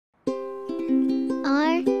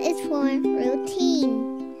R is for routine.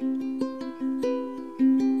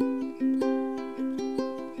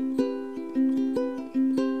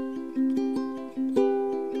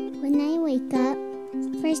 When I wake up,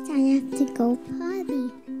 first I have to go potty.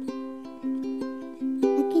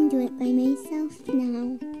 I can do it by myself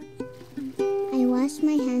now. I wash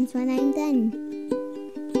my hands when I'm done.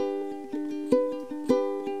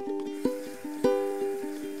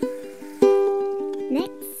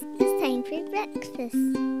 Next, it's time for breakfast.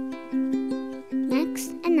 Max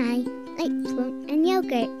and I like fruit and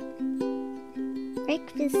yogurt.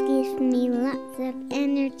 Breakfast gives me lots of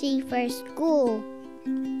energy for school.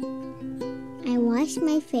 I wash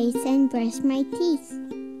my face and brush my teeth.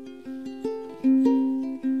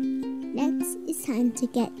 Next, it's time to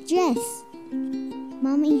get dressed.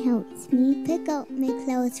 Mommy helps me pick out my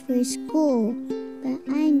clothes for school, but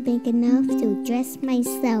I'm big enough to dress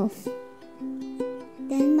myself.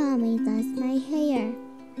 Then Mommy does my hair.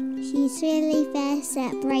 She's really fast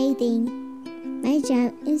at braiding. My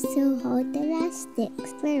job is to hold the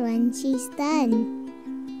elastics for when she's done.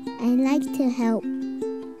 I like to help.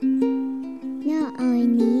 Now all I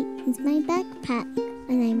need is my backpack,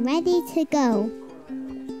 and I'm ready to go.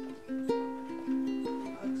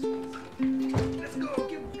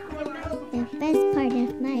 The best part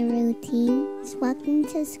of my routine is walking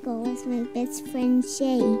to school with my best friend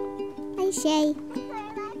Shay. Hi Shay.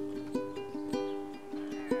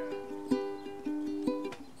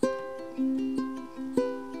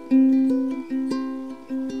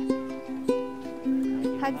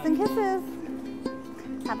 Hugs and kisses.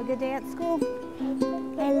 Have a good day at school.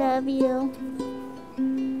 I love you.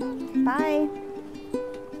 Bye.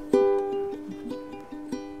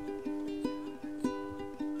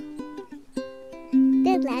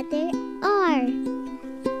 The letter R.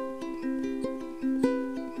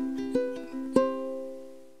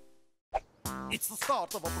 It's the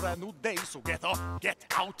start of a brand new day, so get up, get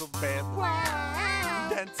out of bed. Wow!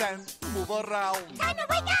 Dance and move around. Time to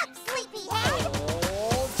wake up, sleepyhead!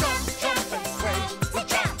 Oh, jump, jump and sway. So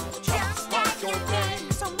jump, jump, start your day.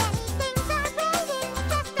 So many things are waiting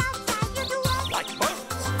just outside your door. Like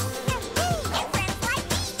birds, And me, and friends like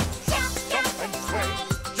me. Jump, jump and sway.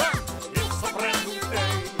 Jump, it's a brand new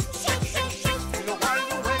day. shake, shake, shake. Feel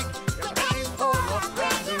wide awake, get ready for a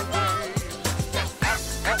brand new day. Just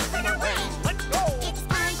up and away, let's go. It's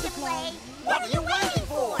time to play. What are you waiting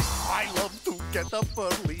for? I love to get up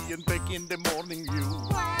early and take in the morning view.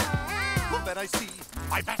 Wow! Then I see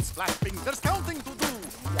my bats flapping, there's counting to do.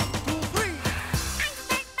 1, 2, 3. I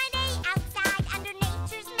start my day outside under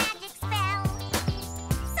nature's magic spell.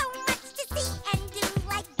 So much to see and do,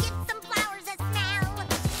 like give some flowers a smell.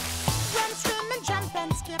 Run, swim, and jump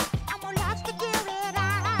and skip, and we'll have to do it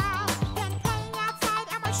all. Then playing outside,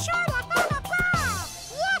 and we're sure to have a ball.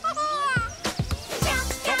 Yeah! Jump,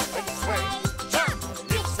 jump, and sway, jump,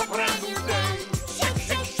 It's a brand new day. shake,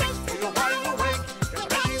 shake, shake. Feel wide awake, get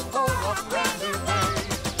ready for a brand new day.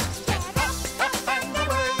 Get Up and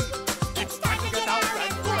away, it's time to get out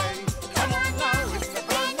and play. Come on now, it's a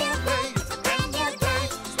brand new day. It's a brand new day.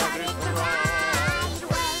 Starting the right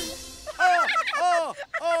way.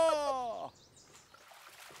 Oh!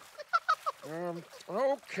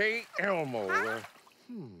 Okay, Elmo.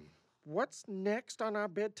 What's next on our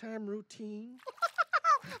bedtime routine?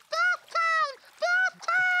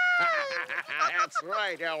 That's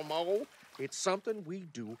right, Elmo. It's something we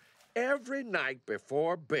do every night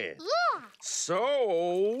before bed. Yeah!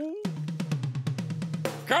 So,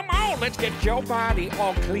 come on, let's get your body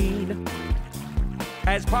all clean.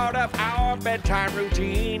 As part of our bedtime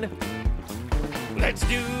routine, let's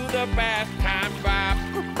do the bath time bop.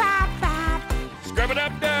 Bop, bop, Scrub it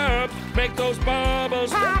up, dub, make those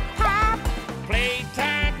bubbles pop, pop.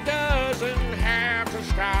 Playtime doesn't have to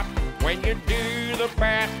stop when you do the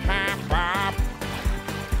bath time bop.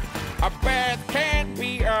 A bath can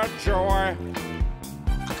be a joy.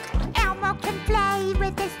 Elmo can play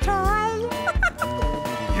with his toy.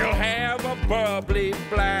 You'll have a bubbly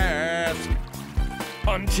blast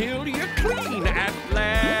until you're clean at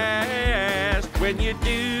last. When you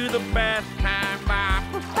do the bath time bop,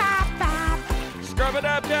 Pop, pop, scrub it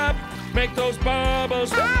up, dub, make those bubbles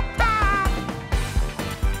pop, pop.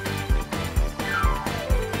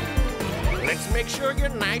 Let's make sure you're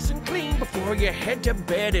nice and clean before you head to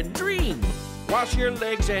bed and dream. Wash your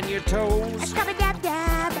legs and your toes.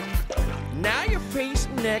 Scrub-a-dub-dub. Now your face,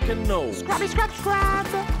 neck, and nose. Scrubby, scrub, scrub.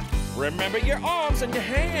 Remember your arms and your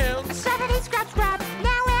hands. Scrubbity, scrub, scrub.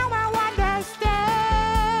 Now Elmo understands.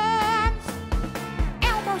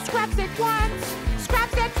 Elmo scrubs it once,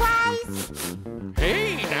 scrubs it twice.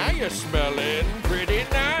 Hey, now you're smelling pretty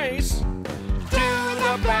nice. Do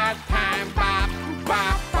the bath time bop,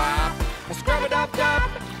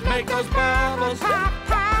 Make those bubbles pop,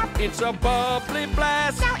 pop. It's a bubbly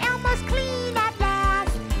blast. Now Elmo's clean at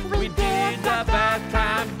last. We did the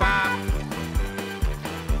bedtime bop.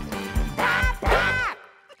 Bop, bop.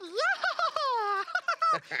 Yeah!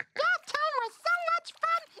 That time was so much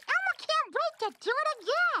fun. Elmo can't wait to do it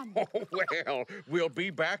again. Oh, well, we'll be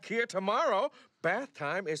back here tomorrow. Bath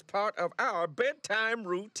time is part of our bedtime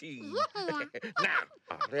routine. Yeah.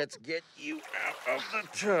 Now, let's get you out of the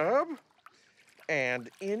tub and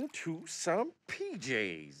into some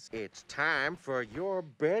PJs. It's time for your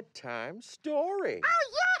bedtime story. Oh,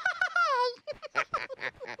 yay!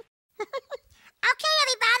 Okay,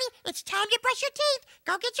 everybody, it's time to brush your teeth.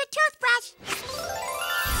 Go get your toothbrush.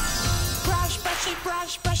 Brush, brushy,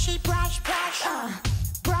 brush, brushy, brush, brush.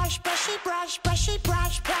 Brush, brushy, brush, brushy,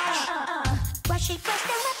 brush, brush. Brushy first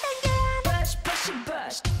and left and down. Brush, brushy,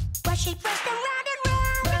 brush. Brushy first and round and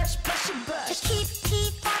round. Brush, brushy, To brush. keep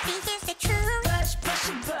teeth happy, here's the truth. Brush,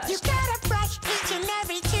 brushy, brush. You gotta brush each and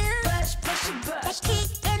every tooth. Brush, brushy, The brush.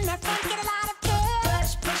 teeth in the front get a lot of care.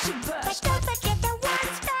 Brush, brushy, But brush. don't forget the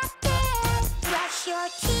ones back there. Brush your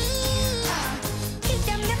teeth. Keep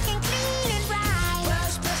them looking clean and bright.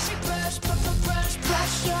 Brush, brushy, brush. Brush,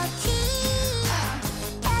 Brush your teeth.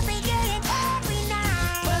 Every day and every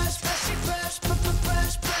night. brush, brushy, brush.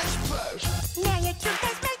 Brush, brush. Now your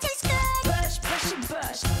toothpaste may taste good Brush, brushy,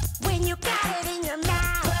 brush. when you got it in your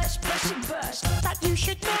mouth. Brush, brushy, brush. But you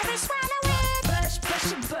should never swallow it. Brush,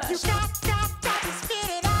 brushy, You brush. got to spit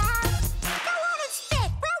it out. Go on and spit.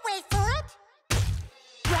 We'll wait for it.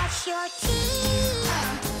 Brush your teeth.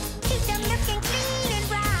 Keep them looking clean and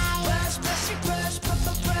bright. Brush, brushy, brush.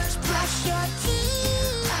 Brush your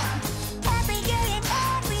teeth. Every day and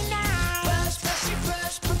every night. Brush, brushy,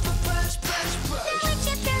 brush. Brush. Now it's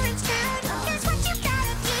your parents' turn. Here's what you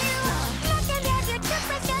gotta do. Let them have your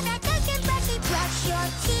toothbrush so that they can brush your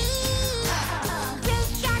teeth.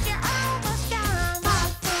 Great job, you're almost done.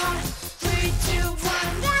 5, 4, 3, 2,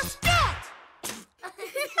 1. now spit!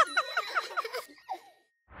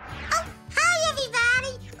 Oh, hi,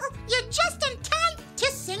 everybody. Oh, you're just in time to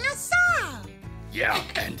sing a song. Yeah,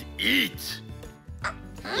 and eat.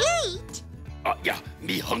 Eat? Yeah,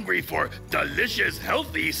 me hungry for delicious,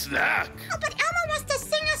 healthy snack. Oh, but Elmo wants to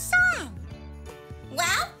sing a song.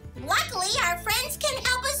 Well, luckily our friends can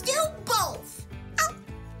help us do both. Oh,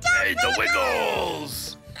 Hey, the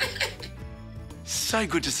Wiggles! So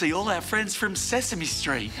good to see all our friends from Sesame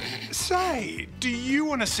Street. Say, do you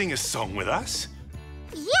want to sing a song with us?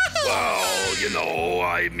 Yay! Well, you know,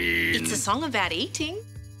 I mean... It's a song about eating.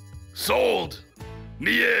 Sold!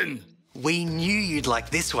 Me in! We knew you'd like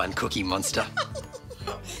this one, Cookie Monster.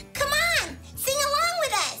 Come on, sing along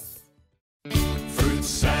with us. Fruit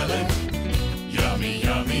salad, yummy,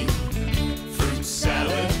 yummy. Fruit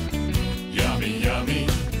salad, yummy, yummy.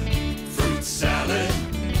 Fruit salad,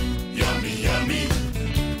 yummy, yummy.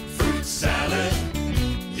 Fruit salad,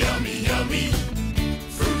 yummy, yummy.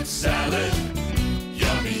 Fruit salad,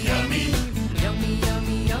 yummy, yummy. Yummy,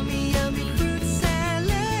 yummy, yummy, yummy fruit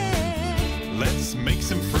salad. Let's make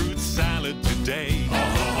some fruit salad today.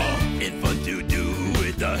 It's fun to do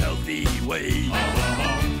it a healthy way.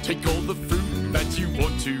 Take all the fruit that you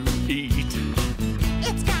want to eat.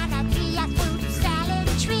 It's gonna be a fruit salad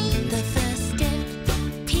treat. The first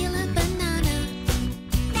step, peel a banana.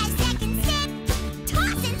 The second step,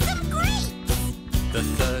 toss in some grapes. The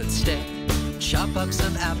third step, chop up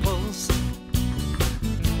some apples.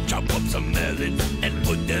 Chop up some melons and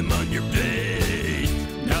put them on your plate.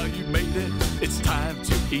 Now you made it, it's time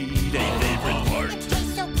to eat. A favorite part. It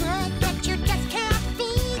tastes so good that you just can't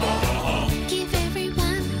beat it. Give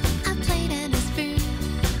everyone a plate and a spoon.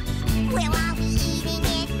 We'll all be eating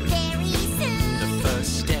it very soon. The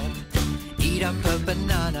first step, eat up a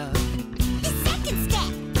banana. The second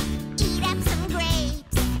step, eat up some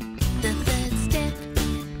grapes. The third step,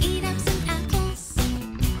 eat up some apples.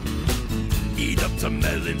 Eat up some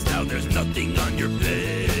melons, now there's nothing on your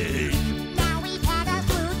plate. Now we've had a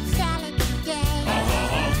fruit salad today.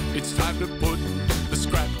 It's time to put the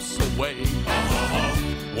scraps away.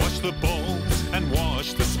 Wash the bowls and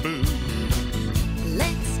wash the spoon.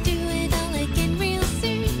 Let's do it all again real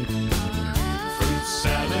soon. Fruit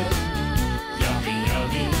salad, yummy,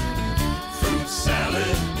 yummy. Fruit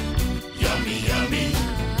salad, yummy, yummy.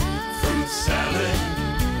 Fruit salad,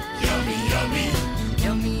 yummy, yummy.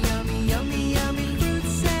 Yummy, yummy, yummy, yummy fruit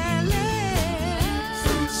salad.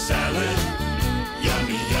 Fruit salad,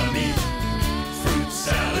 yummy, yummy. Fruit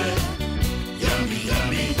salad, yummy,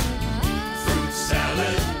 yummy. Fruit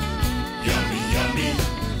salad, yummy, yummy.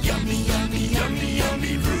 Yummy, yummy, yummy,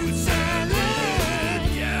 yummy fruit salad.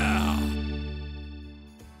 Yeah.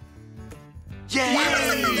 Yay!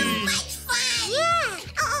 Much fun! Yeah!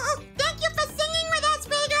 Oh,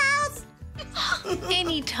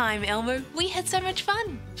 Anytime, Elmo. We had so much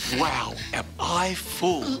fun. Wow, am I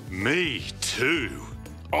full? Me too.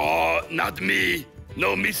 Not me.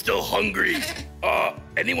 No, me still hungry.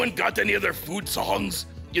 Anyone got any other food songs?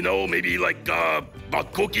 You know, maybe like,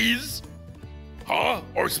 about cookies? Huh?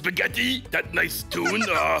 Or spaghetti? That nice tune?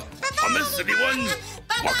 Hummus, anyone?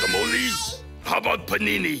 Guacamole? How about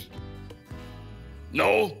panini?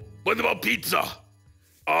 No? What about pizza?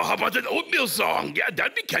 How about an oatmeal song? Yeah,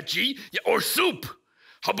 that'd be catchy. Yeah, or soup.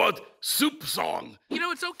 How about soup song? You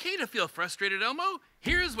know, it's okay to feel frustrated, Elmo.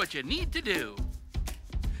 Here's what you need to do.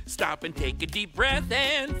 Stop and take a deep breath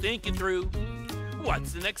and think it through.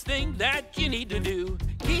 What's the next thing that you need to do?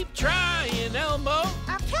 Keep trying, Elmo.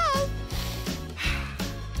 Okay.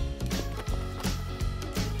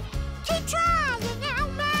 Keep trying,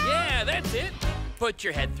 Elmo. Yeah, that's it. Put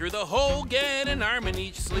your head through the hole, get an arm in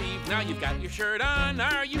each sleeve. Now you've got your shirt on,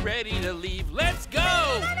 are you ready to leave? Let's go!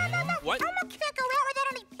 No. What? Elmo can't go out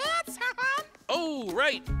without any pants on. Oh,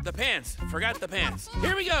 right, the pants. Forgot the pants.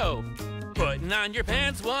 Here we go. Putting on your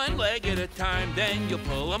pants one leg at a time, then you'll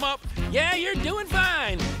pull them up. Yeah, you're doing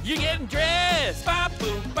fine. You're getting dressed.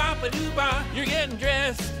 Ba-boom, ba-ba-doo-ba. You're getting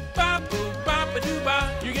dressed. Ba-boom,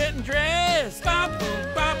 ba-ba-doo-ba. You're getting dressed.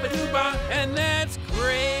 Ba-boom, ba-ba-doo-ba. And that's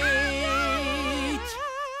great.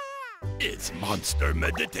 It's Monster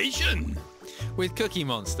Meditation. With Cookie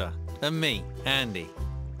Monster and me, Andy.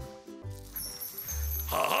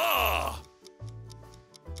 Ha-ha!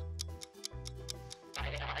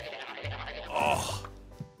 Oh.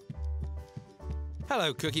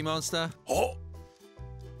 Hello, Cookie Monster.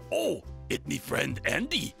 Oh, it's me friend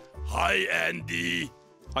Andy. Hi, Andy.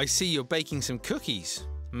 I see you're baking some cookies.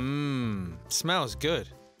 Smells good.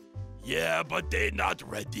 Yeah, but they're not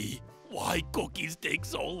ready. Why cookies take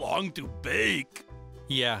so long to bake?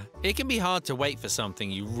 Yeah, it can be hard to wait for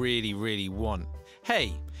something you really, really want.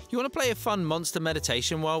 Hey, you want to play a fun monster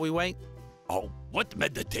meditation while we wait? Oh, what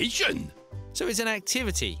meditation? So it's an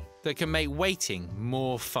activity that can make waiting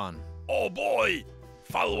more fun. Oh boy!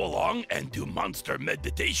 Follow along and do monster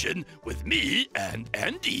meditation with me and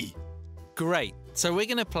Andy. Great. So we're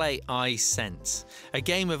going to play I Sense, a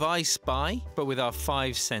game of I Spy, but with our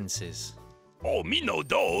 5 senses. Oh, me know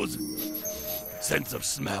those. Sense of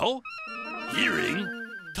smell, hearing,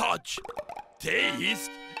 touch,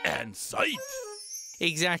 taste, and sight.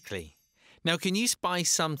 Exactly. Now, can you spy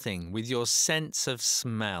something with your sense of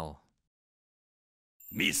smell?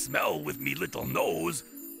 Me smell with me little nose.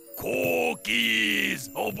 Cookies!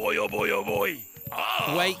 Oh boy, oh boy, oh boy.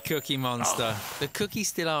 Ah. Wait, Cookie Monster. The cookies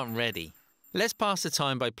still aren't ready. Let's pass the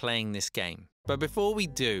time by playing this game. But before we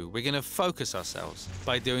do, we're going to focus ourselves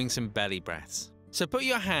by doing some belly breaths. So put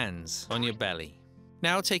your hands on your belly.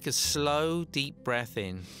 Now take a slow, deep breath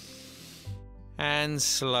in and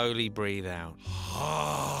slowly breathe out.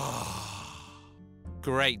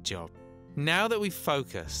 Great job. Now that we've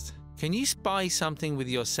focused, can you spy something with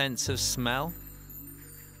your sense of smell?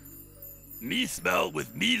 Me smell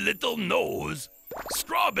with me little nose.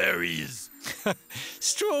 Strawberries.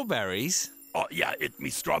 Strawberries? Oh, yeah, it's me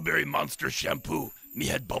strawberry monster shampoo. Me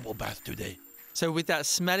had bubble bath today. So with that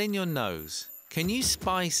smell in your nose, can you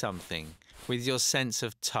spy something with your sense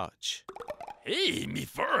of touch? Hey, me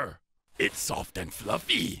fur. It's soft and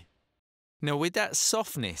fluffy. Now with that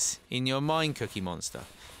softness in your mind, Cookie Monster,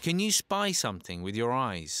 can you spy something with your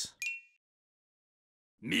eyes?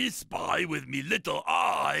 Me spy with me little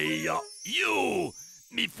eye. You,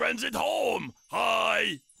 me friends at home.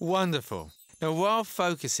 Hi. Wonderful. Now, while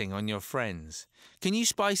focusing on your friends, can you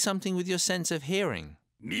spy something with your sense of hearing?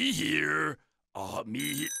 Me here.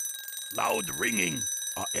 Me loud ringing.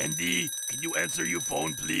 Andy, can you answer your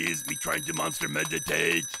phone, please? Me trying to monster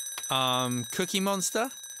meditate. Cookie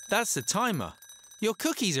Monster? That's the timer. Your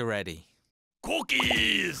cookies are ready.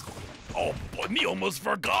 Cookies! Oh, boy, me almost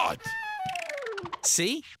forgot.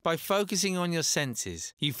 See? By focusing on your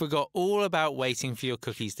senses, you forgot all about waiting for your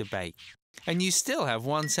cookies to bake. And you still have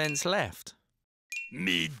 1 sense left.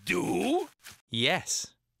 Me do?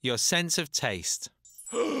 Yes, your sense of taste.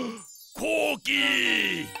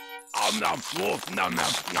 Cookie! Nom, woof, nom,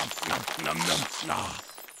 nom, nom, nom, nom, nom, nom.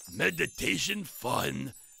 Meditation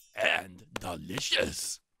fun and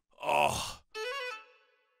delicious. Oh.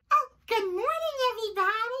 Oh, good morning,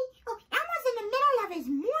 everybody. Oh, Elmo's in the middle of his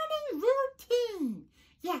morning routine.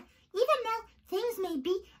 Yeah, even though things may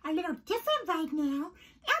be a little different right now,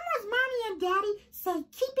 Elmo's mommy and daddy say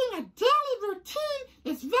keeping a daily routine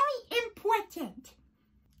is very important.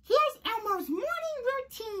 Here's Elmo's morning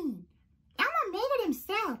routine. Elmo made it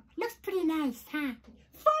himself. Looks pretty nice, huh?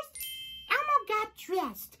 First, Elmo got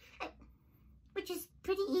dressed, which is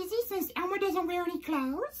pretty easy since Elmo doesn't wear any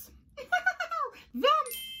clothes. Then,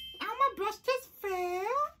 Elmo brushed his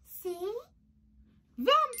food. See?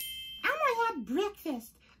 Then Elmo had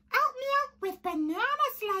breakfast. Oatmeal with banana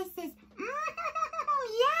slices.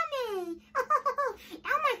 Yummy!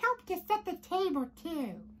 Elmo helped to set the table,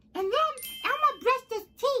 too. And then Elmo brushed his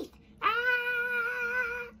teeth.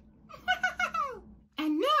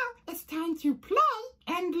 And now it's time to play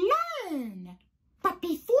and learn. But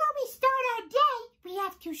before we start our day, we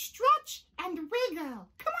have to stretch and wiggle.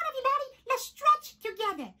 Come on, everybody. Let's stretch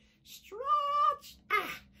together. Stretch.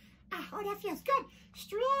 Oh, that feels good.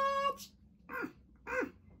 Stretch.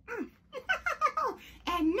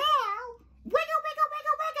 And now, wiggle, wiggle,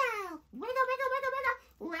 wiggle, wiggle. Wiggle, wiggle, wiggle, wiggle.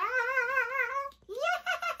 Wow. Yay!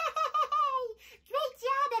 Great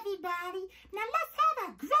job, everybody. Now let's have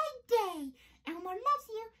a great day. Elmo loves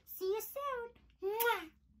you. See you soon. Mwah.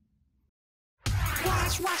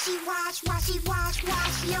 Wash, washy, wash, washy, wash,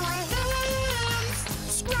 wash your hands.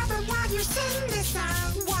 Scrub them while you sing the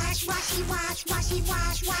song. Wash, washy, wash, washy,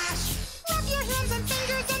 wash, wash. Rub your hands and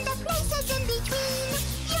fingers and the places in between.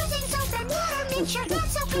 Using soap and water makes your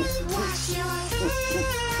hands so clean. Wash your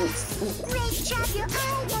hands. Great job, you're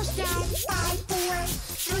almost done. 5, 4,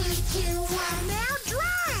 3, 2, 1, now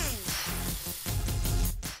dry.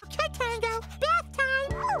 Okay, Tango, bath time.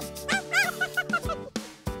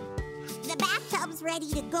 The bathtub's ready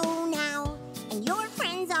to go now, and your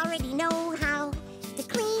friends already know how to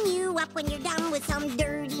clean you up when you're done with some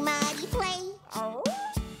dirty, muddy play. Oh?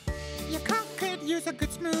 Your coat could use a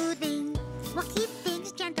good smoothing. We'll keep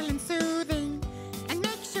things gentle and soothing, and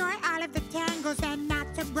make sure all of the tangles and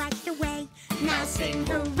knots are brushed away. Now sing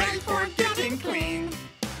hooray for getting clean.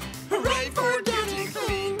 Hooray for getting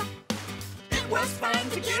clean. It was fun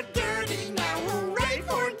to get dirty. Now hooray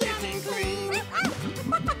for getting clean.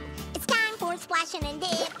 It's time for splashing and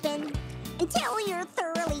dipping until you're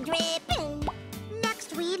thoroughly dripping.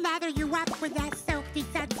 Next, we lather you up with that soapy,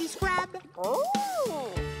 sudsy scrub. Oh!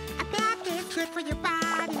 A bath is good for your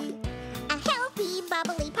body. A healthy,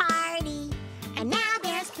 bubbly party. And now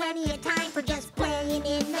there's plenty of time for just playing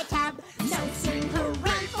in the tub. So sing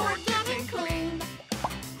hooray for getting clean.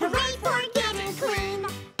 Hooray for getting clean.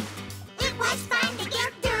 It was fun to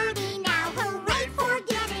get dirty. Now hooray for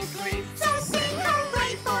getting clean. So sing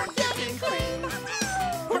hooray for getting clean.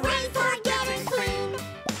 Hooray for getting clean.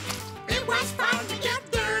 It was fun to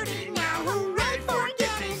get dirty. Now hooray for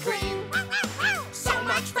getting clean. So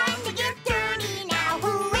much fun to get dirty. Now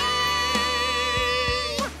hooray!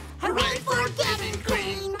 Hooray for getting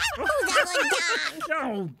clean. Who's that one done?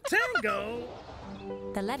 Oh, Tango!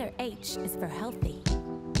 The letter H is for healthy.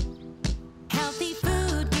 Healthy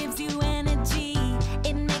food gives you energy.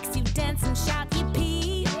 It makes you dance and shout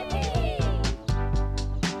yippee.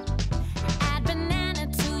 Add banana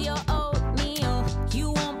to your oatmeal.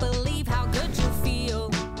 You won't believe how good you feel.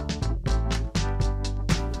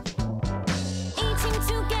 Eating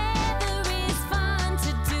together is fun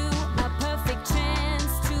to do. A perfect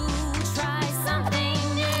chance to try something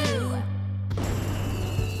new.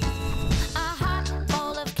 A hot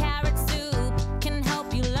bowl of carrot soup can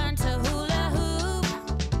help you learn to hula hoop.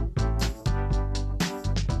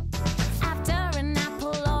 After an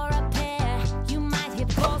apple or a pear, you might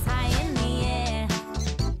hit balls high in the air.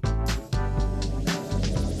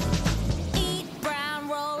 Eat brown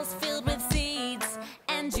rolls filled with seeds,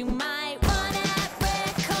 and you might run at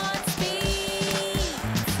record speed.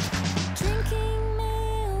 Drinking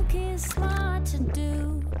milk is smart to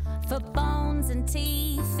do for bones and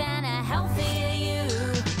teeth and a healthier you.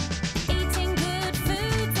 Eating good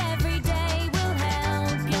foods every day will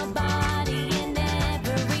help your body in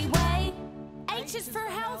every way. H is for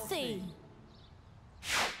healthy.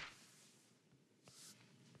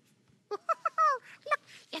 Look,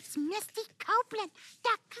 it's Misty Copeland,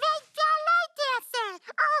 the great ballet dancer.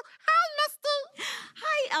 Oh, hi, Misty.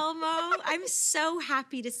 Hi, Elmo. I'm so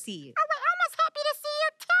happy to see you. Oh, we're almost happy to see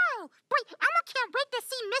you, too. Boy, Elmo can't wait to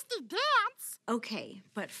see Misty dance. Okay,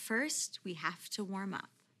 but first we have to warm up.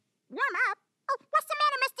 Warm up? Oh, what's the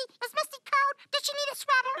matter, Misty? Is Misty cold? Does she need a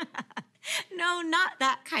sweater? No, not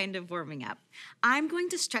that kind of warming up. I'm going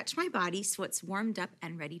to stretch my body so it's warmed up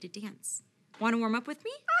and ready to dance. Want to warm up with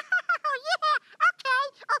me? Oh, yeah, okay.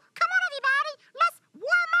 Oh, come on, everybody. Let's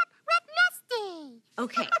warm up with Misty.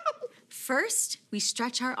 Okay. First, we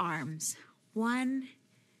stretch our arms. 1,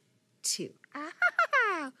 2. Oh,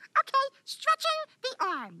 okay, stretching the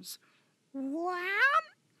arms. 1,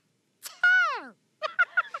 2.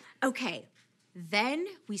 Okay. Then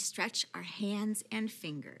we stretch our hands and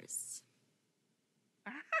fingers.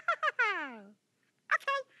 Okay,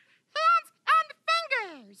 hands and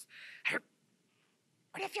fingers.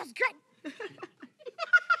 But it feels good.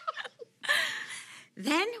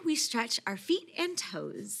 Then we stretch our feet and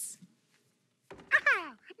toes.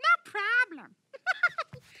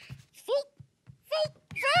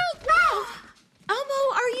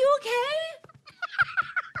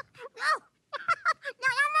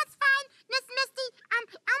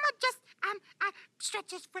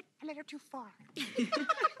 his foot a little too far.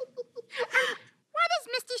 Why does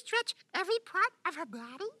Misty stretch every part of her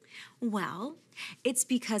body? Well, it's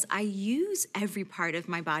because I use every part of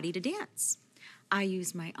my body to dance. I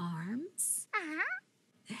use my arms.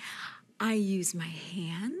 I use my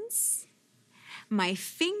hands, my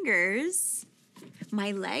fingers,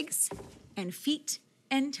 my legs, and feet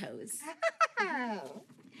and toes.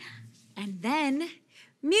 And then,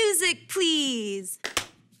 music, please.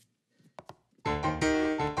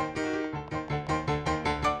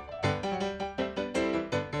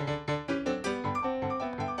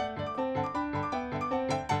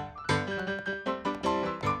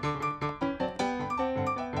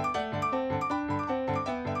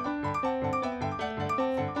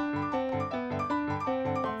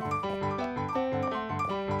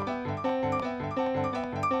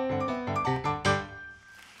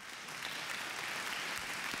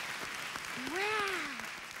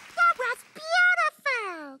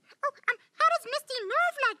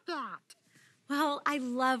 Well, I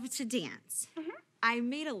love to dance. I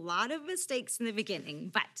made a lot of mistakes in the beginning,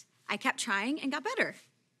 but I kept trying and got better.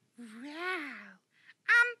 Wow.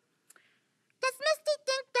 Does Misty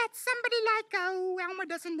think that somebody like, Elmo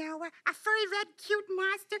doesn't know, a furry red cute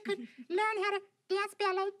monster could learn how to dance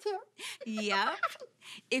ballet too? Yep.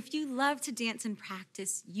 If you love to dance and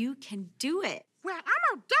practice, you can do it. Well,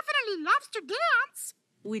 Elmo definitely loves to dance.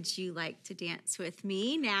 Would you like to dance with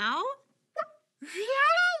me now?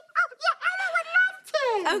 Really? Oh, yeah, Elmo would love to.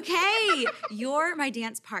 Okay, you're my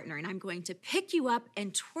dance partner, and I'm going to pick you up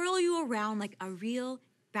and twirl you around like a real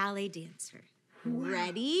ballet dancer. Wow.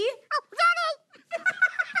 Ready? Oh, ready!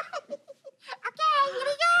 Okay, here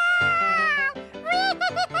we go!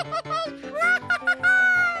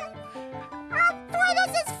 Oh, boy,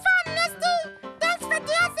 this is fun, Misty! Thanks for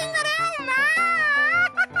dancing with Elmo!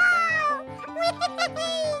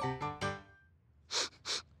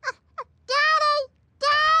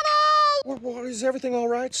 Well, is everything all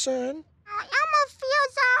right, son? Elmo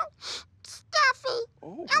feels all stuffy. Oh.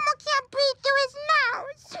 Elmo can't breathe through his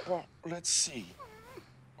nose. Well, let's see.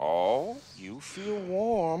 Oh, you feel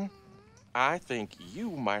warm. I think you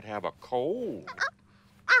might have a cold.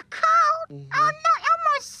 A cold? Oh, no,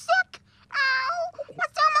 Elmo's sick. Oh,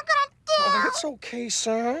 what's Elmo gonna do? Oh, it's okay,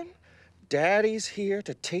 son. Daddy's here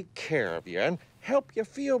to take care of you and help you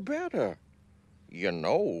feel better. You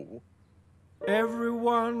know.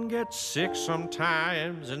 Everyone gets sick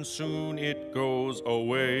sometimes, and soon it goes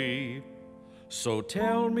away. So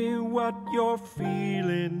tell me what you're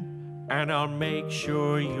feeling, and I'll make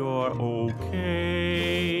sure you're okay.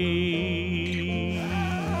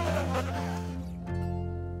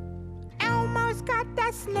 Elmo's got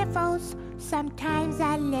the sniffles. Sometimes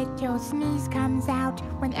a little sneeze comes out.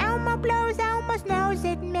 When Elmo blows Elmo's nose,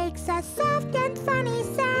 it makes a soft and funny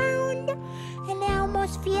sound. And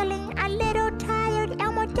Elmo's feeling a little tired.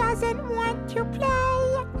 Elmo doesn't want to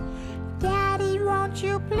play. Daddy, won't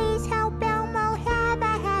you please help Elmo have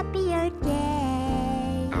a happier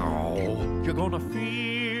day? Oh, you're gonna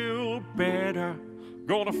feel better.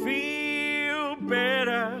 Gonna feel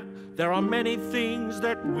better. There are many things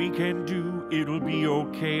that we can do. It'll be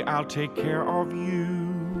okay. I'll take care of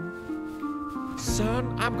you.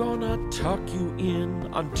 Son, I'm gonna tuck you in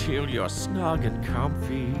until you're snug and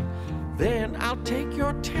comfy. Then I'll take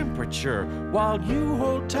your temperature while you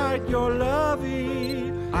hold tight your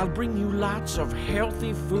lovey. I'll bring you lots of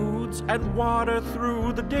healthy foods and water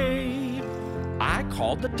through the day. I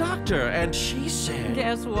called the doctor and she said,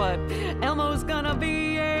 Guess what? Elmo's gonna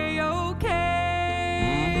be A-okay.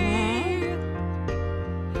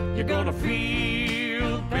 You're gonna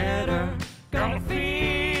feel better. Gonna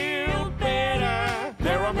feel better.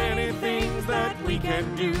 There are many things that we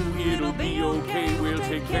can do. It'll be okay. We'll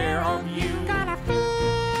take care of you. Gonna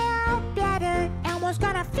feel better. Elmo's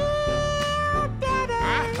gonna feel better.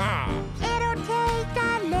 It'll take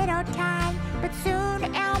a little time, but soon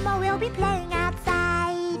Elmo will be playing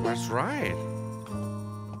outside. That's right.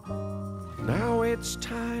 Now it's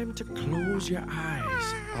time to close your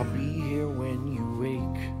eyes. I'll be here when you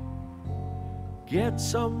wake. Get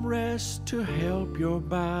some rest to help your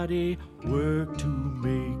body work to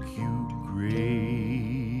make you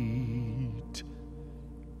great.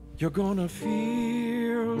 You're gonna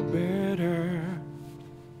feel better.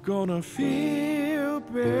 Gonna feel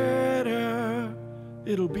better.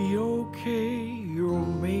 It'll be okay. You'll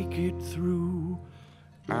make it through.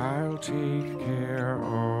 I'll take care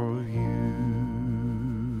of you.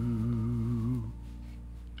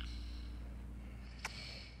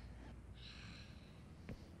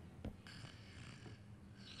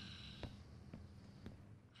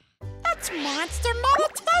 It's Monster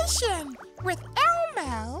Meditation with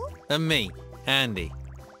Elmo. And me, Andy.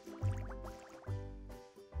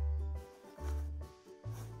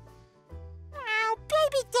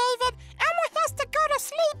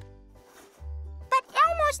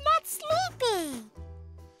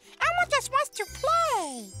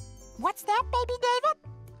 what, Baby David?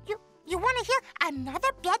 You want to hear another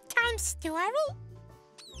bedtime story?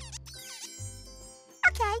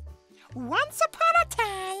 Okay. Once upon a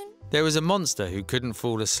time... There was a monster who couldn't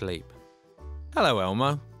fall asleep. Hello,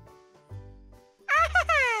 Elmo.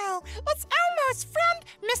 Oh, it's Elmo's friend,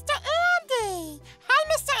 Mr. Andy. Hi,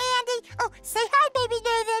 Mr. Andy. Oh, say hi, Baby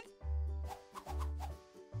David.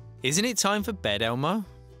 Isn't it time for bed, Elmo?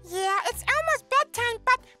 Yeah, it's Elmo's bedtime,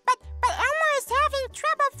 but Elmo is having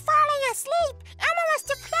trouble falling asleep. Elmo wants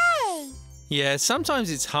to play. Yeah, sometimes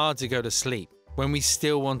it's hard to go to sleep when we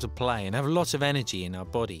still want to play and have lots of energy in our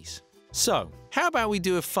bodies. So, how about we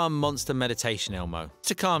do a fun monster meditation, Elmo,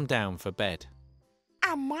 to calm down for bed?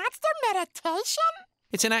 A monster meditation?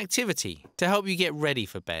 It's an activity to help you get ready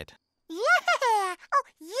for bed. Yeah! Oh,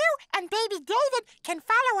 you and Baby David can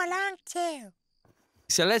follow along too.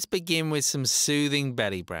 So let's begin with some soothing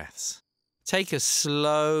belly breaths. Take a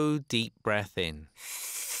slow, deep breath in.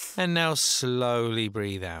 And now slowly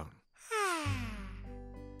breathe out.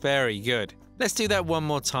 Very good. Let's do that one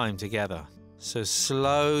more time together. So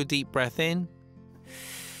slow, deep breath in.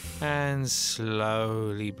 And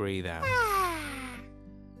slowly breathe out.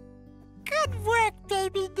 Good work,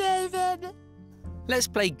 Baby David. Let's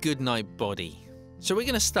play Goodnight Body. So we're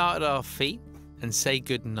going to start at our feet and say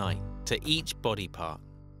goodnight to each body part.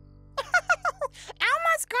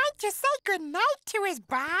 Elmo's going to say goodnight to his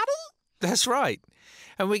body? That's right.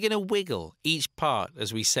 And we're going to wiggle each part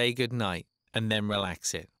as we say goodnight and then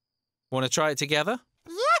relax it. Want to try it together?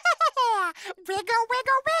 Yeah! Wiggle,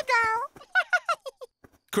 wiggle, wiggle.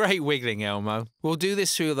 Great wiggling, Elmo. We'll do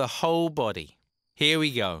this through the whole body. Here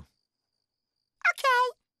we go.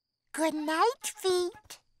 Okay. Good night,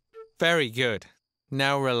 feet. Very good.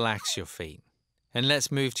 Now relax your feet. And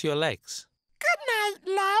let's move to your legs. Good night,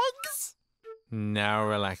 legs. Now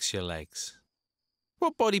relax your legs.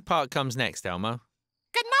 What body part comes next, Elmo?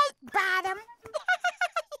 Good night, bottom.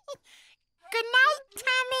 Good night,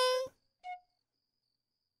 tummy.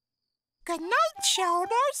 Good night,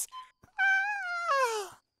 shoulders.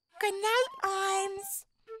 Oh, good night, arms.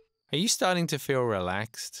 Are you starting to feel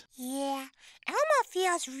relaxed? Yeah, Elmo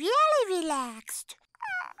feels really relaxed.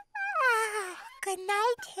 Good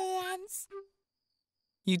night, hands.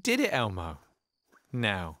 You did it, Elmo.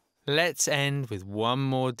 Now, let's end with one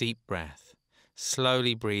more deep breath.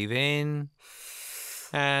 Slowly breathe in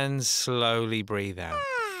and slowly breathe out.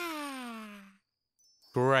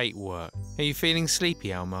 Great work. Are you feeling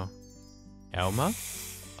sleepy, Elmo? Elmo?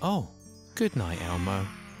 Oh, good night, Elmo.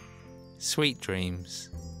 Sweet dreams.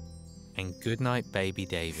 And good night, Baby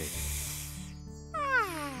David.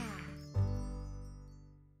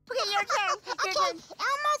 Okay, your turn. Your turn.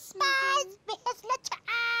 Elmo spies with his little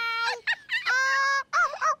eye.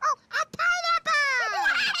 A pineapple!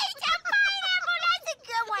 Right, a pineapple. That's a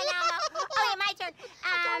good one, Elmo. Okay, my turn.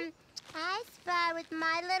 I spy with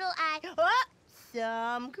my little eye. Oh,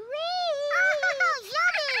 some grapes. Oh,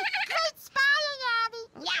 yummy! Great spying, Abby.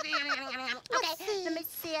 Yeah. Let's Okay, see. let me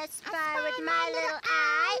see. I spy with my little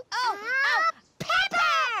eye. Oh,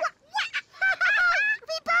 pepper!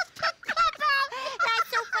 We both picked pepper. That's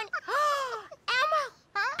so funny. Elmo,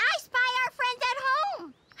 I spy our friends at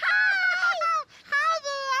home. Hi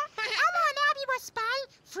there. Elmo and Abby were spying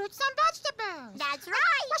fruits and vegetables. That's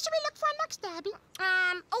right. What should we look for next, Abby?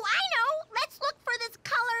 Oh, I know. Let's look for this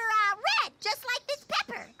color red, just like this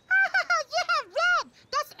pepper. Yeah, red.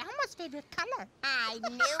 That's Elmo's favorite color. I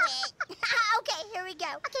knew it. Okay, here we go.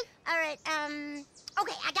 Okay. All right,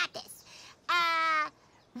 okay, I got this.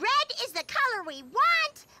 Red is the color we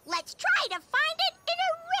want. Let's try to find it in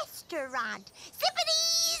a restaurant.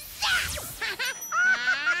 Zippity-zap!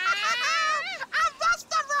 A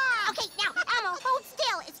vegetable. Okay, now, Elmo, hold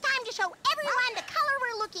still. It's time to show everyone the color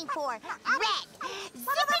we're looking for. Red.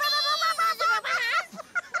 Zippity-zap!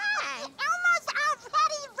 Elmo's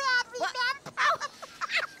already red, remember?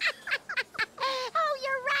 Oh,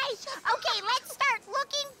 you're right. Okay, let's start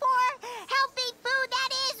looking for healthy food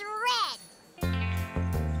that is red.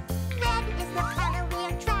 Red is the color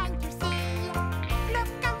we're trying to see.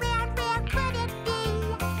 Look around, where could it be?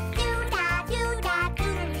 Doo-dah, doo-dah,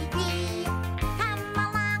 doodly-dee. Come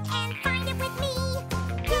along and find it with me.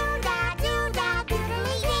 Doo-dah, doo-dah,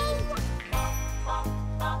 doodly-dee.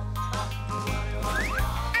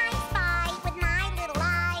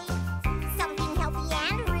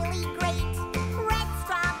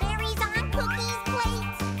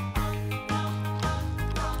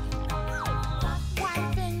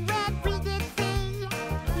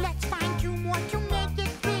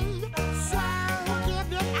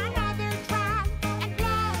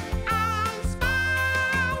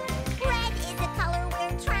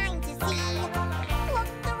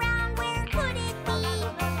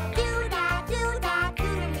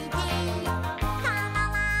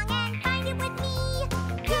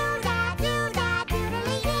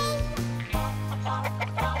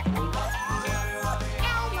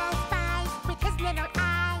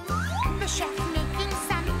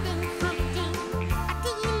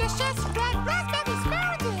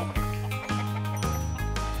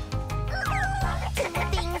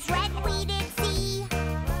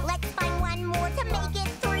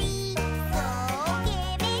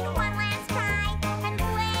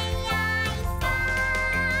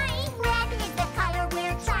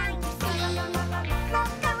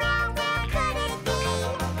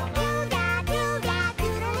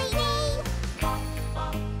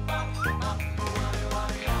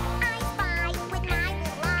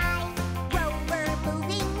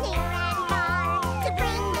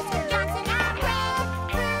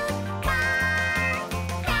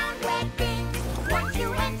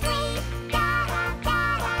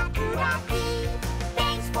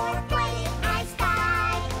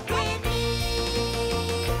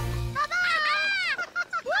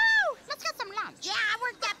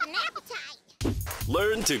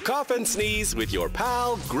 Learn to cough and sneeze with your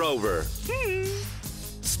pal Grover.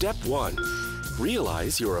 Step 1.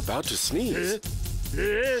 Realize you're about to sneeze.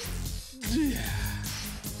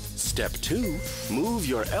 Step 2. Move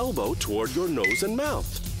your elbow toward your nose and mouth.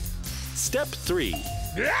 Step 3.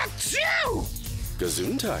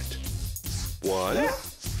 Gesundheit. 1,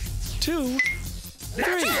 2,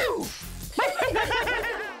 3.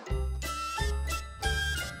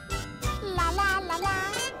 La la la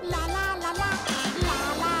la, la la la la,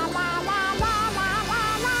 la la la la la la la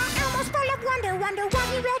la. Elmo's full of wonder, wonder what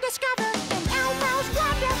he will discover in Elmo's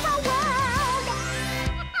wonderful world.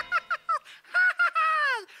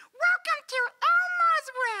 Hi! Welcome to Elmo's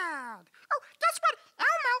world. Oh, guess what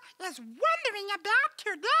Elmo is wondering about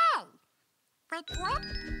today? Wait for it.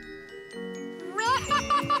 Wait for it.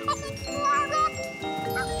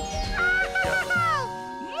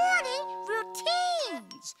 Morning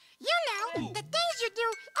routines. You know, the things you do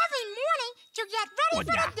every morning to get ready for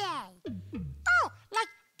the day. Oh, like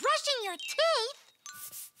brushing your teeth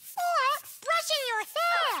or brushing your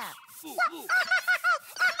hair. Or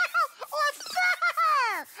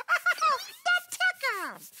fur. That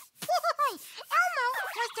tickles. Boy, Elmo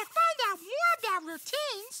wants to find out more about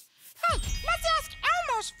routines. Hey, let's ask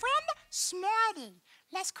Elmo's friend, Smarty.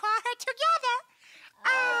 Let's call her together.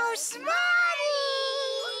 Oh, Smarty!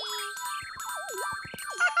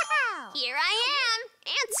 Here I am,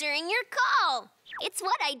 answering your call. It's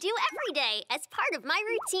what I do every day as part of my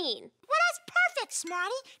routine. Well, that's perfect,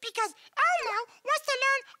 Smarty, because Elmo wants to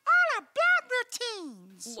learn all about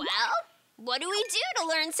routines. Well, what do we do to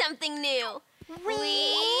learn something new?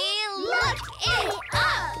 We look it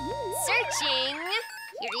up. Searching.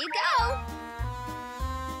 Here you go.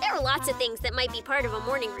 There are lots of things that might be part of a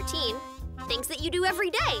morning routine. Things that you do every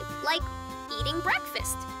day, like eating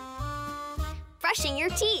breakfast, brushing your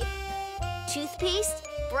teeth, toothpaste,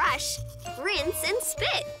 brush, rinse, and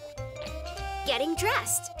spit, getting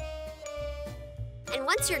dressed. And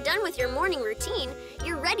once you're done with your morning routine,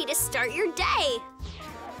 you're ready to start your day.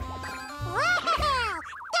 Wow!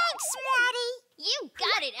 Thanks, Smarty! You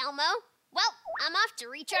got it, Elmo. Well, I'm off to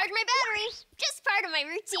recharge my battery. Just part of my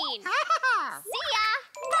routine. See ya!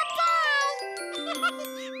 Bye-bye!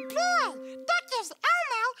 Boy, that gives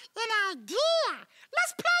Elmo an idea.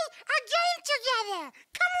 Let's play a game together.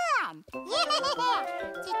 Come on!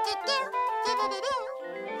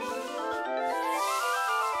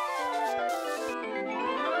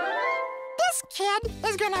 This kid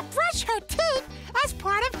is gonna brush her teeth as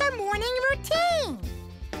part of her morning routine.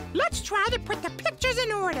 Let's try to put the pictures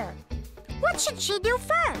in order. What should she do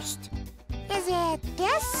first? Is it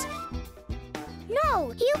this?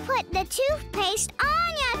 No, you put the toothpaste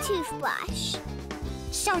on your toothbrush.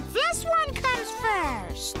 So this one comes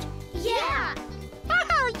first. Yeah.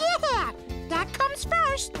 Oh, yeah! That comes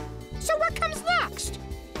first. So what comes next?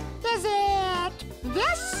 Is it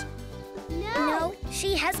this? No,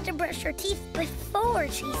 she has to brush her teeth before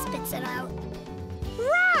she spits it out.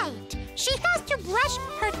 Right! She has to brush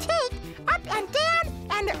her teeth up and down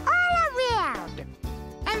and all around.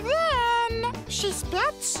 And then she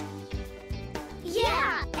spits?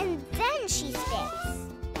 Yeah, and then she spits.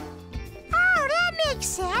 Oh, that makes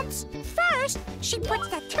sense. First, she puts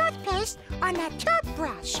the toothpaste on the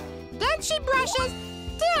toothbrush. Then she brushes,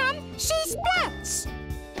 then she spits.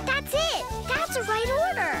 That's it. That's the right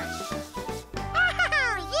order.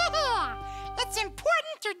 Oh, yeah! It's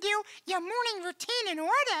important to do your morning routine in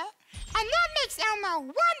order. And that makes Elmo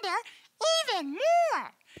wonder even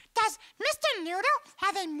more. Does Mr. Noodle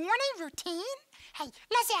have a morning routine? Hey,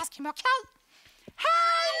 let's ask him, okay?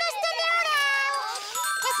 Hi, Mr. Noodle!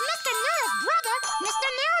 It's Mr. Noodle's brother, Mr.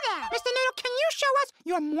 Noodle. Mr. Noodle, can you show us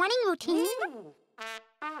your morning routine?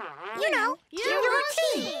 You know, your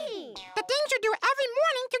routine. The things you do every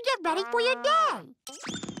morning to get ready for your day.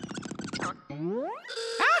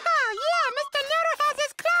 Oh, yeah, Mr. Noodle has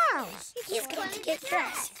his clothes. He's going to get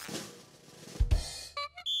dressed.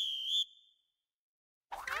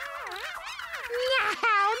 No,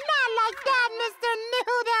 not like that, Mr.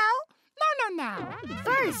 Noodle. No.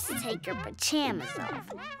 First, take your pajamas off.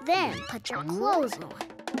 Then put your clothes on. Yeah,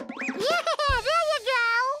 there you go.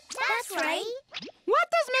 That's right. What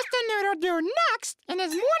does Mr. Noodle do next in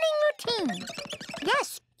his morning routine?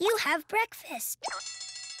 Yes. You have breakfast.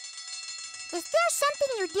 Is there something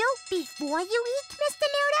you do before you eat, Mr.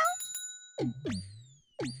 Noodle?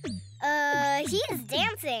 He is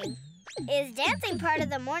dancing. Is dancing part of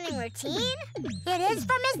the morning routine? It is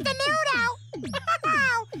for Mr. Noodle.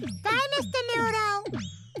 Bye, Mr. Noodle.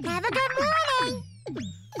 Have a good morning.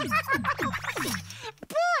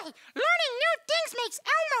 Boy, learning new things makes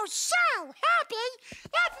Elmo so happy.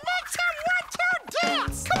 It makes him want to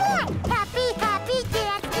dance. Come on, happy, happy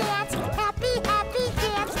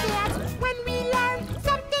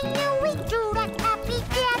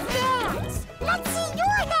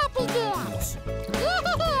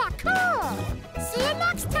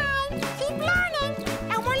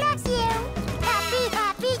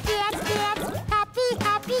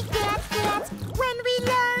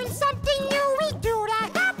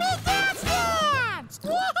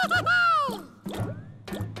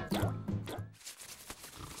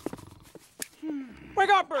Wake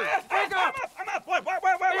up, Bert! Wake up! I'm up! Wait!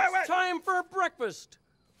 It's time for breakfast!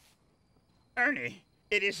 Ernie,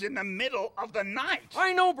 it is in the middle of the night.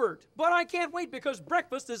 I know, Bert, but I can't wait because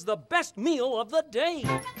breakfast is the best meal of the day.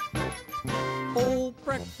 Oh,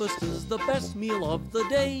 breakfast is the best meal of the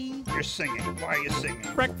day. You're singing. Why are you singing?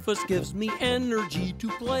 Breakfast gives me energy to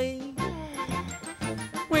play.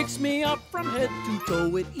 Wakes me up from head to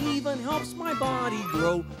toe. It even helps my body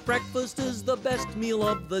grow. Breakfast is the best meal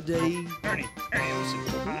of the day. Ernie,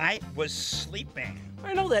 listen. I was sleeping.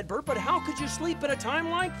 I know that, Bert, but how could you sleep at a time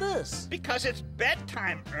like this? Because it's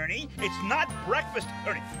bedtime, Ernie. It's not breakfast.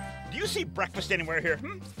 Ernie, do you see breakfast anywhere here?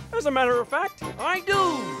 As a matter of fact, I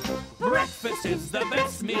do. Breakfast is the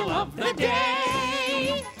best meal of the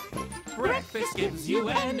day. Breakfast gives you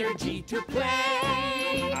energy to play.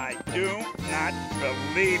 I do not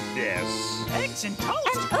believe this. Eggs and toast.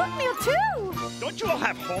 And oatmeal, too. Don't you all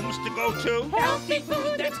have homes to go to? Healthy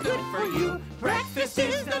food that's good for you. Breakfast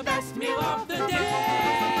is the best meal of the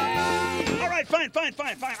day. All right, fine.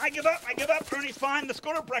 I give up, Ernie, fine. Let's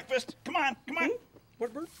go to breakfast. Come on.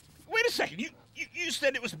 What, Bert? Wait a second. You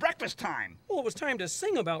said it was breakfast time. Well, it was time to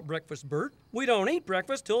sing about breakfast, Bert. We don't eat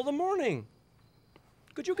breakfast till the morning.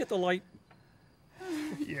 Could you get the light?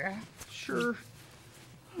 Yeah, sure.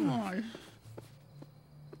 Oh,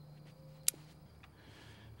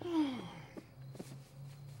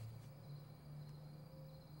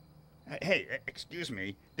 hey, excuse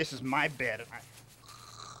me. This is my bed.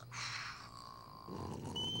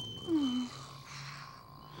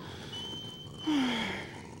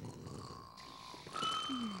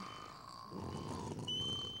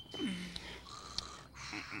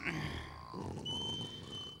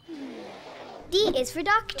 D is for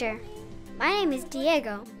doctor. My name is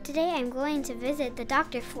Diego. Today I'm going to visit the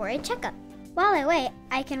doctor for a checkup. While I wait,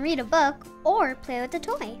 I can read a book or play with a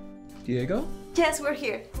toy. Diego? Yes, we're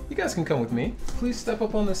here. You guys can come with me. Please step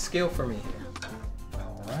up on the scale for me here.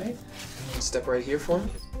 All right. Step right here for me.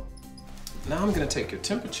 Now I'm gonna take your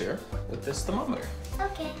temperature with this thermometer.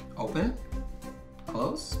 Okay. Open,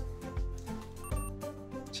 close,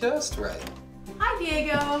 just right. Hi,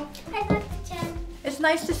 Diego. Hi, Dr. Chen. It's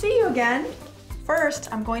nice to see you again.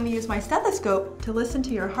 First, I'm going to use my stethoscope to listen to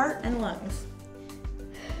your heart and lungs.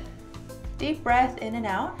 Deep breath in and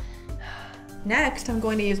out. Next, I'm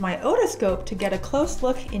going to use my otoscope to get a close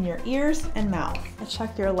look in your ears and mouth. Let's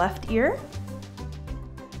check your left ear.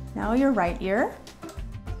 Now your right ear.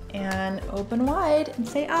 And open wide and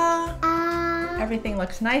say ah. Ah. Everything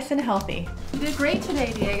looks nice and healthy. You did great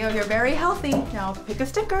today, Diego. You're very healthy. Now pick a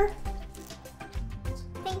sticker.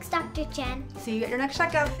 Thanks, Dr. Chen. See you at your next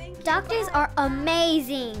checkup. Doctors are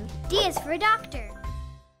amazing. D is for doctor.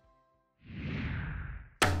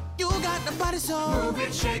 You got the body so move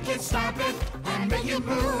it, shake it, stop it, and make it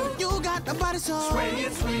move. You got the body so sway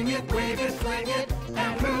it, swing it, wave it, fling it,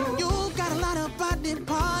 and move. You got a lot of body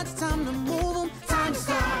parts, time to move them, time to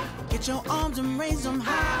stop. Get your arms and raise them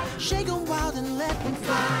high, shake them wild and let them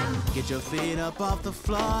fly. Get your feet up off the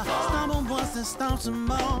floor, stomp them once and stomp some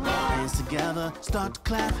more. Hands together, start to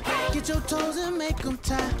clap. Get your toes and make them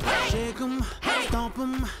tap. Shake them, stomp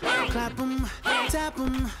them, clap them, tap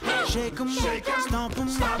them. Shake them, stomp them,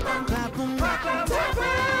 clap them, tap them.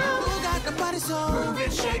 You got the body so move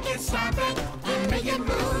it, shake it, stop it, and make it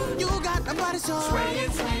move. You got the body so sway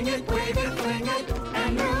it, swing it, wave it, fling it,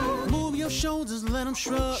 and move. Move your shoulders, let them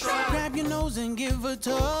shrug. Grab your nose and give a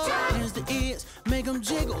tug. Hands to ears, make them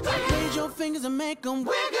jiggle. Raise your fingers and make them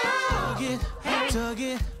wiggle. Tug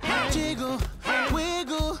it, jiggle,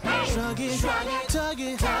 wiggle. Shrug it, tug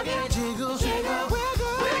it, jiggle, wiggle.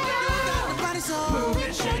 You got the body so move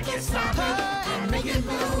it, shake it, stop it, and make it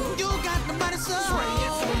move. You got the body so sway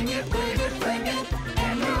it, swing it, wave it, fling it,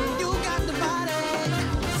 and move. You got the body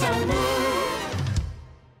so move.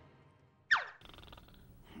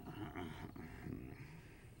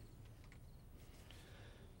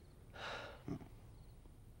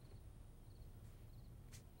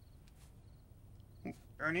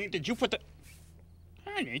 Ernie, did you put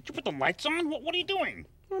the lights on? What are you doing?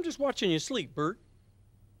 I'm just watching you sleep, Bert.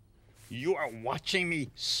 You are watching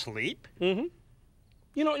me sleep? Mm-hmm.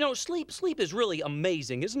 You know, sleep is really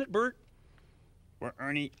amazing, isn't it, Bert? Well,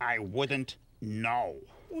 Ernie, I wouldn't know.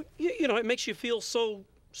 Well, you know, it makes you feel so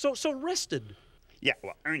rested. Yeah,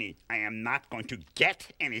 well, Ernie, I am not going to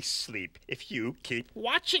get any sleep if you keep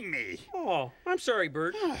watching me. Oh, I'm sorry,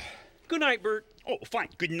 Bert. Good night, Bert. Oh, fine.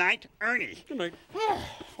 Good night, Ernie. Good night.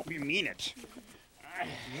 Hope you mean it.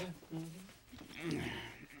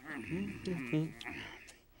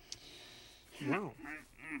 Wow.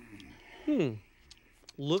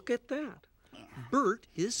 Look at that. Bert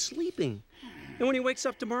is sleeping. And when he wakes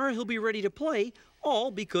up tomorrow, he'll be ready to play, all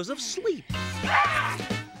because of sleep.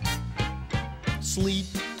 Sleep.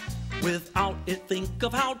 Without it, think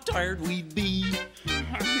of how tired we'd be.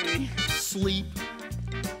 Sleep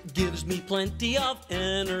gives me plenty of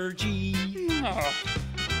energy.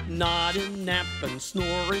 Nodding, napping,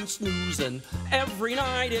 snoring, snoozing. Every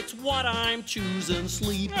night it's what I'm choosing.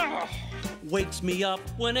 Sleep wakes me up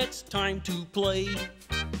when it's time to play.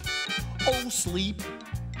 Oh, sleep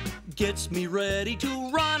gets me ready to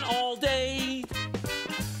run all day.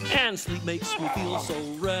 And sleep makes me feel so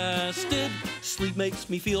rested. Sleep makes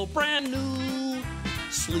me feel brand new.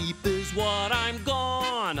 Sleep is what I'm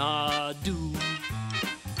gonna do.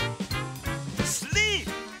 Sleep!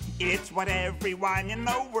 It's what everyone in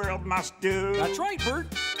the world must do. That's right, Bert.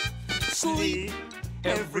 Sleep.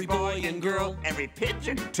 Every boy and girl, every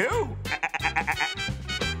pigeon too.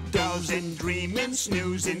 Dozing, dreaming,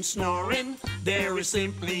 snoozing, snoring. There is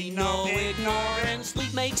simply no ignoring.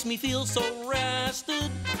 Sleep makes me feel so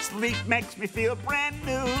rested. Sleep makes me feel brand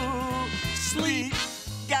new. Sleep,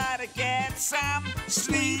 gotta get some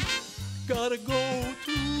sleep. Gotta go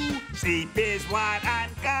to. Sleep is what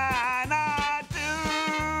I'm gonna do.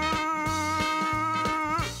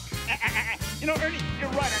 You know, Ernie, you're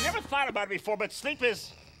right. I never thought about it before, but sleep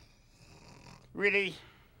is really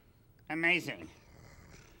amazing.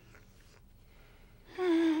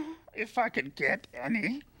 If I could get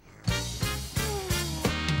any.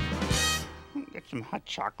 Get some hot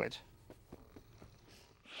chocolate.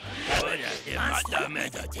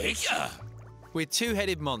 We're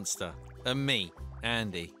Two-Headed Monster and me,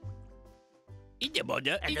 Andy.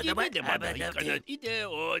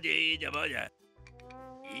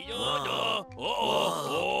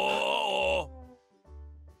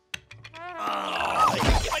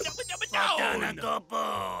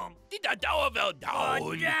 The tower fell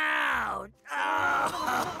down.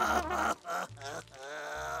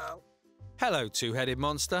 Hello, Two-Headed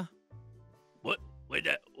Monster. What?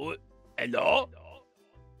 Hello?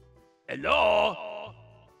 Hello?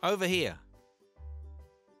 Over here.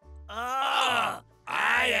 Hi,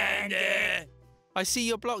 Andy. I see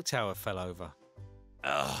your block tower fell over.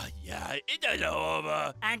 Oh, yeah, it fell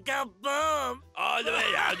over. And kaboom! All the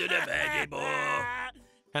way down to the veggie bowl.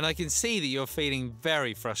 And I can see that you're feeling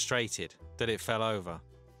very frustrated that it fell over.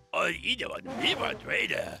 Oh, you don't want to be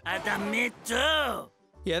frustrated. And me too.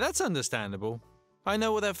 Yeah, that's understandable. I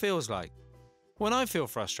know what that feels like. When I feel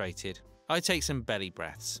frustrated, I take some belly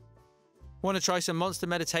breaths. Want to try some monster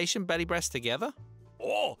meditation belly breaths together?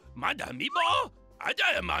 Oh, Manda Meatball? I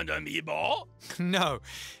got a Manda Meatball. No,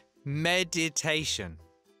 meditation.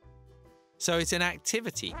 So it's an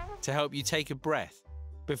activity to help you take a breath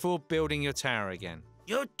before building your tower again.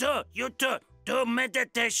 You too, do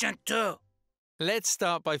meditation too. Let's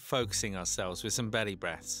start by focusing ourselves with some belly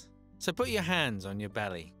breaths. So put your hands on your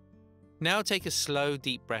belly. Now take a slow,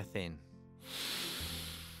 deep breath in.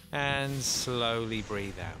 And slowly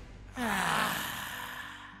breathe out.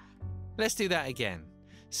 Let's do that again.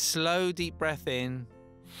 Slow, deep breath in.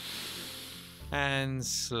 And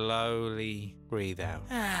slowly breathe out.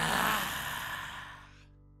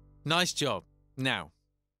 Nice job. Now,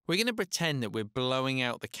 we're going to pretend that we're blowing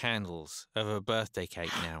out the candles of a birthday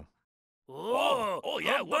cake now. Oh,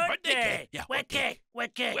 yeah, what birthday cake? Yeah, what cake?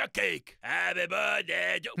 What cake? Happy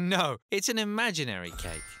birthday. No, it's an imaginary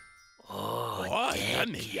cake. Oh,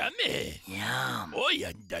 yummy. Yum. Oh,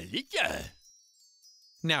 yeah, delicious.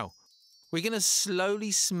 Now, we're going to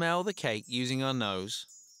slowly smell the cake using our nose.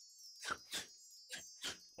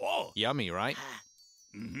 Oh. Yummy, right?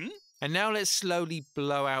 Mm-hmm. And now let's slowly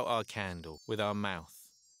blow out our candle with our mouth.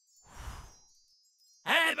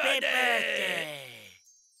 Happy birthday!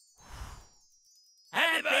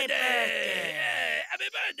 Happy birthday! Happy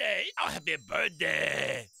birthday! Oh, happy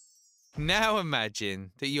birthday! Now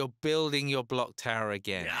imagine that you're building your block tower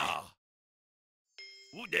again. Yeah.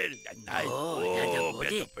 Ooh, that's nice. Oh,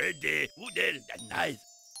 happy birthday. Ooh, that's nice.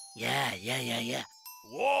 Yeah.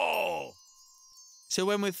 Whoa! So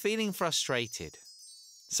when we're feeling frustrated,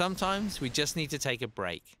 sometimes we just need to take a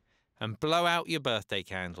break and blow out your birthday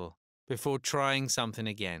candle before trying something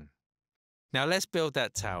again. Now let's build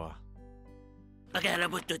that tower. Okay,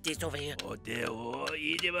 let's put this over here. Oh, there. Oh,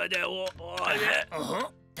 yeah. Uh-huh.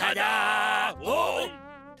 Ta-da! Oh!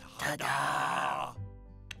 Ta-da!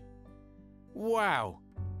 Wow,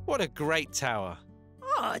 what a great tower.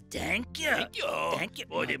 Oh, thank you. Thank you. Thank you.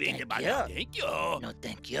 Oh, thank you. Thank you. No,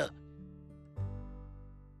 thank you.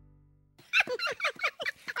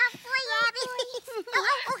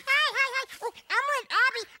 Hi. Oh, Elmo and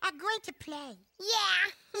Abby are going to play. Yeah.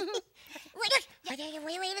 Wait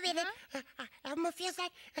a minute. Elmo feels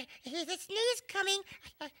like his sneeze coming.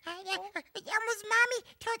 Elmo's Mommy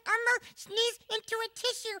told Elmo sneeze into a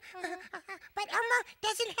tissue. But Elmo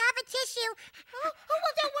doesn't have a tissue. Oh,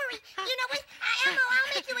 well, don't worry. You know what? Elmo, I'll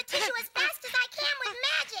make you a tissue as fast as I can with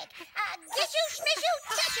magic. Tissue, schmissue,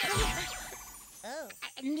 tissue. Oh.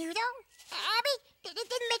 A noodle? Abby, it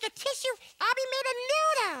didn't make a tissue. Abby made a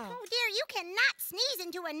noodle. Oh, dear, you cannot sneeze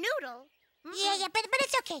into a noodle. Yeah, but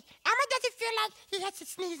it's okay. Elmo doesn't feel like he has to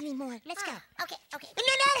sneeze anymore. Let's go. Okay.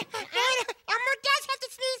 No. Elmo does have to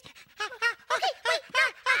sneeze. Okay, wait, no.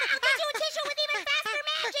 I'll get you a tissue with even faster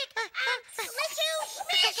magic. Tissue,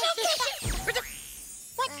 schmissue, tissue.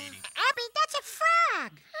 What? Abby, that's a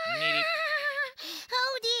frog.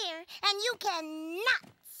 Oh, dear, and you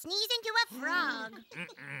cannot sneeze into a frog.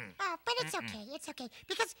 Oh, but it's okay. It's okay.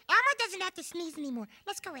 Because Elmo doesn't have to sneeze anymore.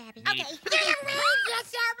 Let's go, Abby. Okay. Yes,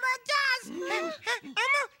 Elmo does.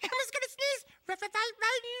 Elmo's gonna sneeze right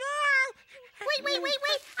now. Wait.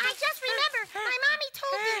 I just remembered. My mommy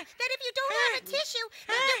told me that if you don't have a tissue,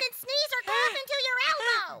 then you can sneeze or cough into your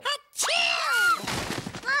elbow.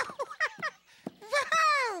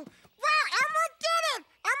 Wow, Elmo did it.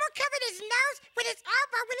 Elmo covered his nose with his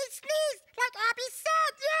elbow when he sneezed, like Abby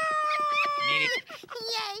said. Yay!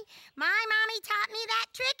 Yay. My mommy taught me that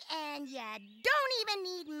trick, and you don't even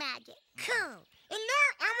need magic. Cool. And now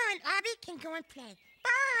Elmo and Abby can go and play.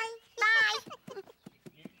 Bye.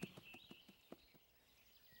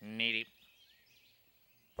 Needy.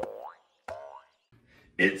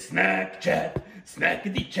 It's Snack Chat,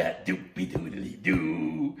 snackety chat, doopy doodly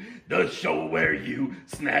doo. The show where you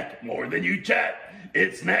snack more than you chat.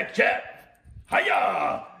 It's Snack Chat.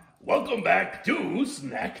 Hiya! Welcome back to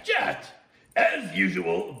Snack Chat. As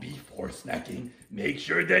usual, before snacking, make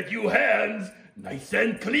sure that you hands nice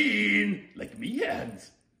and clean, like me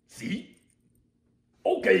hands. See?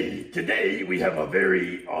 Okay, today we have a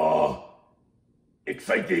very,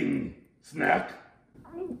 exciting snack.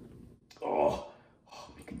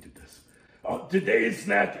 We can do this. Today's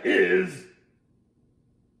snack is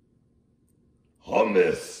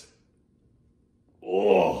hummus.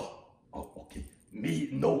 Okay. Me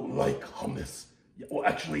no like hummus. Well,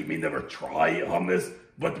 actually, me never try hummus,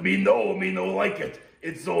 but me no like it.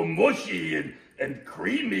 It's so mushy and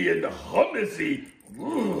creamy and hummusy.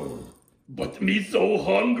 Ugh. But me so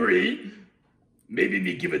hungry. Maybe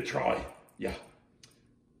me give it a try. Yeah.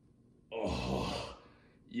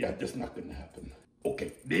 Yeah, this not gonna happen.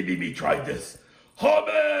 Okay, maybe me try this.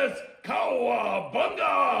 Hummus!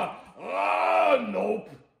 Cowabunga! Nope.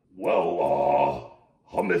 Well,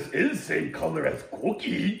 hummus is same color as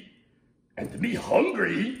cookie. And me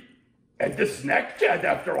hungry. And the snack chat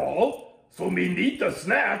after all. So me need the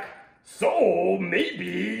snack. So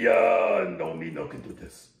maybe, no, me no can do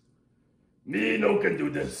this. Me no can do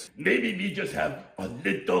this. Maybe me just have a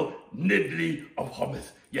little nibbly of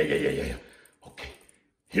hummus. Yeah. Okay,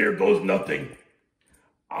 here goes nothing.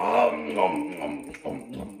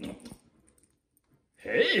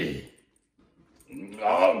 Hey.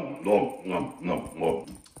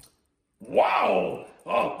 Wow.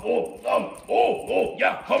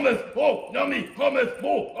 Yeah, hummus. Yummy hummus.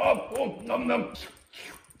 Num.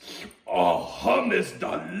 Hummus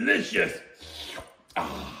delicious.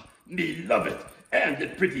 Me love it. And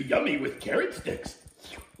it's pretty yummy with carrot sticks.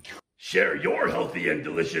 Share your healthy and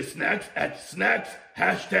delicious snacks at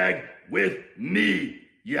snacks#with me.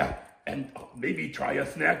 Yeah, and maybe try a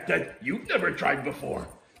snack that you've never tried before.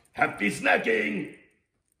 Happy snacking!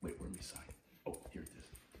 Wait, where's my sign? Oh, here it is.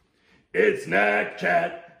 It's Snack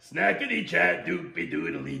Chat, snackety chat, doopy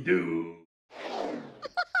doodly doo. Hi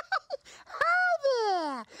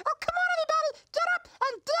there. Oh, come on, everybody. Get up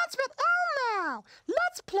and dance with Elmo.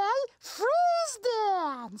 Let's play freeze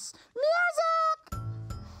dance. Music!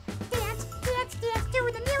 Dance to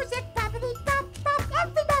the music. Boppity bop bop.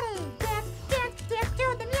 Everybody, dance to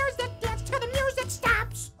the music. Dance till the music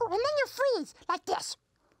stops. Oh, and then you freeze like this.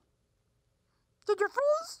 Did you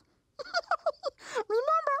freeze?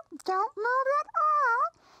 Remember, don't move at all.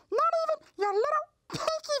 Not even your little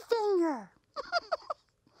pinky finger.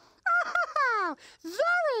 Oh,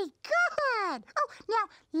 very good. Oh, now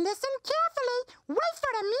listen carefully. Wait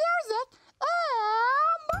for the music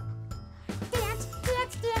and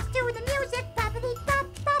dance to the music. Boppity bop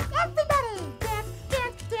bop. Everybody,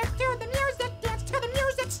 dance to the music. Dance till the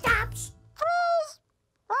music stops. Freeze.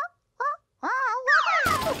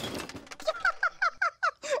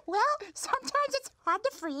 Well, sometimes it's hard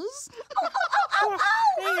to freeze.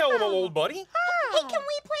 Hey, Elmo, old buddy. Hey, can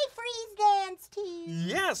we play freeze dance too?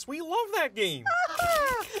 Yes, we love that game.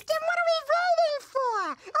 Then what are we waiting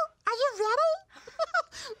for? Oh, are you ready?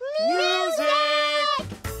 Music!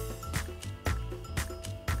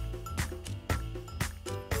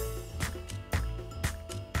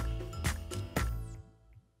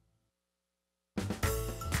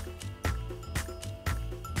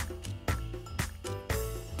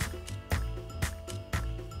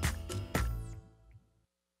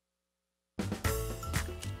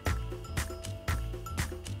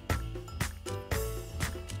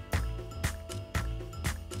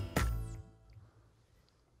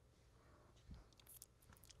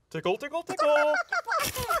 Tickle, tickle, tickle.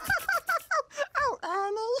 Oh,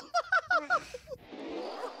 Ernie.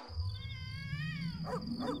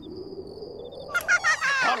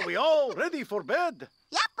 Are we all ready for bed?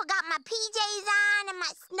 Yep, I got my PJs on and my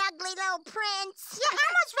snuggly little prince. Yeah,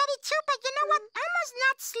 Elmo's ready too, but you know what? Elmo's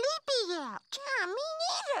not sleepy yet. Yeah, me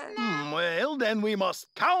neither. Well, then we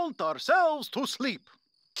must count ourselves to sleep.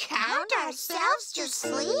 Count ourselves to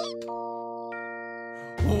sleep?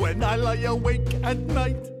 When I lie awake at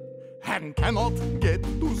night and cannot get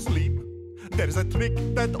to sleep, there's a trick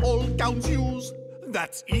that all counts use.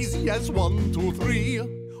 That's easy as 1, 2, 3.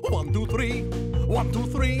 1, 2, 3. 1, 2,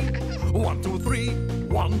 3. 1, 2, 3.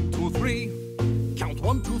 1, 2, 3. Count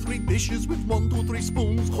 1, 2, 3 dishes with 1, 2, 3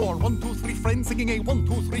 spoons, or 1, 2, 3 friends singing a 1,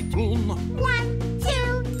 2, 3 tune. 1,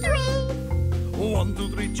 2, 3. 1, 2,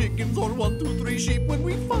 3 chickens, or 1, 2, 3 sheep. When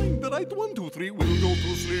we find the right 1, 2, 3, we'll go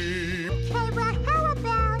to sleep. Okay, well, how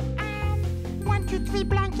about 1, 2, 3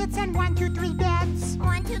 blankets and 1, 2, 3 beds?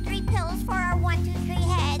 1, 2, 3 pills for our 1, 2, 3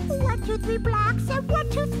 heads. 1, 2, 3 blocks and 1,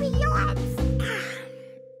 2, 3 yards.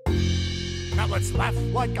 Now let's laugh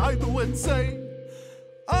like I do and say,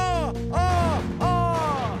 ah, ah,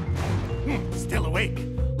 ah. Still awake.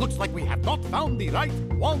 Looks like we have not found the right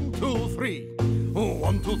 1, 2, 3.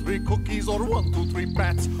 1, 2, 3 cookies or 1, 2, 3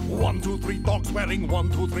 bats. 1, 2, 3 dogs wearing 1,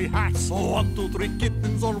 2, 3 hats. 1, 2, 3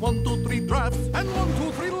 kittens or 1, 2, 3 drafts. And 1,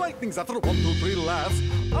 2, 3 lightnings after 1, 2, 3 laughs.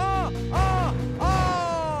 Ah, ah, ah.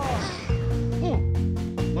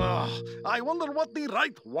 I wonder what the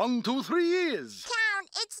right 1, 2, 3 is. Count,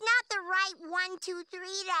 it's not the right 1, 2,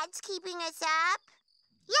 3 that's keeping us up.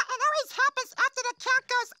 Yeah, it always happens after the count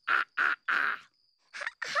goes ah, ah, ah.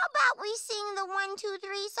 How about we sing the 1, 2,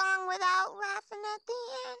 3 song without laughing at the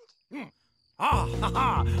end? Ah, ha,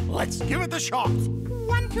 ha. Let's give it a shot.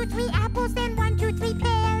 1, 2, 3 apples and 1, 2, 3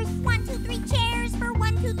 pears. 1, 2, 3 chairs for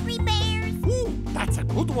 1, 2, 3 bears. Ooh, that's a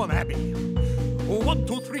good one, Abby. 1,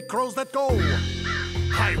 2, 3 crows that go.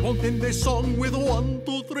 I won't end this song with 1,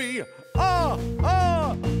 2, 3. Ah,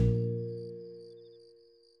 ah.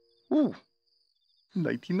 Ooh,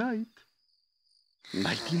 nighty night.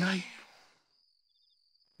 Nighty night.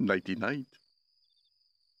 Nighty night.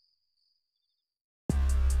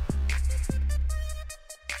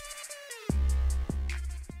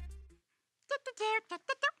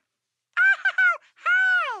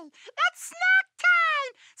 Hey, it's snack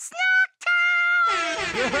time! Snack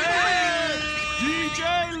time! DJ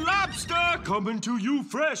Lobster coming to you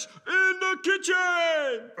fresh in the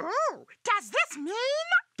kitchen! Ooh, does this mean?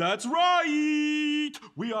 That's right!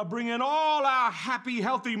 We are bringing all our happy,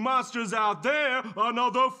 healthy monsters out there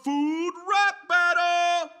another food rap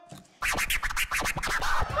battle!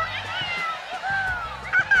 Oh, boy!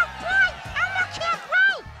 Elmo can't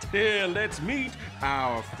wait! Here, let's meet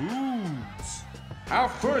our foods. Our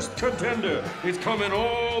first contender is coming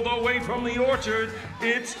all the way from the orchard.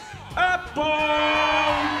 It's apple!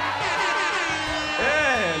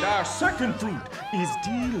 And our second fruit is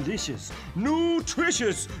delicious,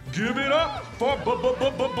 nutritious. Give it up for banana!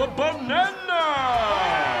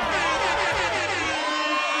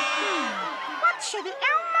 What should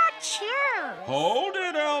Elmo choose? Hold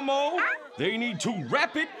it, Elmo. They need to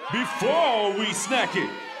wrap it before we snack it.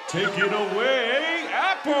 Take it away,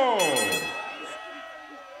 Apple.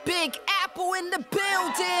 Big Apple in the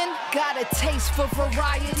building. Got a taste for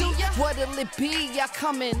variety. What'll it be? I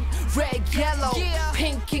come in red, yellow,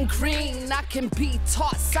 pink, and green. I can be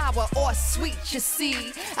tart, sour, or sweet, you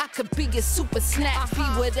see. I could be a super snack, be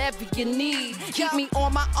whatever you need. Keep me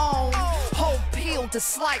on my own, whole peel to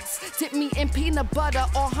slice. Dip me in peanut butter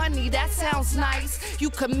or honey, that sounds nice. You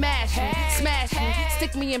can mash me, smash me,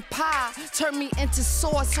 stick me in pie. Turn me into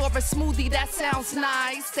sauce or a smoothie, that sounds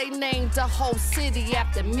nice. They named the whole city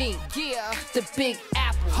after me, yeah, the Big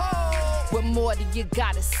Apple. What more do you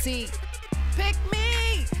gotta see? Pick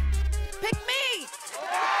me! Pick me!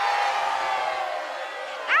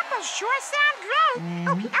 Apples sure sound great.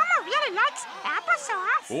 Oh, Elmo really likes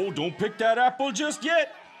applesauce. Oh, don't pick that apple just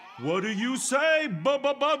yet. What do you say,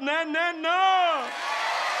 banana?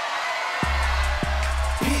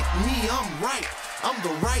 Pick me, I'm right. I'm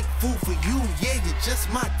the right food for you, yeah, you're just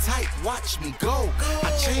my type, watch me go.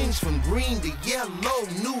 I changed from green to yellow,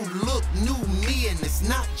 new look, new me, and it's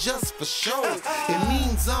not just for show. It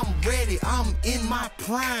means I'm ready, I'm in my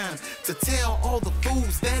prime, to tell all the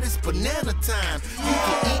fools that it's banana time. You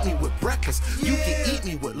can eat me with breakfast, you can eat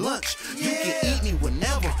me with lunch, you can eat me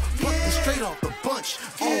whenever, pluck me straight off the bunch.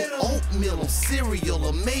 On oatmeal, on cereal,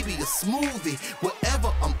 or maybe a smoothie.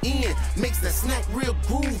 Whatever I'm in makes that snack real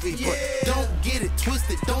groovy, but don't get it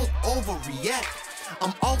twisted, don't overreact.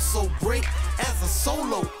 I'm also great as a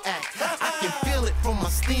solo act. I can feel it from my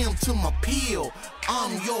stem to my peel.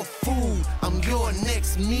 I'm your food, I'm your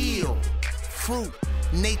next meal. Fruit,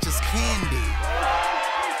 nature's candy.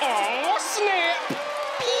 Oh, snap!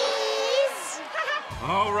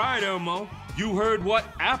 All right, Elmo. You heard what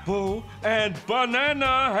Apple and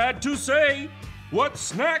Banana had to say. What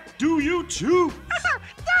snack do you choose?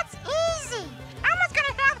 That's easy. Elmo's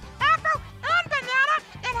gonna have apple and banana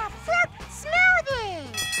in a fruit smoothie.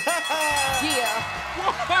 Yeah.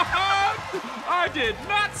 I did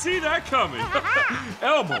not see that coming.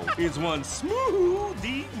 Elmo is one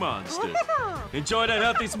smoothie monster. Enjoy that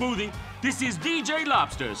healthy smoothie. This is DJ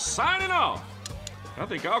Lobster signing off. I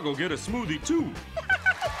think I'll go get a smoothie too.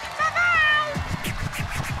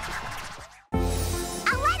 A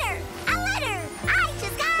letter! A letter! I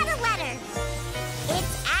just got a letter.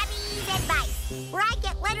 It's Abby's Advice, where I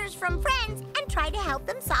get letters from friends and try to help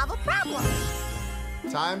them solve a problem.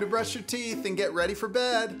 Time to brush your teeth and get ready for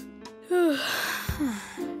bed.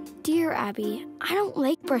 Dear Abby, I don't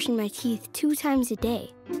like brushing my teeth 2 times a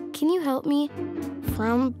day. Can you help me? For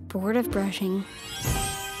I'm bored of brushing.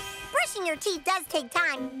 Brushing your teeth does take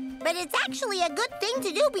time, but it's actually a good thing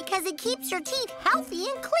to do because it keeps your teeth healthy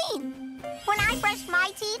and clean. When I brush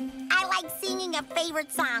my teeth, I like singing a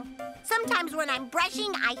favorite song. Sometimes when I'm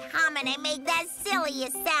brushing, I hum and I make the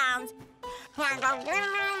silliest sounds.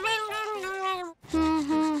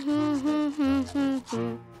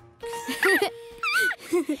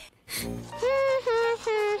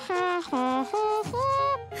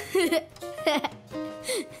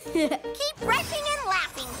 Keep brushing and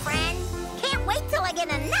laughing, friends. Can't wait till I get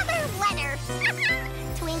another letter.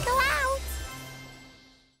 Twinkle out.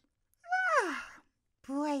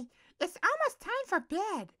 Boy, it's almost time for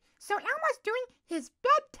bed. So Elmo's doing his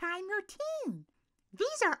bedtime routine.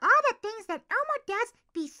 These are all the things that Elmo does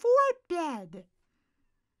before bed.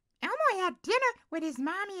 Elmo had dinner with his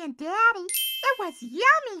mommy and daddy. It was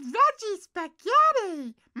yummy veggie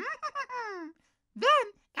spaghetti.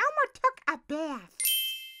 Then Elmo took a bath.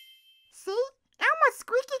 See? Elmo's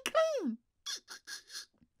squeaky clean.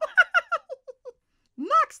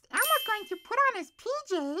 Next, Elmo's going to put on his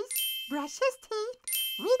PJs, brush his teeth,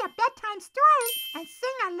 read a bedtime story, and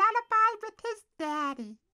sing a lullaby with his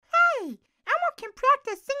daddy. Hey, Elmo can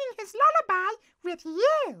practice singing his lullaby with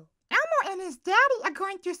you. Elmo and his daddy are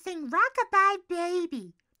going to sing Rockabye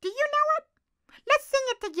Baby. Do you know it? Let's sing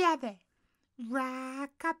it together.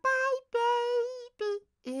 Rockabye baby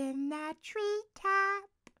in the treetop.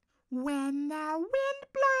 When the wind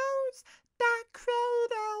blows, the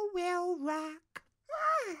cradle will rock.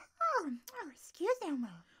 Excuse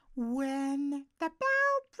Elmo. When the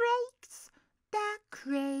bell breaks, the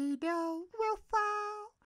cradle will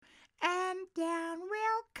fall, and down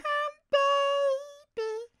will come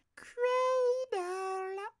baby,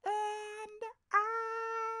 cradle and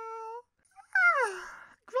all.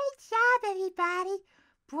 Great job, everybody.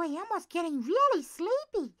 Boy, Elmo's getting really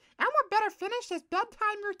sleepy. Elmo better finish his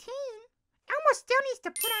bedtime routine. Elmo still needs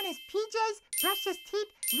to put on his PJs, brush his teeth,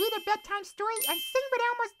 read a bedtime story, and sing with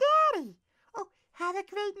Elmo's daddy. Oh, have a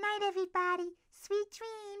great night, everybody. Sweet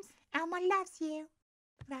dreams. Elmo loves you.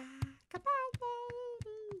 Rock-a-bye,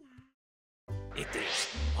 baby. It is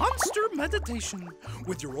Monster Meditation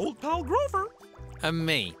with your old pal Grover. And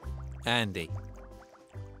me, Andy.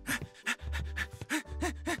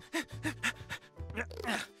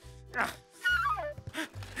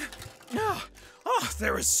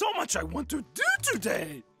 There is so much I want to do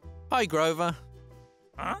today. Hi, Grover.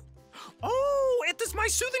 Huh? Oh, it is my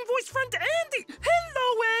soothing voice friend Andy.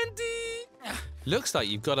 Hello, Andy. Looks like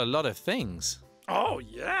you've got a lot of things. Oh,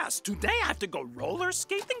 yes. Today I have to go roller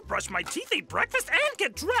skating, brush my teeth, eat breakfast, and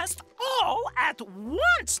get dressed all at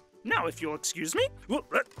once. Now, if you'll excuse me. Wow!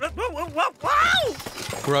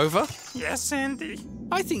 Grover? Yes, Andy?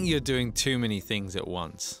 I think you're doing too many things at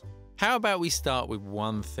once. How about we start with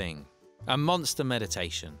one thing? A monster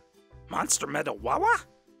meditation. Monster Wawa?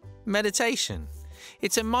 Meditation.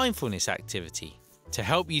 It's a mindfulness activity to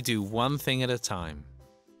help you do one thing at a time.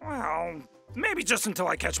 Well, maybe just until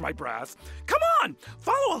I catch my breath. Come on,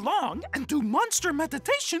 follow along and do monster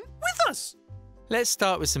meditation with us. Let's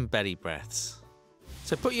start with some belly breaths.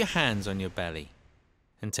 So put your hands on your belly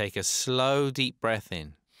and take a slow, deep breath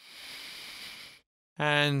in.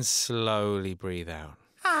 And slowly breathe out.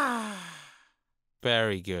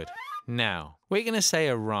 Very good. Now, we're going to say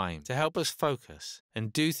a rhyme to help us focus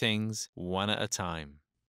and do things one at a time.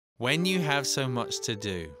 When you have so much to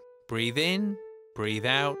do, breathe in, breathe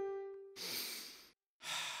out.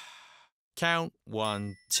 Count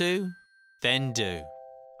 1, 2, then do.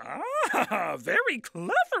 Very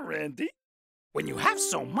clever, Andy. When you have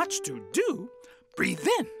so much to do, breathe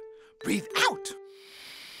in, breathe out.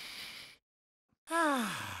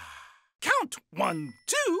 Count 1,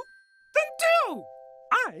 2, then 2.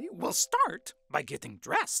 I will start by getting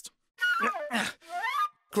dressed.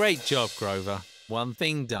 Great job, Grover. One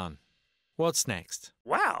thing done. What's next?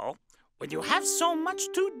 Well, when you have so much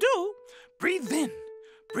to do, breathe in,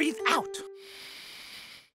 breathe out.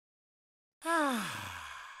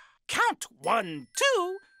 Count 1,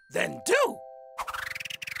 2, then 2.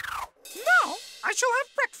 Now I shall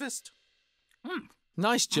have breakfast.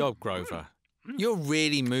 Nice job, Grover. You're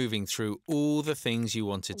really moving through all the things you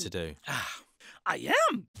wanted to do. I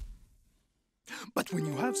am. But when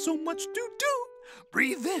you have so much to do,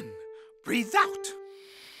 breathe in, breathe out.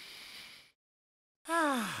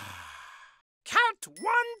 Count 1,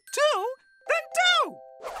 2, then 2.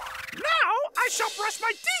 Now I shall brush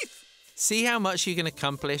my teeth. See how much you can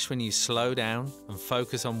accomplish when you slow down and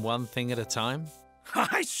focus on one thing at a time?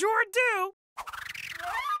 I sure do.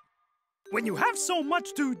 When you have so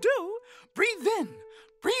much to do, breathe in,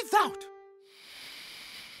 breathe out.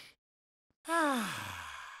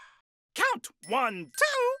 Count 1, 2,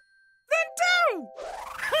 then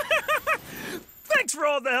 2. Thanks for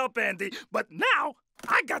all the help, Andy, but now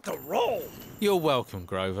I got to roll. You're welcome,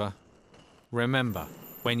 Grover. Remember,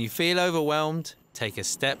 when you feel overwhelmed, take a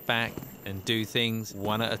step back and do things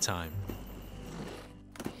one at a time.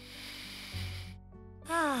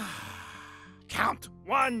 Count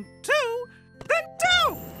 1, 2, then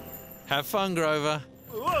 2. Have fun, Grover.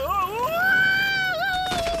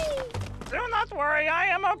 Do not worry, I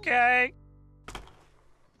am okay.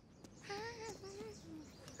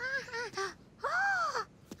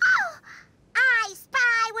 I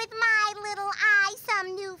spy with my little eye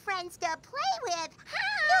some new friends to play with.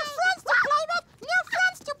 New friends to play with? New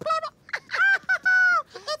friends to play with?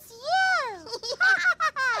 It's you.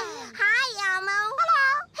 Hi, Elmo. Hello.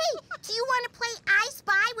 Hey, do you want to play I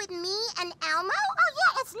Spy with me and Elmo? Oh,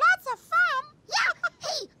 yeah, it's lots of fun. Yeah.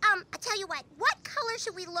 Hey, I tell you what color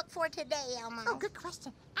should we look for today, Elmo? Oh, good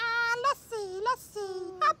question. Let's see.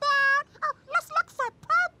 How about, let's look for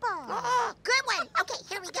purple. Oh, good one. Okay,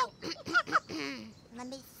 here we go. Let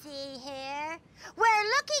me see here. We're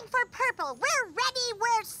looking for purple. We're ready,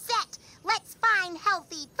 we're set. Let's find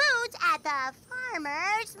healthy foods at the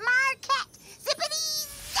farmer's market.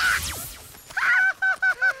 Zippity-zap!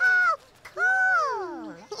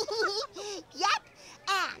 Cool. Yep,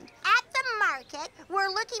 and at the market, we're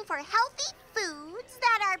looking for healthy foods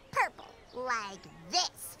that are purple, like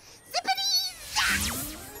this. Zippity-zap!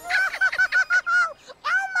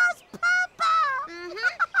 Elmo's purple!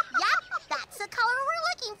 Yep, that's the color we're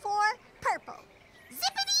looking for, purple.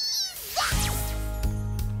 Zippity-zap!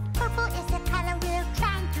 Purple is the color we're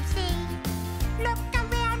trying to see. Look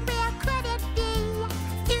around, where could it be?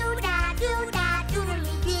 Doo-da, doo-da,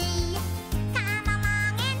 doodly-dee. Come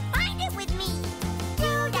along and find it with me.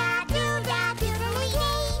 Doo-da, doo-da,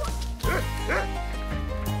 doodly-dee.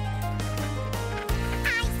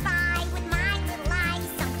 I spy with my little eyes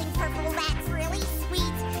something purple that's really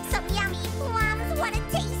sweet. Some yummy plums, what a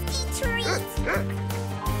tasty treat.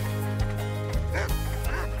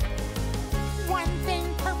 One thing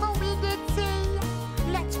purple we did see.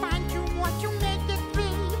 Let's find you what you make it be.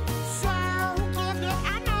 So give it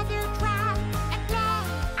another try and play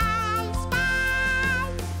I Spy.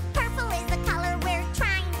 Purple is the color we're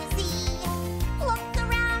trying to see. Look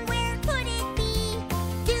around, where could it be?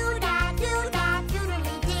 Doo-da, doo-da,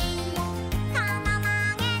 doodly-dee. Come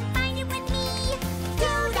along and find it with me.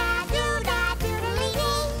 Doo-da, doo-da,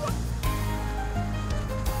 doodly-dee.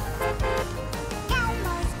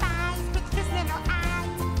 Elmo spies with his little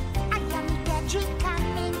eyes. A yummy veggie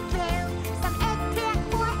coming through. Some eggplant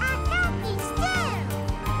for a healthy stew.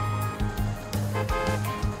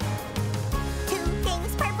 Two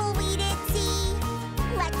things purple we did see.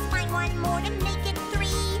 Let's find one more to make it 3.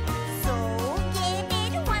 So give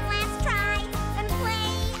it one last try and play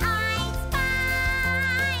I Spy.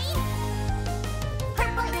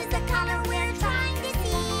 Purple is the color we're trying to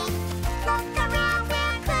see. Look around,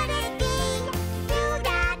 where could it be?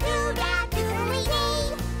 Doo-da, doo-da,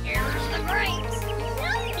 doodly-dee. Here's the grapes.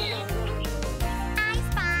 I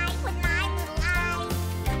spy with my little eyes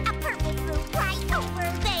a purple fruit right over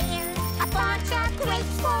there. A bunch of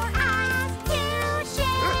grapes for us to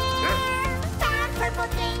share. Found purple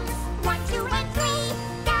things, 1, 2, and 3.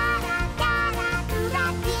 Da-da, da-da,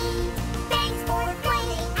 doo-da-dee. Thanks for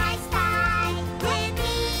playing I Spy with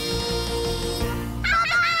me.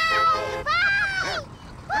 Bye!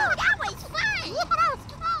 Woo, that was fun! Yeah, that was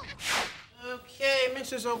fun. Okay,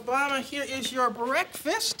 Mrs. Obama, here is your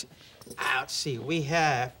breakfast. Let's see, we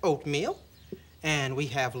have oatmeal, And we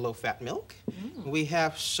have low-fat milk. We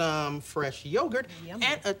have some fresh yogurt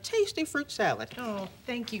and a tasty fruit salad. Oh,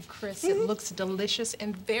 thank you, Chris. It looks delicious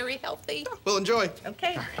and very healthy. Well, enjoy.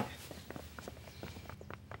 Okay.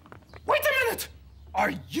 Wait a minute!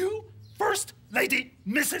 Are you First Lady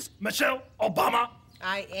Mrs. Michelle Obama?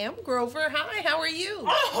 I am, Grover. Hi, how are you?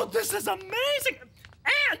 Oh, this is amazing!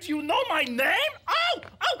 And you know my name? Oh,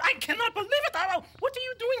 I cannot believe it! Oh, what are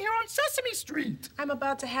you doing here on Sesame Street? I'm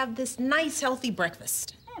about to have this nice, healthy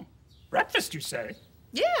breakfast. Breakfast, you say?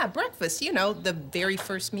 Yeah, breakfast. You know, the very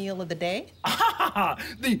first meal of the day.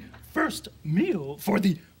 The first meal for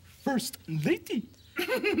the First Lady.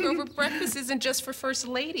 Grover, breakfast isn't just for first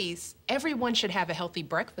ladies. Everyone should have a healthy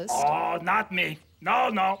breakfast. Oh, not me.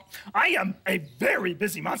 No. I am a very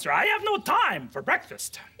busy monster. I have no time for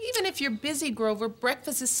breakfast. Even if you're busy, Grover,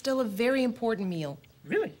 breakfast is still a very important meal.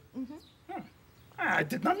 Really? I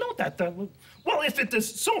did not know that. Well, if it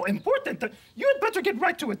is so important, you had better get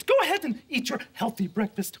right to it. Go ahead and eat your healthy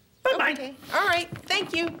breakfast. Bye-bye. Okay. All right.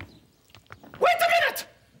 Thank you. Wait a minute!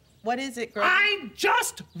 What is it, Grover? I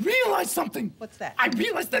just realized something. What's that? I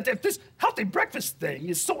realized that if this healthy breakfast thing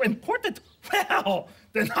is so important, well,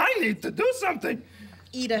 then I need to do something.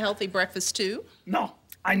 Eat a healthy breakfast, too? No,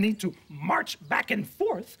 I need to march back and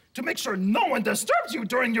forth to make sure no one disturbs you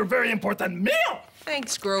during your very important meal.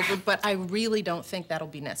 Thanks, Grover, but I really don't think that'll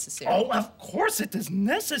be necessary. Oh, of course it is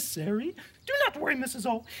necessary. Do not worry, Mrs.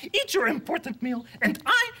 O. Eat your important meal, and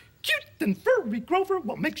I, cute and furry Grover,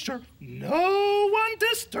 will make sure no one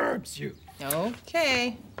disturbs you.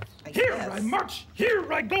 Okay. Here I march,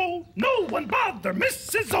 here I go. No one bother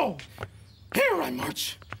Mrs. O. Here I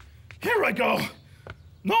march, here I go.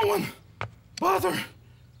 No one bother.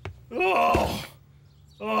 Oh.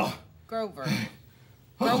 Grover.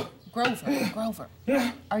 Grover.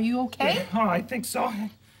 Yeah? Are you okay? Oh, I think so.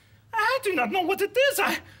 I do not know what it is.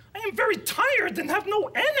 I am very tired and have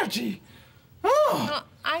no energy. Oh.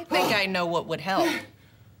 I think I know what would help.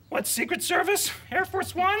 What, Secret Service? Air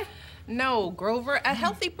Force One? No, Grover, a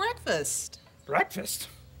healthy breakfast. Breakfast?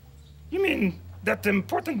 You mean that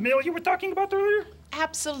important meal you were talking about earlier?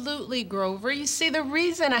 Absolutely, Grover. You see, the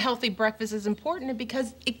reason a healthy breakfast is important is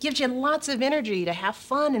because it gives you lots of energy to have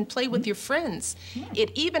fun and play with your friends.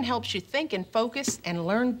 It even helps you think and focus and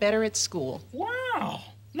learn better at school. Wow.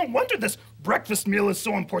 No wonder this breakfast meal is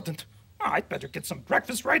so important. Oh, I'd better get some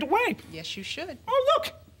breakfast right away. Yes, you should. Oh,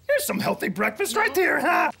 look. Here's some healthy breakfast right here.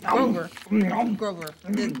 Grover.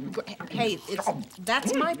 Hey,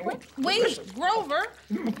 that's my breakfast. Wait, Grover.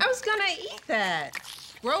 I was gonna eat that.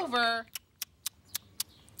 Grover.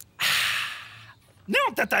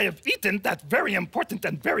 Now that I have eaten that very important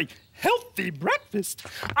and very healthy breakfast,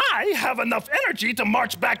 I have enough energy to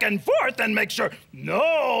march back and forth and make sure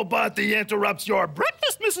nobody interrupts your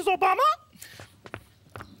breakfast, Mrs. Obama.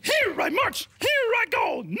 Here I march, here I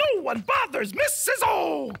go, no one bothers Mrs.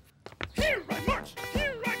 O. Here I march,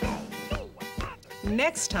 here I go, no one bothers.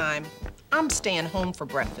 Next time, I'm staying home for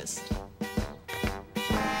breakfast.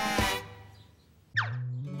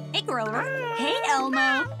 Hey, Grover. Hey,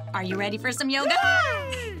 Elmo. Are you ready for some yoga?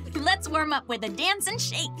 Let's warm up with a dance and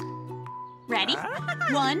shake. Ready?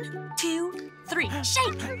 1, 2, 3,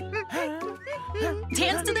 shake.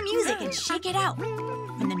 Dance to the music and shake it out.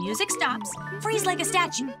 When the music stops, freeze like a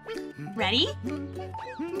statue. Ready?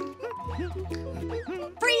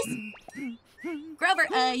 Freeze.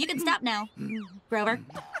 Grover, you can stop now. Grover.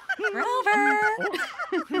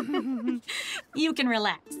 You can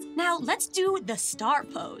relax. Now let's do the star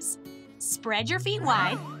pose. Spread your feet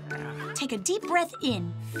wide. Take a deep breath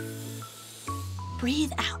in.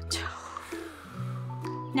 Breathe out.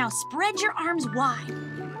 Now spread your arms wide.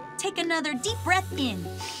 Take another deep breath in.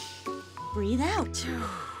 Breathe out.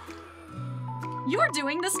 You're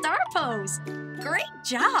doing the star pose. Great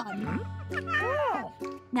job.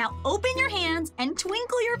 Now open your hands and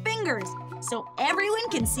twinkle your fingers so everyone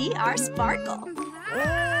can see our sparkle.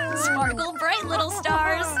 Sparkle bright, little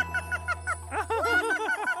stars.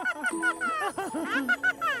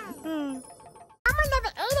 Elmo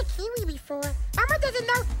never ate a kiwi before. Elmo doesn't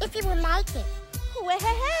know if he will like it.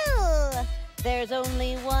 Well, there's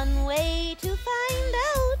only one way to find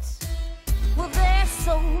out. Well, there's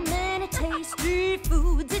so many tasty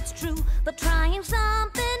foods, it's true, but trying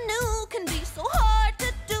something new can be so hard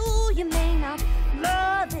to do. You may not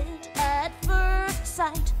love it at first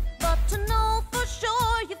sight, but to know for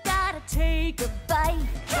sure, you've got to take a bite.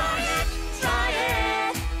 Try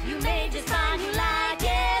it, you may just find you like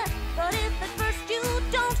it, but if at first you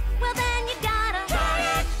don't, well then you gotta try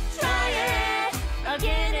it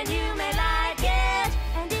again and you may like it,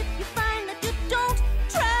 and if you find that you don't,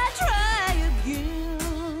 try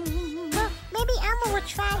again. Well, maybe Elmo will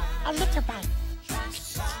try a little bite.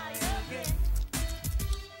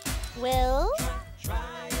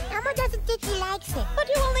 think he likes it. But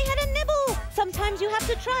you only had a nibble. Sometimes you have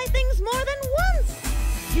to try things more than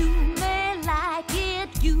once. You may like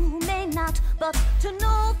it, you may not, but to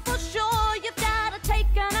know for sure you've got to take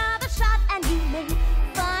another shot, and you may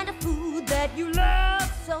find a food that you love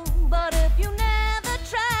so, but if you never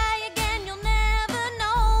try again, you'll never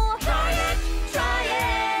know. Try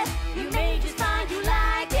it, you may just find you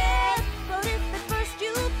like it, but if at first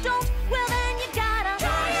you don't, well then you gotta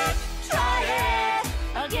try it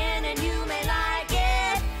again, and you may like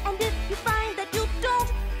it, and if you find that you don't,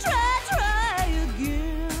 try again.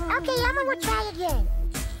 Okay, Elmo will try again.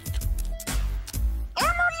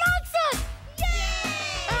 Elmo likes it! Yay!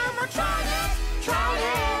 Elmo tried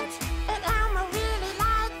it, and Elmo really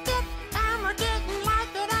liked it. Elmo didn't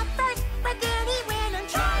like it at first, but then he went and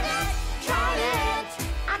tried it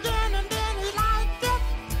again, and then he liked it.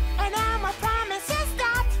 And Elmo promises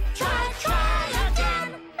that try again.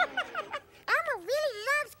 Elmo really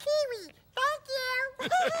loves kiwi. Thank you.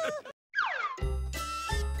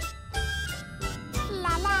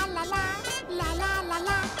 La la la la, la la la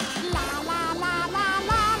la, la la la la la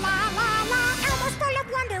la la la. Elmo's full of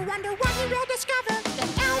wonder, wonder what he will discover in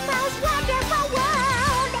Elmo's wonderful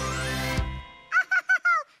world.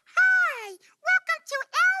 Hi, welcome to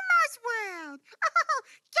Elmo's world.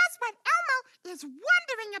 Guess what Elmo is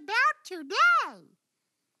wondering about today?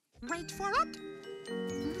 Wait for it.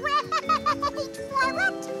 Wait for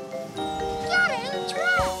it. Getting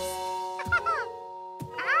dressed.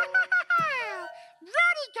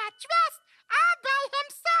 Rudy got dressed all by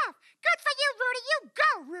himself. Good for you, Rudy. You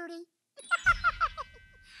go, Rudy.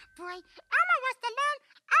 Boy, Elmo wants to learn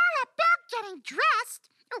all about getting dressed.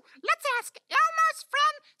 Oh, let's ask Elmo's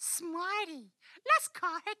friend, Smarty. Let's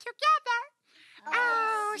call her together.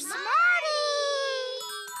 Oh, Smarty!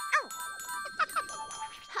 Oh.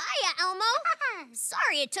 Hiya, Elmo.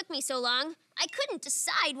 Sorry it took me so long. I couldn't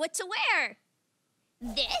decide what to wear.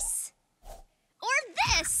 This or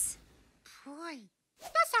this? Boy,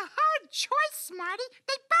 that's a hard choice, Smarty.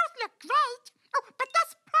 They both look great. Oh, but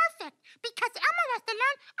that's perfect, because Elmo wants to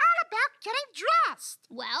learn all about getting dressed.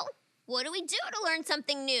 Well, what do we do to learn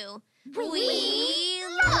something new? We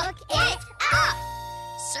look it up!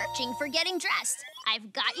 Searching for getting dressed.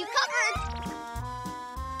 I've got you covered.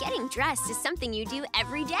 Getting dressed is something you do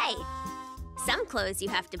every day. Some clothes you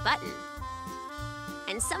have to button.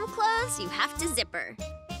 And some clothes you have to zipper.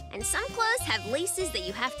 And some clothes have laces that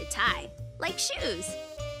you have to tie, like shoes.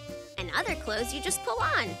 And other clothes you just pull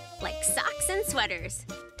on, like socks and sweaters.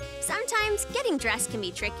 Sometimes getting dressed can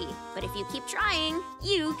be tricky, but if you keep trying,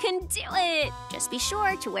 you can do it. Just be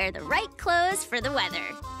sure to wear the right clothes for the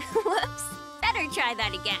weather. Whoops, better try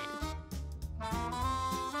that again.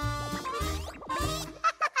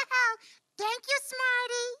 Thank you,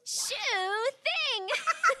 Smarty. Shoe thing.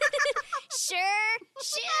 Sure,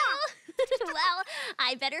 shoe. Well,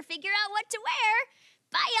 I better figure out what to wear.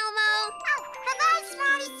 Bye, Elmo. Oh, bye-bye,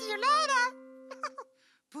 Smarty. See you later.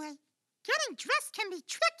 Boy, getting dressed can be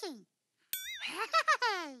tricky.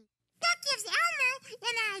 That gives Elmo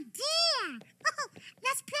an idea.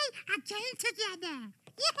 Let's play a game together.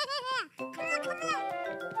 Yeah, come on, come on.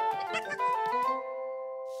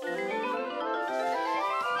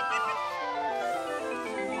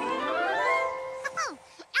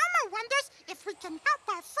 Elmo wonders if we can help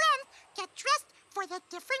our friends get dressed for the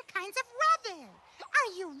different kinds of weather.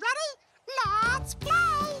 Are you ready? Let's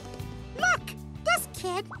play! Look, this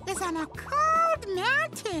kid is on a cold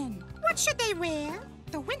mountain. What should they wear?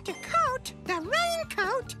 The winter coat, the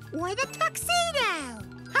raincoat, or the tuxedo?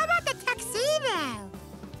 How about the tuxedo?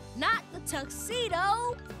 Not the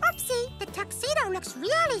tuxedo. Oopsie, the tuxedo looks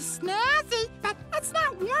really snazzy, but it's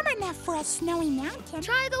not warm enough for a snowy mountain.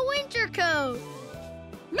 Try the winter coat.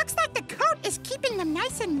 Looks like the coat is keeping them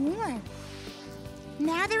nice and warm.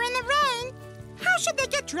 Now they're in the rain. How should they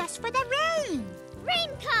get dressed for the rain?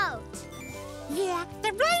 Raincoat. Yeah,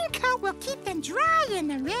 the raincoat will keep them dry in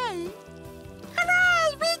the rain.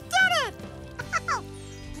 Hooray! We did it!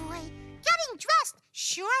 Boy, getting dressed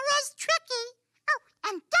sure is tricky. Oh,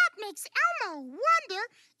 and that makes Elmo wonder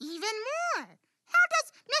even more. How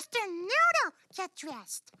does Mr. Noodle get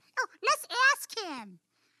dressed? Oh, let's ask him.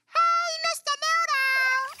 Hey, Mr.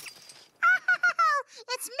 Noodle! Oh,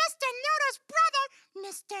 it's Mr. Noodle's brother,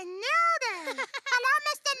 Mr. Noodle. Hello,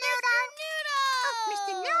 Mr. Noodle.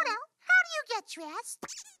 Mr. Noodle, how do you get dressed?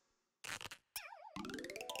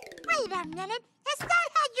 Wait a minute. Is that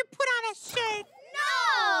how you put on a shirt?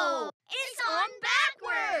 No! It's on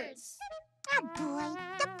backwards. Oh, boy.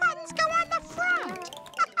 The buttons go on the front.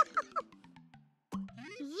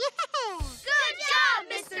 Yeah. Good job,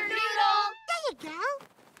 Mr. Noodle. There you go.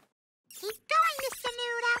 Keep going, Mr.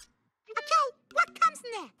 Noodle. Okay, what comes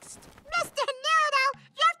next? Mr.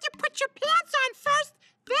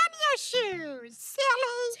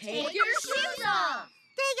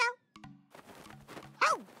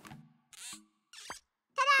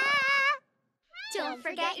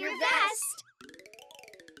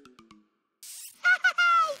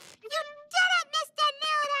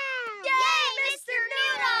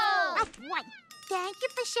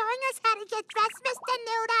 showing us how to get dressed, Mr.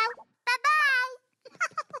 Nudo. Bye-bye.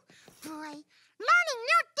 Boy, learning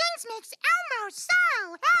new things makes Elmo so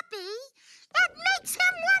happy. It makes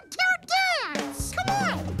him want to dance. Come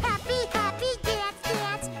on. Happy, happy, dance,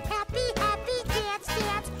 dance. Happy, happy, dance,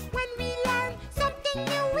 dance. When we learn something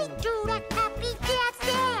new, we do the happy dance,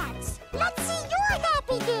 dance. Let's see your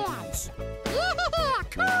happy dance. Yeah,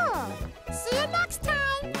 cool. See you next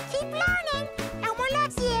time. Keep learning. Elmo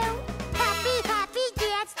loves you. Happy, happy,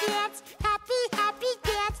 dance, dance. Happy, happy,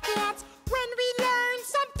 dance, dance. When we learn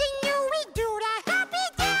something new, we do the happy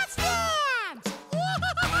dance, dance. Yeah.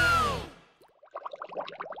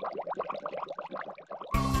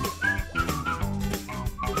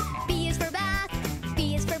 B is for bath,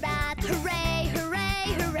 B is for bath. Hooray,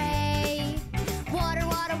 hooray, hooray. Water,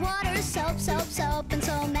 water, water, soap, soap, soap, and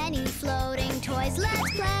so many floating toys.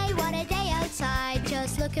 Let's play, what a day outside.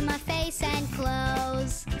 Just look at my face and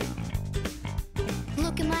clothes.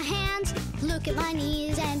 Look at my hands, look at my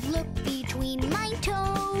knees, and look between my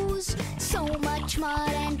toes. So much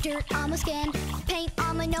mud and dirt on my skin, paint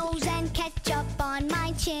on my nose, and ketchup on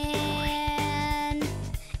my chin.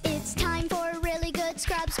 It's time for a really good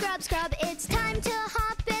scrub, scrub, scrub. It's time to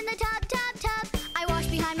hop in the tub, tub, tub. I wash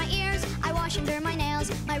behind my ears, I wash under my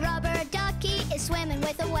nails. My rubber ducky is swimming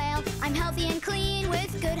with a whale. I'm healthy and clean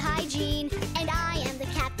with good hygiene, and I am the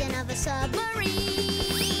captain of a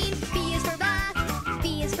submarine. B is for bath,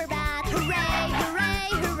 B is for bath. Hooray, hooray,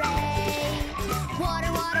 hooray.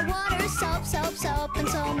 Water, water, water, soap, soap, soap, and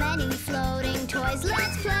so many floating toys.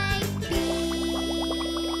 Let's play B.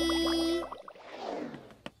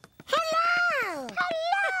 Hello!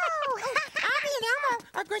 Hello! Abby and Elmo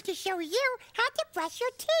are going to show you how to brush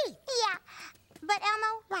your teeth. Yeah, but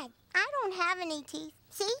Elmo, what? I don't have any teeth.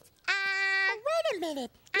 See? Wait a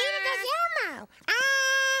minute. Neither does Elmo.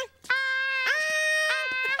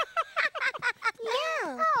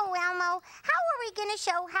 No. Oh, Elmo, how are we going to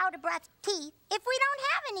show how to brush teeth if we don't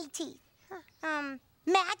have any teeth?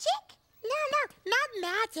 Magic? No, not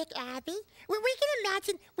magic, Abby. We can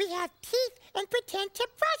imagine we have teeth and pretend to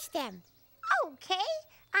brush them. Okay,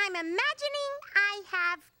 I'm imagining I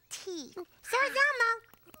have teeth. So is Elmo.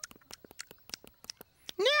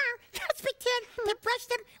 Now, let's pretend to brush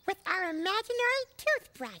them with our imaginary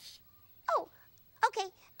toothbrush. Oh, okay.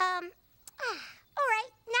 All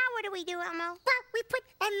right, now what do we do, Elmo? Well, we put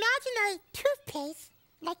imaginary toothpaste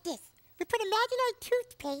like this. We put imaginary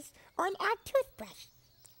toothpaste on our toothbrush.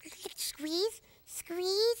 Squeeze,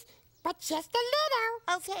 squeeze, but just a little.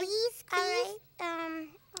 Okay. Squeeze, squeeze. All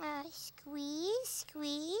right. Squeeze,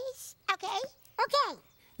 squeeze. Okay. Okay.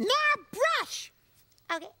 Now brush.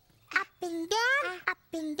 Okay. Up and down,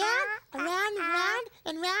 around and round,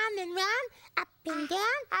 and round and round, up and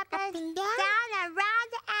down, up and down. Down and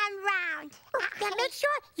round and round. Now make sure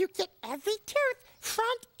you get every tooth,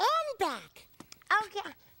 front and back.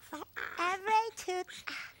 Okay. Every tooth,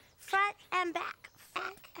 front and back.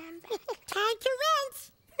 Front and back. Time to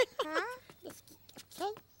rinse.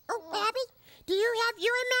 Okay. Oh, Abby, do you have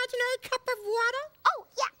your imaginary cup of water? Oh,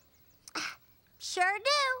 yeah. Sure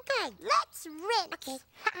do. Good. Let's rinse. Okay.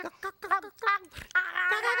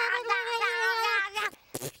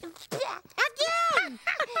 Again.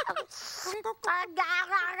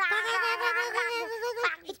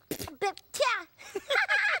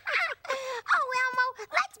 Oh, Elmo,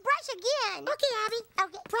 let's brush again. Okay, Abby.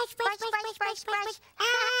 Okay. Brush.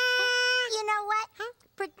 You know what?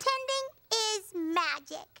 Pretending is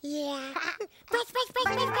magic. Yeah.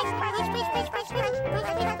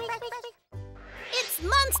 It's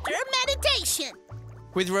Monster Meditation.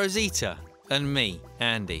 With Rosita and me,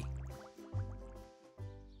 Andy.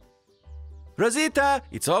 Rosita,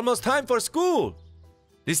 it's almost time for school.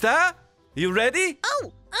 Lista, you ready?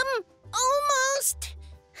 Oh, almost.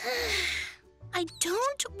 I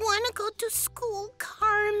don't want to go to school,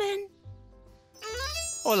 Carmen.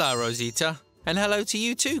 Hola, Rosita. And hello to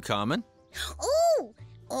you too, Carmen. Oh,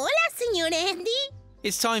 hola, Señor Andy.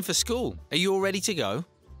 It's time for school. Are you all ready to go?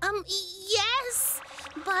 Yes,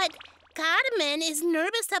 but Carmen is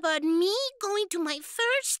nervous about me going to my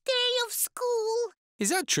first day of school. Is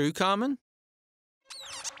that true, Carmen?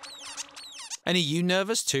 And are you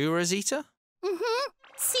nervous too, Rosita?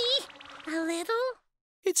 See? A little.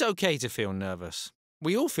 It's okay to feel nervous.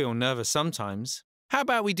 We all feel nervous sometimes. How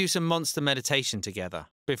about we do some monster meditation together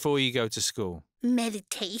before you go to school?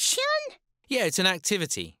 Meditation? Yeah, it's an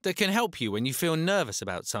activity that can help you when you feel nervous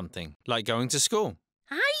about something, like going to school.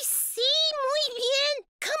 I see, muy bien.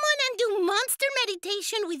 Come on and do monster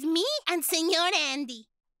meditation with me and Señor Andy.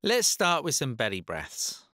 Let's start with some belly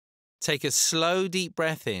breaths. Take a slow, deep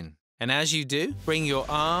breath in, and as you do, bring your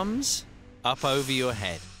arms up over your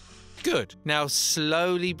head. Good. Now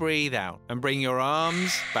slowly breathe out and bring your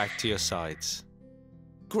arms back to your sides.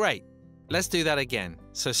 Great. Let's do that again.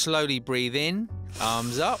 So slowly breathe in,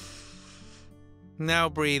 arms up. Now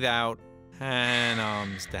breathe out and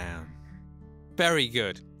arms down. Very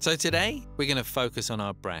good. So today we're going to focus on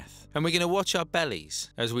our breath and we're going to watch our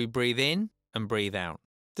bellies as we breathe in and breathe out.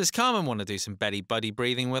 Does Carmen want to do some belly buddy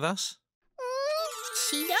breathing with us?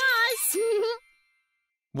 She does.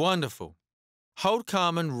 Wonderful. Hold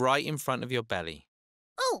Carmen right in front of your belly.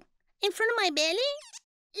 Oh, in front of my belly?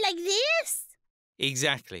 Like this?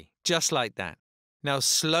 Exactly, just like that. Now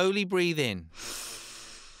slowly breathe in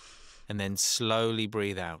and then slowly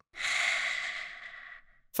breathe out.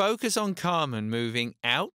 Focus on Carmen moving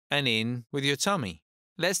out and in with your tummy.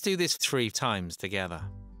 Let's do this 3 times together.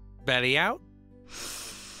 Belly out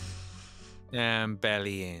and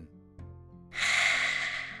belly in.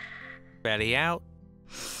 Belly out,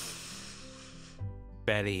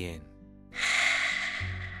 belly in.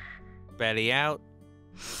 Belly out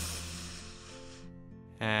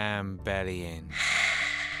and belly in.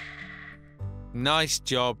 Nice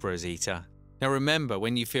job, Rosita. Now remember,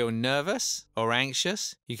 when you feel nervous or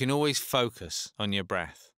anxious, you can always focus on your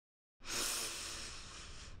breath.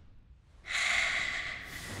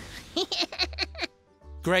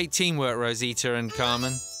 Great teamwork, Rosita and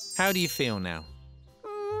Carmen. How do you feel now?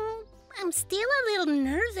 I'm still a little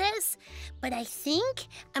nervous, but I think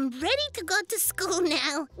I'm ready to go to school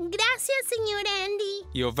now. Gracias, Señor Andy.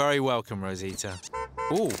 You're very welcome, Rosita.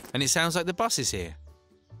 Oh, and it sounds like the bus is here.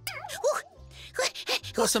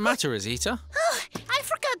 What's the matter, Rosita? Oh, I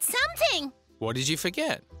forgot something. What did you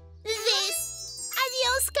forget? This.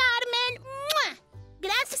 Adios, Carmen. Mwah.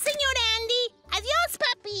 Gracias, Señor Andy. Adios,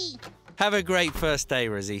 puppy. Have a great first day,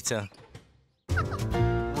 Rosita.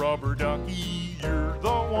 Rubber ducky, you're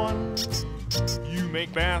the one. You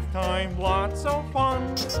make bath time lots of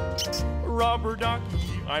fun. Rubber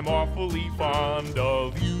ducky, I'm awfully fond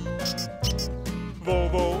of you. Vo,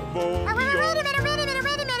 vo, vo, Wait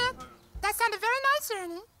a minute. That sounded very nice,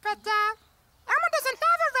 Ernie. But, Elmo doesn't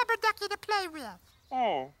have a rubber ducky to play with.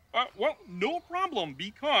 Oh, well, no problem,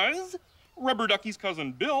 because Rubber Ducky's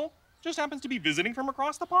cousin Bill just happens to be visiting from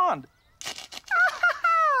across the pond.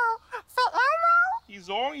 Oh, for Elmo? He's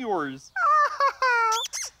all yours. Oh,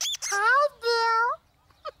 hi, Bill.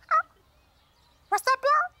 What's that,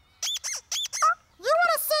 Bill? You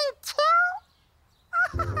want to sing, too?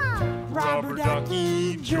 Rubber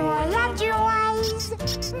ducky, joy of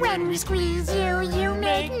joys. When we squeeze you, you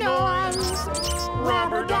make noise.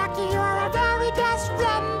 Rubber ducky, you're our very best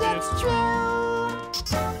friend, it's true.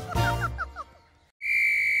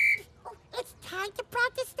 It's time to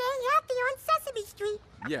practice staying healthy on Sesame Street.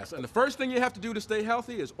 Yes, and the first thing you have to do to stay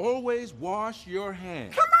healthy is always wash your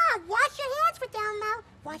hands. Come on, wash your hands with Elmo.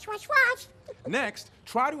 Wash, wash, wash. Next,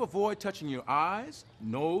 try to avoid touching your eyes,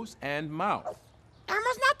 nose, and mouth.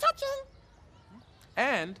 Elmo's not touching.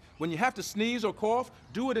 And when you have to sneeze or cough,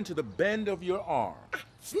 do it into the bend of your arm.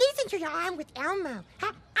 Sneeze into your arm with Elmo.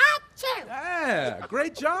 Achoo! Yeah,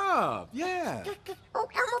 great job. Yeah. Oh,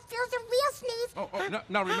 Elmo feels a real sneeze.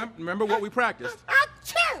 Now remember what we practiced.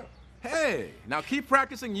 Achoo! Hey, now keep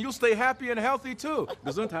practicing and you'll stay happy and healthy too.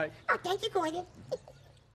 Gesundheit. Oh, thank you, Gordon.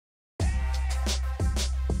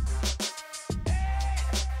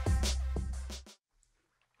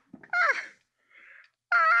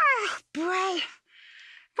 Boy,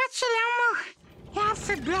 what should Elmo have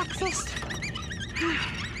for breakfast?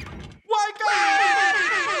 Wake up!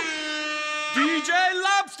 DJ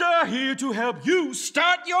Lobster here to help you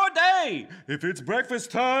start your day. If it's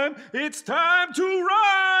breakfast time, it's time to rhyme.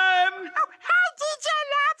 Oh, hi, DJ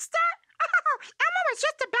Lobster. Oh, Elmo was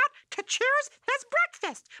just about to choose his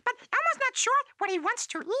breakfast, but Elmo's not sure what he wants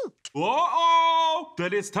to eat. Uh-oh!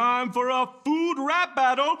 Then it's time for a food rap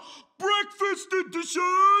battle, breakfast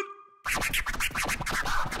edition.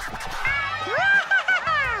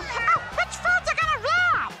 Which foods are gonna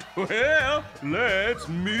rap? Well, let's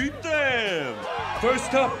meet them.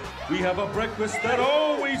 First up, we have a breakfast that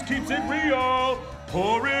always keeps it real.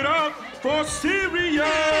 Pour it up for cereal.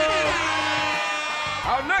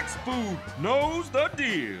 Our next food knows the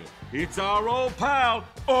deal. It's our old pal,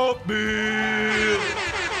 oatmeal.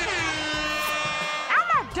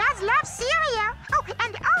 Elmo does love cereal. Oh,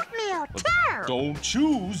 and oatmeal, too. Don't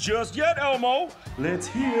choose just yet, Elmo. Let's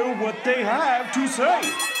hear what they have to say.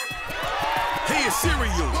 Hey, it's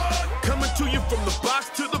cereal. Coming to you from the box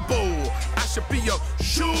to the bowl. I should be a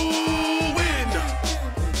shoo-in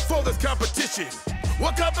for this competition.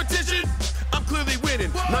 What competition? I'm clearly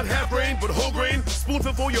winning. Not half grain, but whole grain.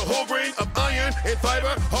 Spoonful for your whole grain of iron and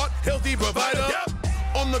fiber. Heart, healthy provider.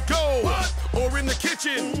 On the go or in the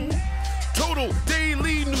kitchen. total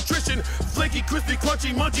daily nutrition. Flaky, crispy,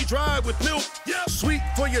 crunchy, munchy, dry with milk. Yeah. Sweet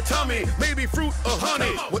for your tummy, maybe fruit or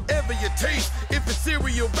honey. Whatever you taste, if it's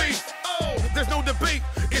cereal based, oh, there's no debate,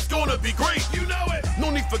 it's gonna be great. You know it. No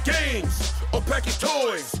need for games or packaged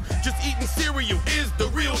toys. Just eating cereal is the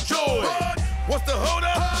real joy. What's the hold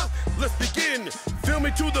up? Let's begin. Fill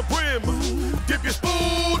me to the brim. Dip your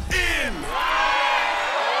spoon in.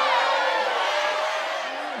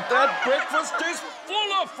 That breakfast is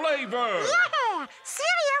full of flavor. Yeah,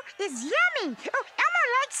 cereal is yummy. Oh, Elmo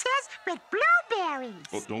likes his with blueberries.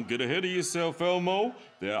 Oh, don't get ahead of yourself, Elmo.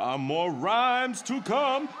 There are more rhymes to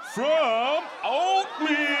come from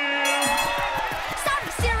oatmeal.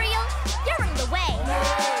 Sorry, cereal, you're in the way.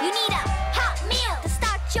 You need a hot meal to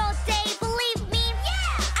start your day. Believe me,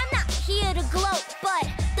 I'm not here to gloat, but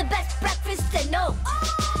the best breakfast to know.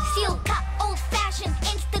 Steel cut, old-fashioned,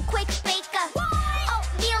 instant quick baker.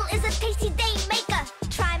 Oatmeal is a tasty day maker.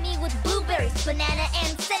 Try me with blueberries, banana,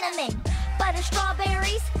 and cinnamon. Butter,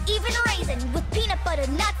 strawberries, even raisin with peanut butter,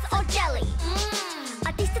 nuts, or jelly.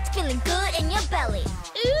 A taste that's feeling good in your belly.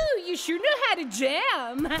 Ooh, you sure know how to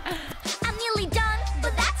jam. I'm nearly done,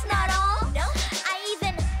 but that's not all. No. I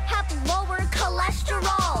even have lower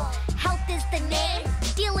cholesterol. Health is the name,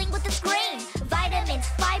 dealing with this grain. Vitamins,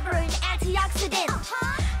 fiber, and antioxidants.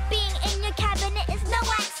 Being in your cabinet is no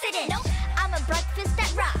accident. Nope. I'm a breakfast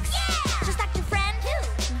that rocks. Yeah. Just like your friend,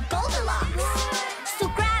 Goldilocks. So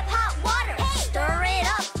grab hot water, stir it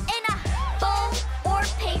up in a bowl or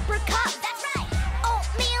paper cup. That's right.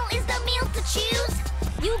 Oatmeal is the meal to choose.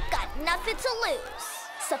 You've got nothing to lose.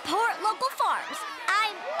 Support local farms.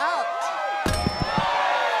 I'm out.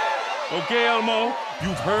 Okay, Elmo,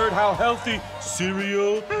 you've heard how healthy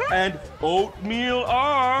cereal and oatmeal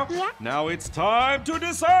are. Yeah. Now it's time to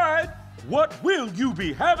decide, what will you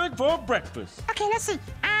be having for breakfast? Okay, let's see.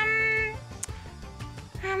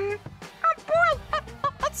 Oh boy,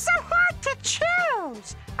 it's so hard to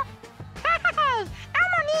choose. Hey,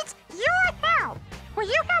 Elmo needs your help. Will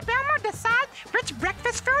you help Elmo decide which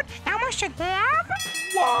breakfast food Elmo should have?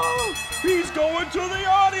 Whoa! He's going to the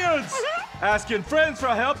audience! Asking friends for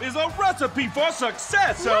help is a recipe for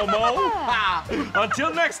success, Elmo!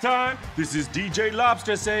 Until next time, this is DJ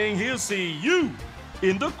Lobster saying he'll see you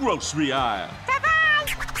in the grocery aisle.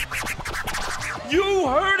 You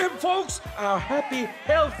heard him, folks! Our happy,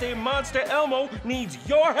 healthy monster Elmo needs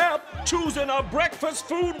your help choosing a breakfast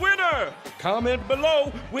food winner. Comment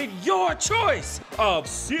below with your choice of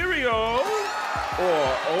cereal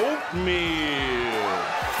or oatmeal.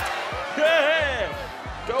 Hey!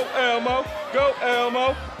 Go, Elmo! Go,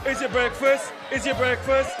 Elmo! It's your breakfast! It's your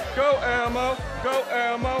breakfast! Go, Elmo! Go,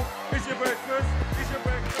 Elmo! It's your breakfast! It's your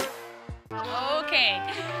breakfast! Okay.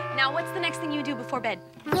 Now, what's the next thing you do before bed?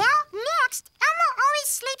 Well, next, Elmo always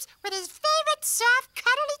sleeps with his favorite soft,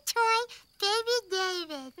 cuddly toy, Baby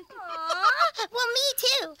David. Well, me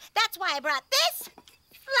too. That's why I brought this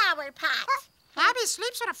flower pot. Abby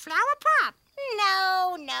sleeps with a flower pot.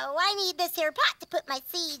 No, I need this here pot to put my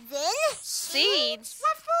seeds in. Seeds?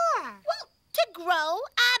 What for? Well, to grow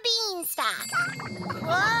a beanstalk.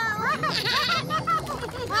 Whoa.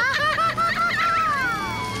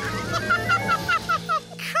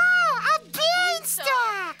 Cool, a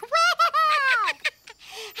beanstalk. Wow.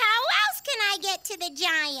 How else can I get to the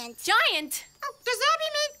giant? Giant? Oh, does Abby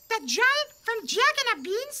mean the giant from Jack and a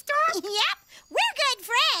Beanstalk? Yep, we're good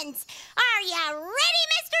friends. Are you ready,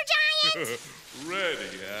 Mr. Giant?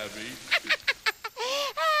 Ready, Abby.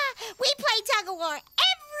 We play tug-of-war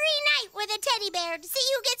every night with a teddy bear to see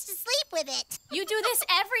who gets to sleep with it. You do this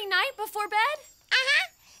every night before bed?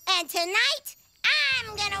 Uh-huh. And tonight,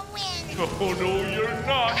 I'm gonna win. Oh, no, you're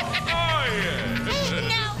not. I am.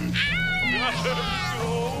 No,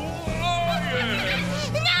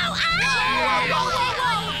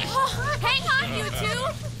 Whoa. Hang on, you two.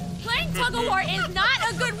 Playing tug-of-war is not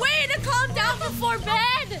a good way to calm down before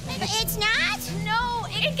bed. It's not? No,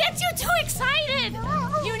 it gets you too excited.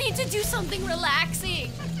 You need to do something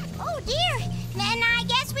relaxing. Oh, dear. Then I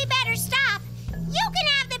guess we better stop. You can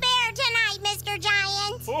have the bear tonight, Mr.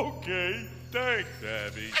 Giant. Okay, thanks,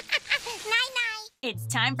 Abby. Night-night. It's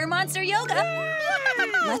time for Monster Yoga.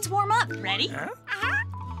 Let's warm up. Ready?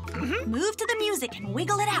 Move to the music and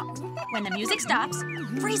wiggle it out. When the music stops,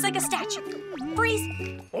 freeze like a statue. Freeze.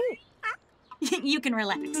 You can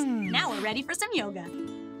relax. Now we're ready for some yoga.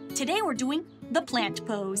 Today we're doing the plant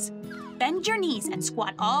pose. Bend your knees and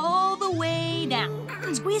squat all the way down.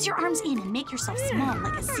 Squeeze your arms in and make yourself small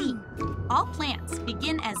like a seed. All plants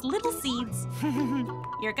begin as little seeds.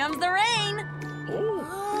 Here comes the rain.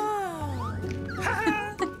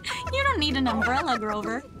 You don't need an umbrella,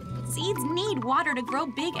 Grover. Seeds need water to grow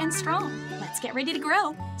big and strong. But Let's get ready to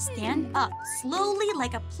grow. Stand up slowly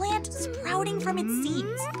like a plant sprouting from its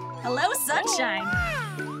seeds. Hello, sunshine.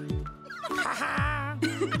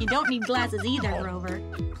 You don't need glasses either, Grover.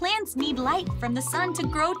 Plants need light from the sun to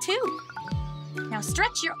grow too. Now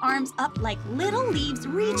stretch your arms up like little leaves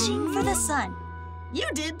reaching for the sun. You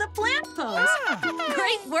did the plant pose.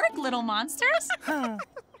 Great work, little monsters.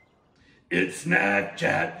 It's Snack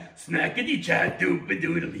Chat, snackety chat,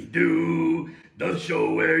 doop-a-doodly doo. The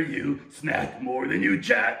show where you snack more than you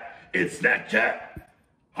chat. It's Snack Chat.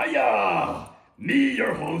 Hiya! Me,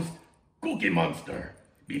 your host, Cookie Monster.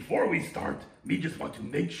 Before we start, me just want to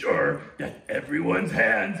make sure that everyone's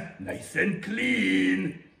hands nice and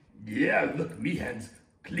clean. Yeah, look, me hands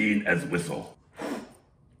clean as whistle.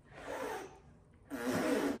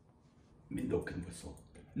 Me no can whistle.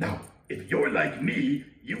 Now, if you're like me,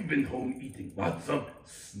 you've been home eating lots of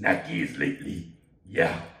snackies lately.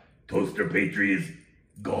 Yeah, toaster pastries,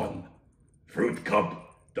 gone. Fruit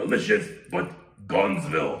cup, delicious, but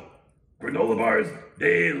Gonzville. Granola bars,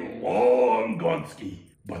 they long gonski.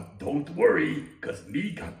 But don't worry, cause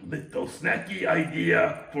me got little snacky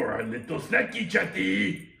idea for our little snacky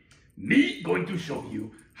chatty. Me going to show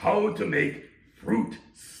you how to make fruit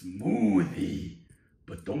smoothie.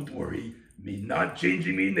 But don't worry, me not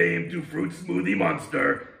changing me name to Fruit Smoothie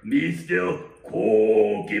Monster. Me still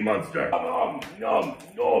Cookie Monster. Nom, nom,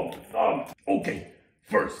 nom, nom. Okay,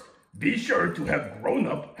 first, be sure to have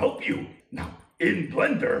grown-up help you. Now, in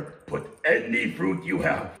blender, put any fruit you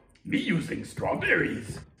have. Me using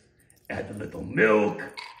strawberries. Add a little milk,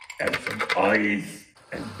 and some ice,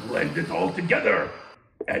 and blend it all together.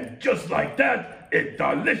 And just like that, a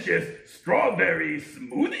delicious strawberry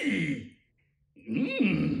smoothie.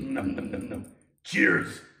 Mmm, nom, nom, nom, nom.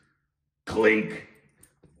 Cheers. Clink.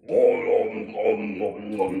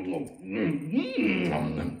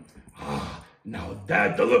 Now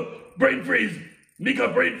that, look, brain freeze. Me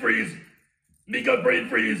got brain freeze. Me got brain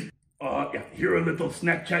freeze. Yeah, here a little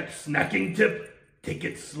Snack Chat snacking tip. Take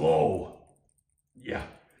it slow. Yeah,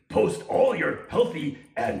 post all your healthy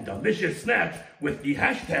and delicious snacks with the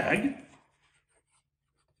hashtag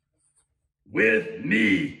with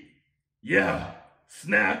me. Yeah,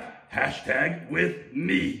 snack hashtag with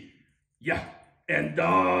me. Yeah, and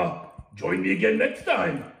join me again next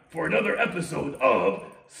time for another episode of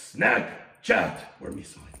Snack Chat. Where me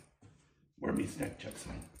sign? Where me Snack Chat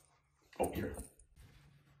sign? Oh, here.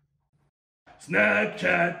 Snack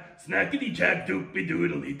Chat, snackety chat, doopy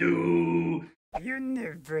doodly doo.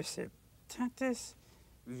 Universitatis?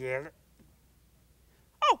 Yeah.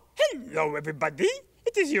 Oh, hello, everybody.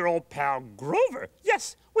 It is your old pal Grover.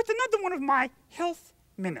 Yes, with another one of my health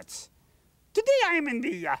minutes. Today I am in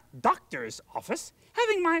the doctor's office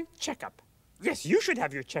having my checkup. Yes, you should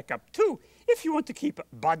have your checkup too if you want to keep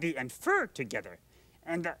body and fur together.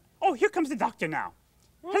 And, oh, here comes the doctor now.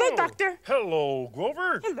 Hello, doctor. Hello,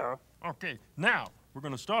 Grover. Hello. Okay, now we're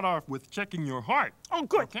going to start off with checking your heart. Oh,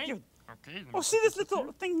 good. Okay. Good. Okay. Oh, see this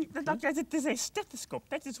little thing the doctor has? It is a stethoscope.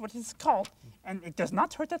 That is what it's called. And it does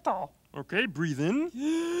not hurt at all. Okay, breathe in.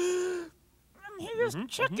 And he is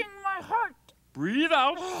checking my heart. Breathe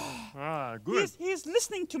out. Good. He is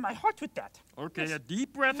listening to my heart with that. Okay, yes. A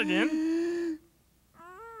deep breath again.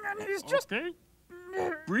 And he's just... Okay.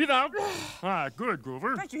 Breathe out. Good,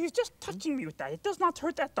 Grover. Thank you. He's just touching me with that. It does not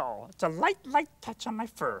hurt at all. It's a light, light touch on my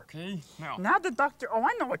fur. Okay, now. Now the doctor... Oh,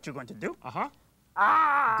 I know what you're going to do. Uh-huh.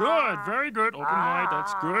 Good, very good. Open wide.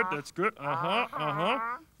 That's good. That's good.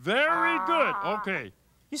 Very good. Okay.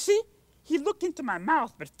 You see, he looked into my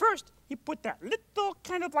mouth, but first he put that little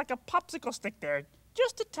kind of like a popsicle stick there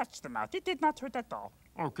just to touch the mouth. It did not hurt at all.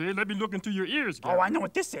 Okay, let me look into your ears, Gary. Oh, I know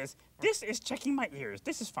what this is. This is checking my ears.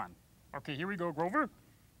 This is fun. Okay, here we go, Grover.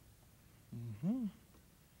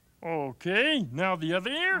 Okay, now the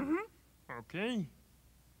other ear. Okay.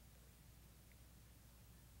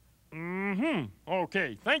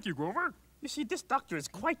 Okay, thank you, Grover. You see, this doctor is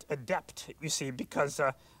quite adept, you see, because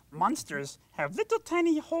monsters have little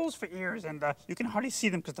tiny holes for ears, and you can hardly see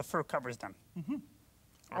them because the fur covers them.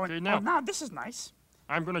 Okay, now this is nice.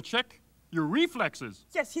 I'm going to check your reflexes.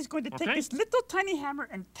 Yes, he's going to take this little tiny hammer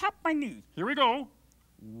and tap my knee. Here we go.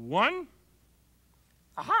 1.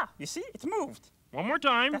 Aha, you see, it's moved. One more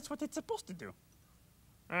time. That's what it's supposed to do.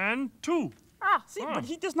 And 2. See, but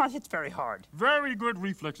he does not hit very hard. Very good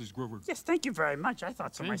reflexes, Grover. Yes, thank you very much. I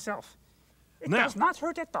thought so myself. It does not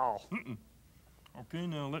hurt at all. Okay,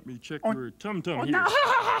 now let me check your tum-tum here. No.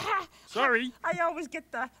 Sorry. I always get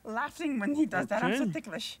laughing when he does that. I'm so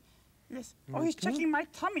ticklish. Yes. Oh, he's checking my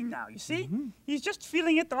tummy now, you see? He's just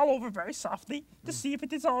feeling it all over very softly to see if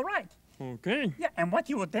it is all right. Okay. Yeah, and what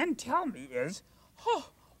he will then tell me is,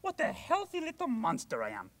 what a healthy little monster I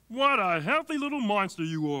am. What a healthy little monster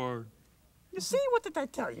you are. You see, what did I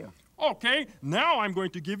tell you? Okay, now I'm going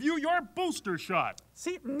to give you your booster shot.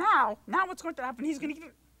 See, now what's going to happen? He's going to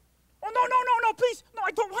give... Oh, no, please. No,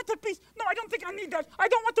 I don't want that, please. No, I don't think I need that. I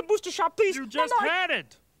don't want the booster shot, please. You just had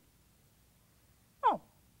it. Oh.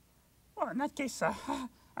 Well, in that case,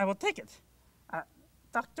 I will take it.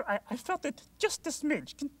 Doctor, I felt it just a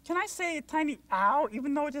smidge. Can I say a tiny ow,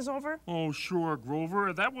 even though it is over? Oh, sure, Grover.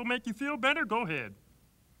 If that will make you feel better, go ahead.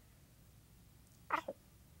 Ow.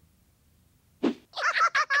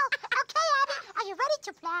 Okay, Abby, are you ready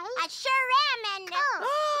to play? I sure am, and...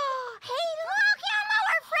 Hey, look, Elmo,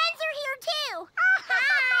 our friends are here, too. Hi.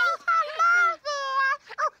 Hello there.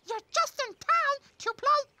 Oh, you're just in time to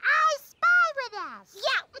play I Spy with us.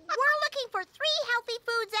 Yeah, we're looking for 3 healthy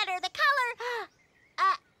foods that are the color...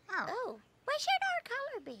 What should our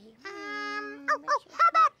color be? How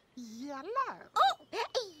about yellow? Oh,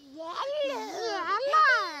 yellow.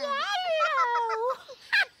 Yellow.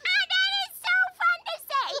 That is so fun to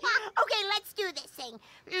say. Okay, let's do this thing.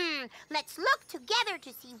 Let's look together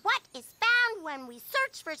to see what is found when we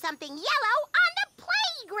search for something yellow on the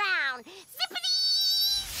playground. Zippity!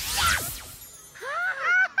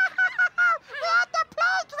 We're at the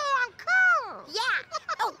playground, cool. Yeah.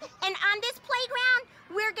 Oh, and on this playground,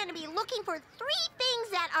 we're going to be looking for 3 things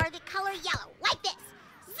that are the color yellow, like this.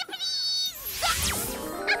 Zippity!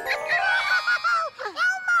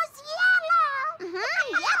 Elmo's yellow.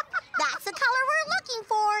 Yep, that's the color we're looking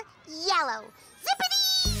for. Yellow. Zippity!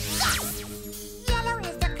 Yellow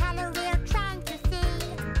is the color we're trying to see.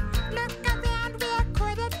 Look around, where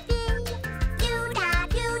could it be? Doo-da,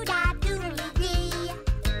 doodly-dee.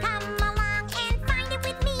 Come along and find it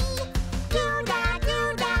with me. Doo-da,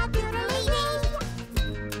 doodly-dee.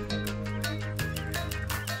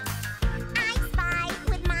 I spy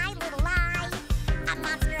with my little eye a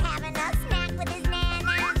monster having a snack with his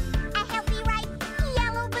nana. A healthy, ripe,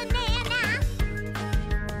 yellow banana.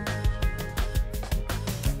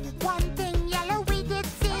 One thing yellow we did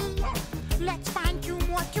see. Let's find 2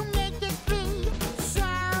 more to make it 3. So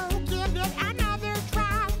give it another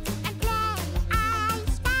try and play I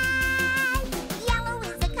Spy. Yellow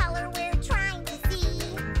is the color we're trying to see.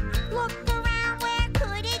 Look around, where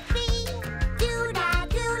could it be? Doo-da,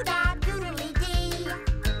 doodly-dee.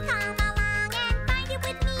 Come along and find it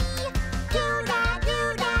with me. Doo-da,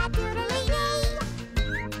 doodly-dee.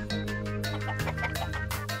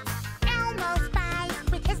 Elmo spies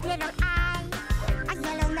with his little eye a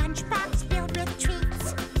yellow lunchbox filled with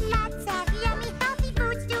treats. Lots of yummy, healthy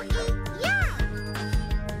foods to eat. Yeah!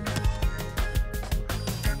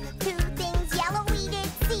 2 things yellow we did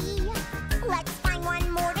see. Let's find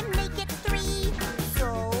 1 more to make it 3. So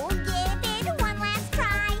give it one last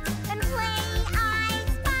try and play I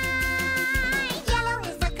Spy. Yellow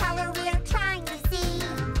is the color we're trying to see.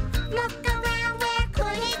 Look around, where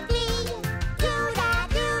could it be? Doo-da,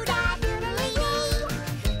 doodly-dee.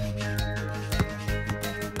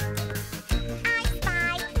 I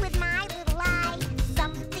spy with my little eye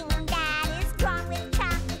something that is drawn with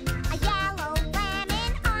chalk. A yellow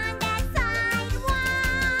lemon on the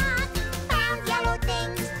sidewalk. Found yellow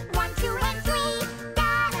things, 1, 2, and 3.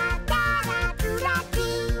 Da-da,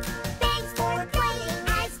 doo-da-dee. Thanks for playing I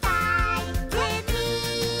Spy with me.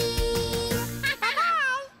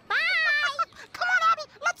 Bye. Come on, Abby,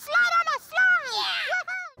 let's slide on a slide.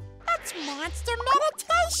 That's Monster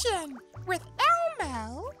Meditation with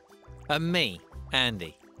Elmo. And me,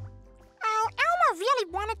 Andy. Oh, Elmo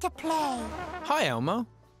really wanted to play. Hi, Elmo.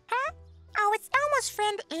 Huh? Oh, it's Elmo's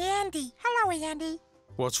friend Andy. Hello, Andy.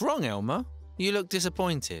 What's wrong, Elmo? You look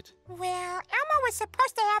disappointed. Well, Elmo was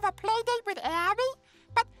supposed to have a play date with Abby,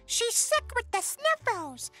 but she's sick with the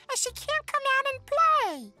sniffles, and she can't come out and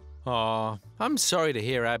play. Aw, I'm sorry to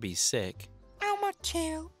hear Abby's sick. Elmo, too.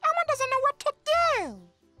 Elmo doesn't know what to do.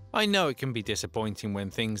 I know it can be disappointing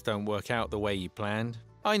when things don't work out the way you planned.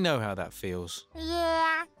 I know how that feels.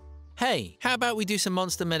 Yeah. Hey, how about we do some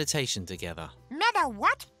monster meditation together? Meta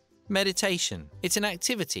what? Meditation. It's an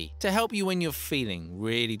activity to help you when you're feeling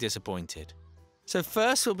really disappointed. So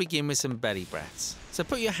first we'll begin with some belly breaths. So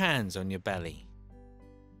put your hands on your belly.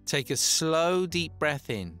 Take a slow, deep breath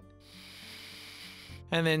in.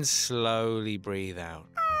 And then slowly breathe out.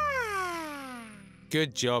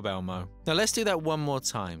 Good job, Elmo. Now let's do that one more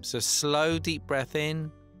time. So slow, deep breath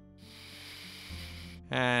in.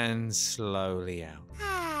 And slowly out.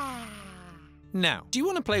 Now, do you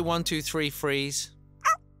want to play 1, 2, 3 freeze?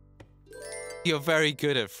 You're very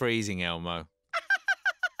good at freezing, Elmo.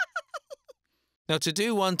 Now to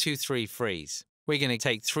do 1, 2, 3 freeze, we're going to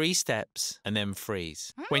take 3 steps and then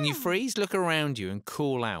freeze. When you freeze, look around you and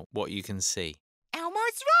call out what you can see. Elmo's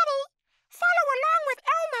Who's ready? Follow along with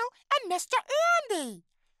Elmo and Mr. Andy.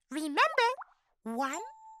 Remember, 1,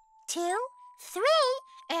 2, 3,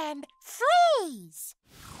 and freeze.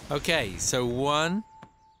 Okay, so 1,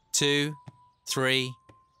 2, 3,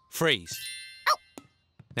 freeze. Oh.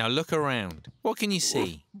 Now look around. What can you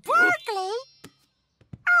see? Barkley? Oh,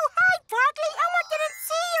 hi, Barkley. Elmo didn't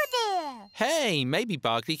see you there. Hey, maybe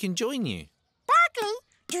Barkley can join you. Barkley,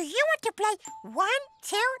 do you want to play 1,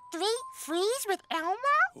 2, 3, freeze with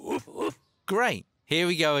Elmo? Great. Here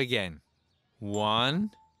we go again.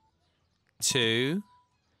 1, 2,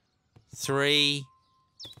 3,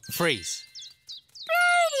 freeze.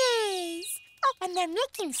 Birdies! Oh, and they're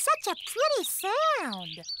making such a pretty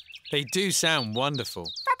sound. They do sound wonderful.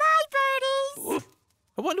 Bye-bye, birdies.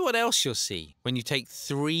 I wonder what else you'll see when you take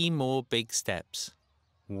 3 more big steps.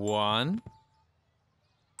 1,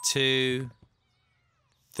 2,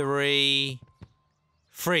 3,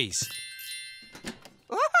 freeze.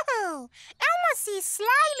 Oh, Elmo sees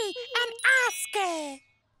Slimy and Oscar.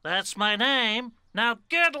 That's my name. Now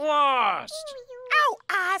get lost. Oh,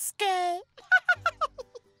 Oscar.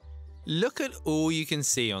 Look at all you can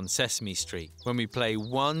see on Sesame Street when we play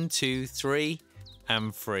 1, 2, 3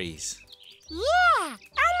 and freeze. Yeah,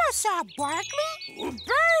 Elmo saw Barkley,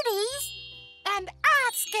 birdies, and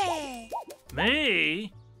Oscar.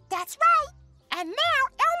 Me? That's right. And now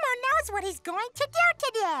Elmo knows what he's going to do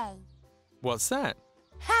today. What's that?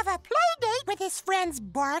 Have a play date with his friends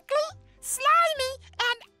Barkley, Slimy,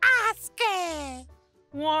 and Oscar.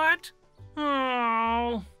 What?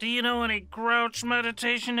 Oh, do you know any grouch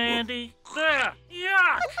meditation, Andy? There,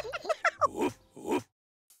 yuck!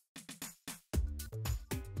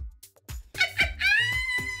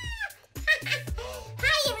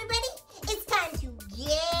 Hi, everybody. It's time to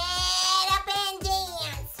get up and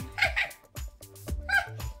dance.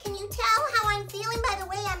 Can you tell how I'm feeling by the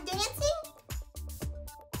way I'm dancing?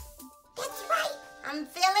 That's right. I'm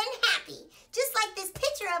feeling happy, just like this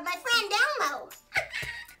picture of my friend Elmo.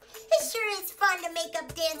 It sure is fun to make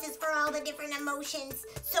up dances for all the different emotions.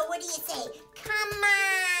 So what do you say? Come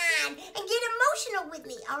on and get emotional with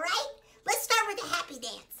me, all right? Let's start with a happy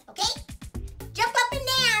dance, okay? Jump up and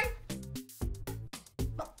down.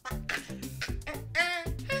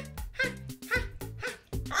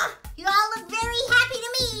 Oh, you all look very happy to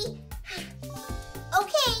me.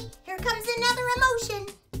 Okay, here comes another emotion.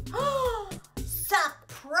 Oh,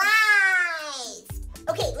 surprise!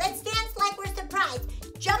 Okay, let's dance like we're surprised.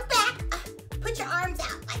 Jump back, put your arms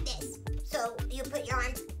out like this. So you put your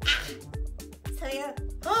arms, so you're,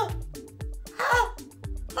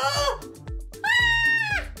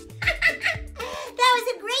 That was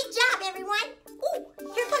a great job, everyone. Ooh,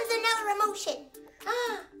 here comes another emotion.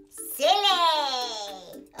 Silly.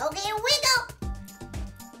 Okay, wiggle.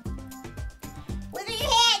 Wiggle your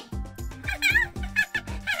head.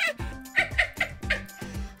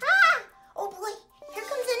 Oh boy, here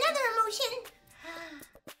comes another emotion.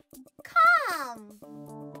 Calm.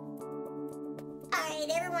 All right,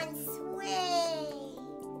 everyone sway.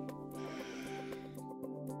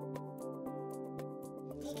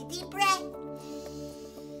 Take a deep breath.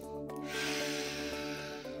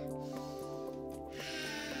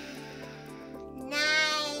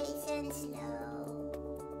 Nice and slow.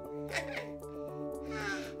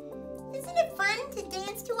 Isn't it fun to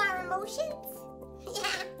dance to our emotions?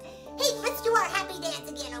 Yeah. Hey, let's do our happy dance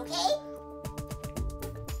again, okay?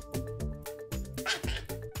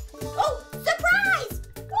 Oh, surprise!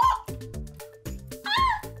 Oh!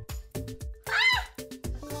 Ah! Ah!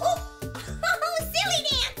 Oh! Oh, silly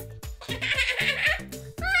dance!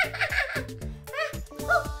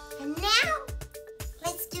 Oh, and now,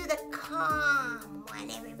 let's do the calm one,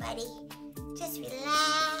 everybody. Just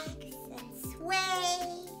relax and sway.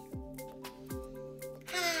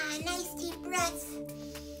 Nice deep breaths.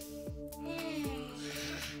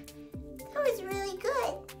 That was really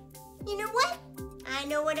good. You know what? I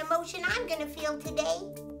know what emotion I'm gonna feel today.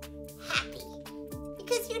 Happy.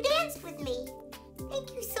 Because you danced with me.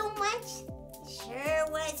 Thank you so much. It sure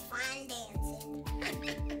was fun dancing.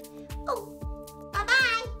 Oh,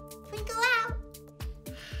 bye-bye. Twinkle out.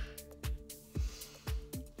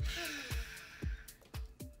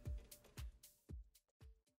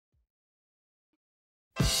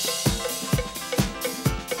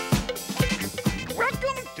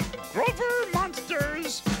 Welcome to Grover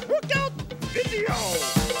Monsters Workout Video.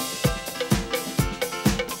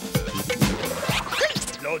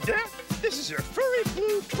 Hello there. This is your furry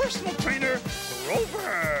blue personal trainer,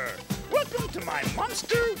 Grover. Welcome to my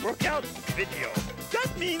monster workout video.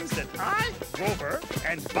 That means that I, Grover,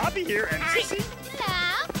 and Bobby here and Sissy.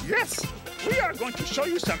 Hello. Yes, we are going to show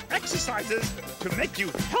you some exercises to make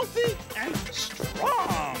you healthy and strong.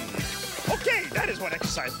 what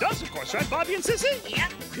exercise does, of course, right, Bobby and Sissy?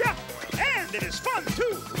 Yep. Yeah, and it is fun,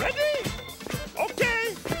 too. Ready?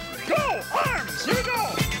 Okay, go! Arms, here we go!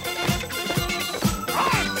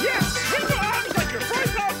 Arms, yes! Swing your arms like your fry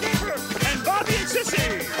power paper and Bobby and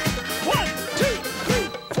Sissy! 1, 2, 3,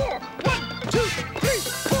 4. 1, 2, 3,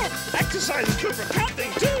 4. Exercise is good for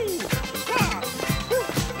counting, too! Ah,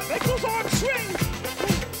 make those arms swing!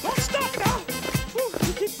 Don't stop now!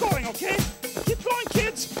 You keep going, okay? Keep going,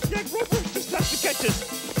 kids! Yeah, Grover just has to catch his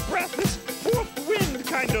breath, his fourth wind,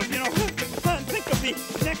 kind of, you know. And think of the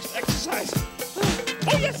next exercise.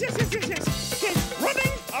 Oh, yes. Okay,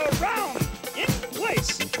 running around in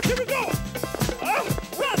place. Here we go.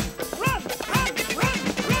 Run.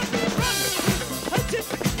 That's it.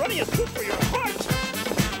 Running is good for your heart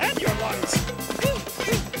and your lungs.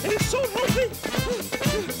 It is so healthy.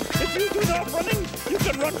 If you do enough running, you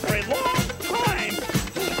can run for a long time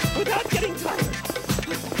without getting tired.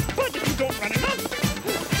 But if you don't run enough,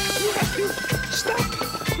 you have to stop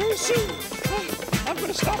very soon. I'm going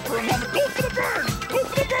to stop for a moment. Go for the burn! Go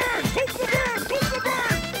for the burn! Go for the burn! Go for the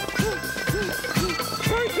burn!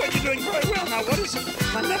 Very good. You're doing very well. Now, what is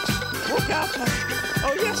my next workout?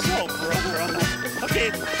 Oh, yes. Oh, brother. Okay,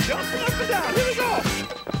 jumping up and down. Here we go.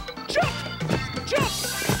 Jump!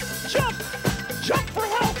 For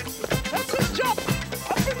health. That's it. Jump.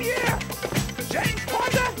 Up in the air. James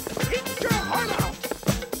Fonda, eat your heart out.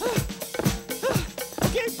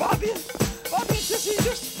 Okay, Bobby and Sissy,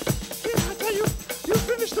 I tell you, you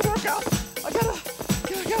finished the workout. I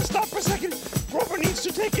gotta stop for a second. Grover needs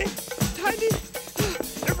to take a tiny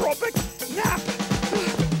aerobic nap.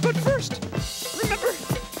 But first, remember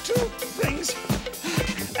 2 things.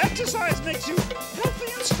 Exercise makes you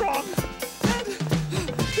healthy and strong. And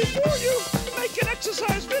before you make an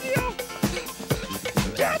exercise video,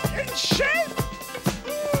 get in shape.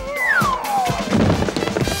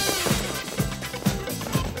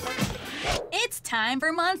 It's time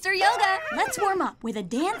for Monster Yoga. Let's warm up with a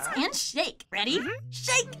dance and shake. Ready?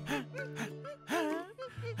 Shake!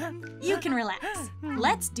 You can relax.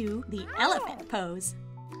 Let's do the elephant pose.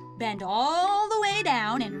 Bend all the way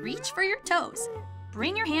down and reach for your toes.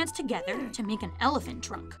 Bring your hands together to make an elephant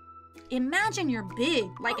trunk. Imagine you're big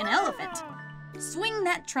like an elephant. Swing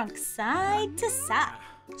that trunk side to side.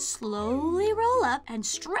 Slowly roll up and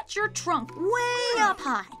stretch your trunk way up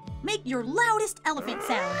high. Make your loudest elephant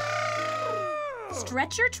sound.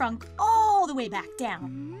 Stretch your trunk all the way back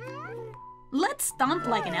down. Let's stomp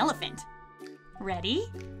like an elephant. Ready?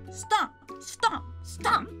 Stomp, stomp,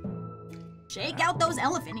 stomp. Shake out those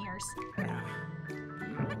elephant ears.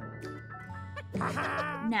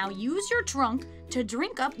 Now use your trunk to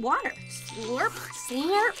drink up water. Slurp,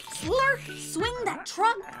 slurp, slurp. Swing that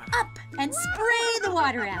trunk up and spray the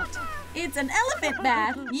water out. It's an elephant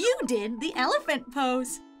bath. You did the elephant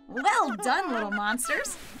pose. Well done, little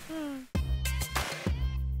monsters.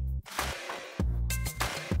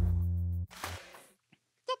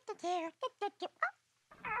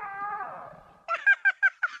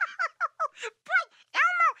 Boy,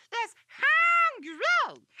 Elmo is hungry.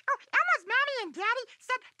 Oh, Elmo's mommy and daddy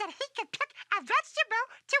said that he could pick a vegetable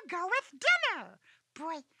to go with dinner.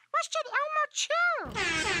 Boy, what should Elmo choose?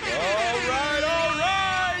 All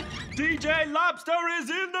right. DJ Lobster is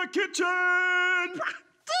in the kitchen.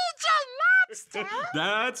 DJ Lobster?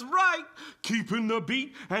 That's right. Keeping the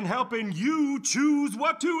beat and helping you choose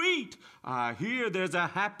what to eat. I hear there's a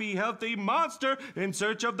happy, healthy monster in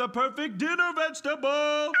search of the perfect dinner vegetable.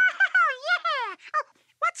 Oh, yeah. Oh,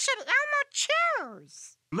 what should Elmo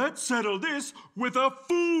choose? Let's settle this with a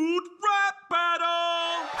food rap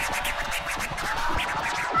battle.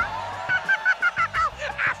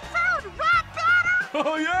 A food rap battle?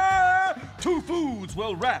 Oh, yeah! 2 foods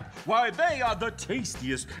will rap why they are the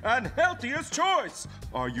tastiest and healthiest choice.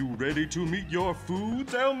 Are you ready to meet your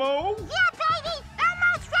foods, Elmo? Yeah, baby!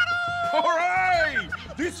 Elmo's ready! All right!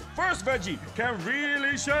 This first veggie can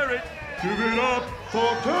really share it. Give it up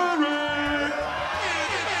for carrot!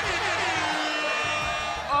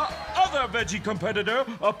 Other veggie competitor,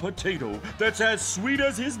 a potato that's as sweet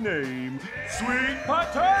as his name. Sweet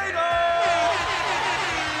potato!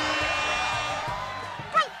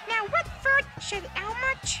 Wait, now what food should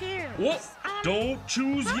Elmo choose? What? Don't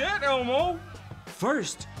choose yet, Elmo.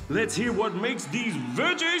 First, let's hear what makes these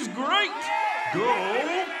veggies great.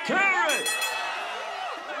 Go carrot!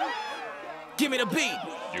 Give me the beat.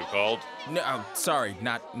 You called? No, I'm sorry,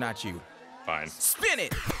 not you. Fine. Spin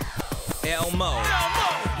it. Elmo.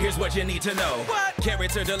 Here's what you need to know. What?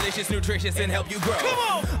 Carrots are delicious, nutritious, and help you grow. Come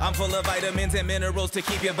on. I'm full of vitamins and minerals to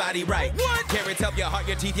keep your body right. What? Carrots help your heart,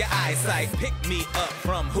 your teeth, your eyesight. Pick me up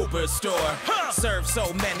from Hooper's store. Huh. Serve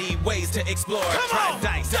so many ways to explore. Try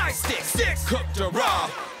dice, sticks, cooked or raw.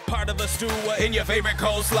 Part of a stew or in your favorite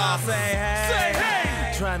coleslaw. Say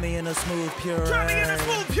hey. Try me in a smooth puree.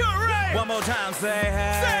 One more time, say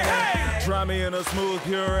hey. Try me in a smooth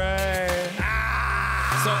puree.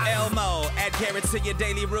 So Elmo, add carrots to your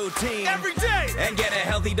daily routine. Every day! And get a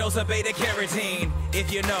healthy dose of beta carotene.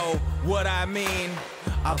 If you know what I mean,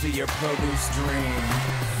 I'll be your produce dream.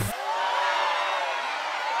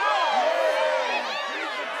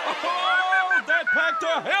 Oh, that packed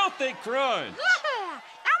a healthy crunch. Yeah,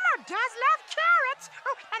 Elmo does love carrots.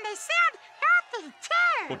 Oh, and they sound healthy,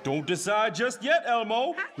 too. But don't decide just yet,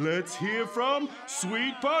 Elmo. Let's hear from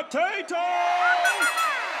Sweet Potato.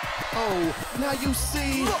 Oh, now you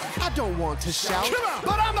see, I don't want to shout,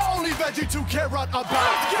 but I'm the only veggie to care about.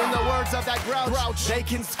 In the words of that grouch, they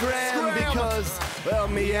can scram because, well,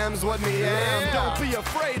 me am's what me am. Don't be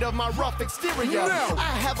afraid of my rough exterior.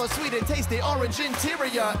 I have a sweet and tasty orange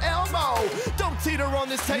interior. Elmo, don't teeter on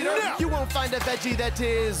this tater. You won't find a veggie that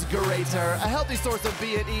is greater. A healthy source of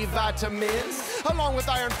B and E vitamins, along with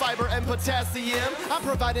iron, fiber, and potassium. I'm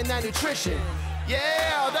providing that nutrition.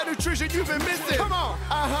 Yeah, that nutrition you've been missing. Come on.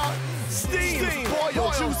 Steam,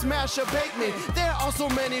 boil, juice, mash, or bake me. There are so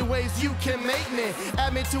many ways you can make me.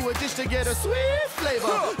 Add me to a dish to get a sweet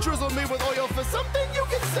flavor. Drizzle me with oil for something you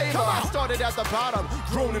can savor. I started at the bottom,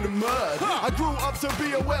 grown in the mud. I grew up to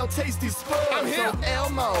be a well-tasty spud. I'm here. So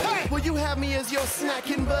Elmo, will you have me as your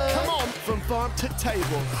snacking bud? Come on, from farm to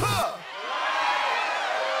table.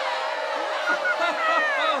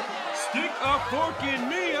 Stick a fork in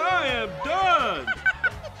me, I am done.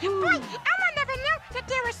 Boy, Elmo never knew that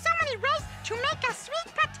there were so many ways to make a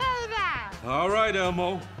sweet potato. All right,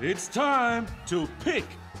 Elmo, it's time to pick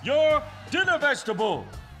your dinner vegetable.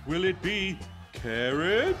 Will it be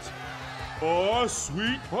carrot or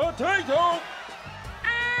sweet potato?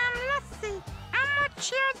 Let's see. Elmo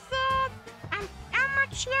chooses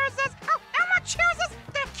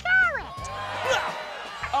the carrot.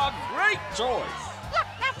 A great choice.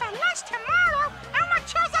 Yeah, and for lunch tomorrow, Elmo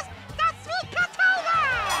chooses the sweet potato.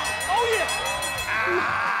 Oh, yeah.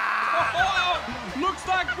 Looks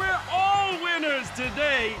like we're all winners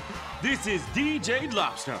today. This is DJ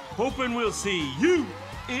Lobster, hoping we'll see you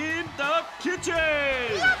in the kitchen.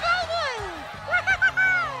 Yeah, baby.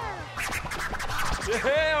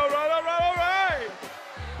 Yeah, all right.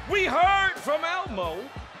 We heard from Elmo.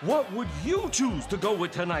 What would you choose to go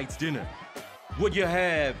with tonight's dinner? Would you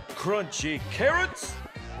have crunchy carrots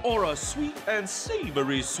or a sweet and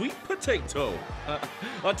savory sweet potato?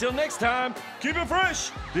 Until next time, keep it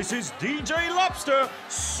fresh. This is DJ Lobster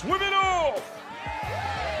swimming off.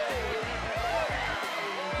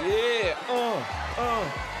 Yeah,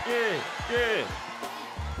 yeah.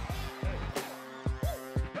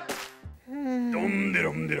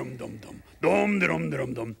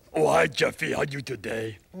 Dum. Oh, hi, Jeffy. How you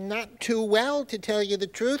today? Not too well, to tell you the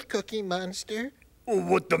truth, Cookie Monster. Oh,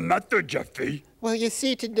 what the matter, Jeffy? Well, you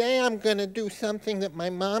see, today I'm gonna do something that my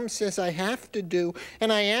mom says I have to do,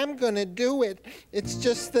 and I am gonna do it. It's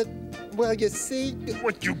just that, well, you see...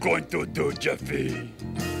 What you going to do, Jeffy?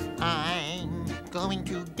 I'm going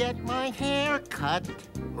to get my hair cut.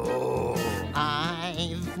 Oh.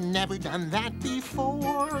 I've never done that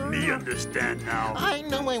before. Me understand now. I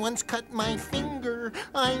know I once cut my finger.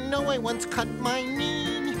 I know I once cut my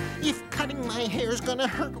knee. If cutting my hair's gonna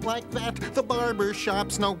hurt like that, the barber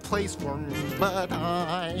shop's no place for me. But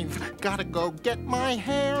I've gotta go get my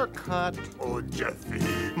hair cut. Oh, Jeffy.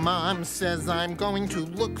 Mom says I'm going to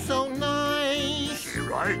look so nice. She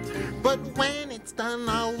right. But when it's done,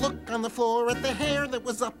 I'll look on the floor at the hair that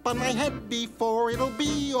was up on my head before. It'll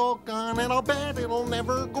be all gone, and I'll bet it'll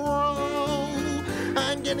never grow.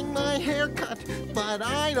 I'm getting my hair cut, but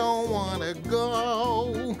I don't want to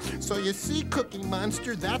go. So you see, Cookie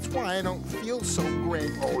Monster, that's why I don't feel so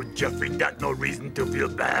great. Oh, Jeffy, that no reason to feel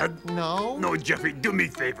bad? No? No, Jeffy, do me a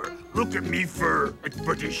favor. Look at me fur. It's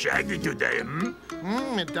pretty shaggy today,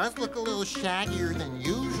 It does look a little shaggier than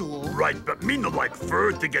usual. Right, but me no like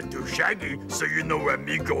fur to get too shaggy, so you know where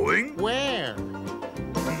me going? Where?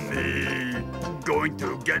 Me going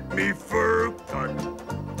to get me fur cut.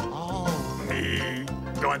 Oh. Me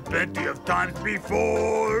done plenty of times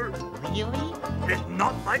before. Really? It's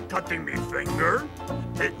not like cutting me finger.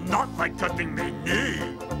 It's not like cutting me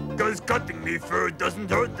knee. Cause cutting me fur doesn't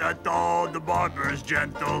hurt at all. The barber's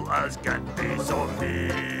gentle as can be. So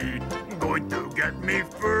me going to get me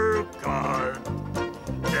fur cut.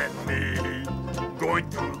 Then me going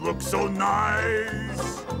to look so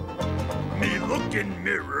nice. Me look in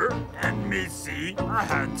mirror and me see a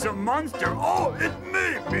handsome monster. Oh, it's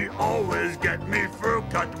me. Me always get me fur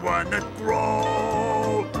cut when it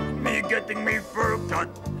grow. Me getting me fur cut,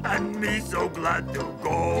 and me so glad to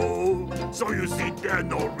go. So you see, there's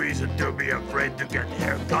no reason to be afraid to get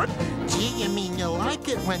haircut. Gee, you mean you like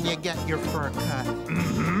it when you get your fur cut?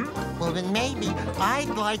 Mm-hmm. Well, then maybe I'd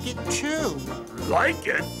like it too. Like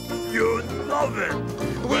it? You love it.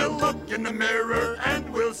 We'll look in the mirror and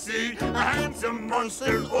we'll see a handsome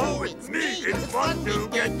monster. Oh, it's me. It's fun to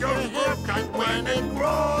get your hair cut when it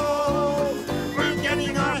grows. We're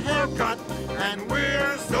getting our hair cut and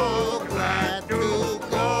we're so glad to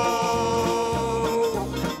go.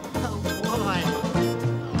 Oh, boy.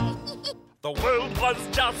 The world was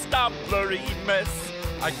just a blurry mess.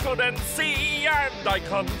 I couldn't see and I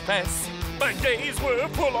confess my days were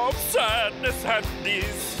full of sadness and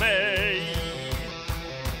dismay.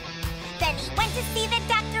 Then he went to see the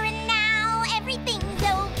doctor and now everything's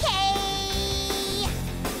okay.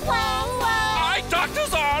 Whoa, whoa. My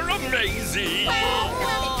doctors are amazing. Whoa,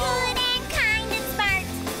 whoa. Good and kind and smart.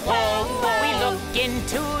 Whoa, whoa. We look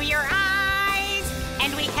into your eyes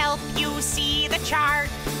and we help you see the chart.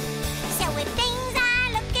 So if things are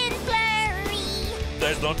looking blurry,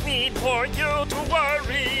 there's no need for you to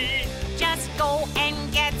worry. Just go and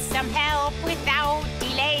get some help without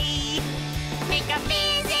delay. make a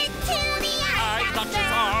visit to the eye doctor.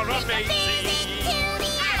 Doctors are amazing.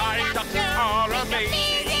 Eye doctors are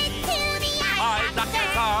amazing. Eye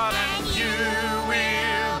doctors are, and you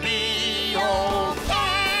will be okay.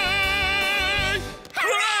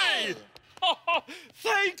 Hooray!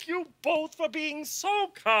 Thank you both for being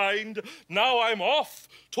so kind. Now I'm off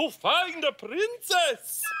to find a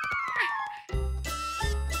princess.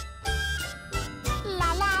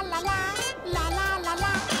 La la la la, la la la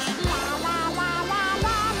la, la la la la la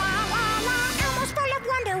la la la. Elmo's full of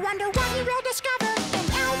wonder, wonder what he will discover in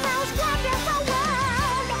Elmo's wonderful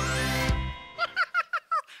world.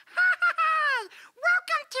 Hi!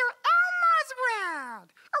 Welcome to Elmo's world.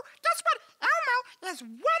 Oh, guess what Elmo is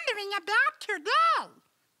wondering about today?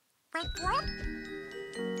 Wait for it.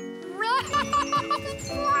 Wait for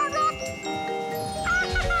it.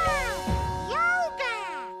 Yoga.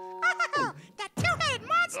 The two-headed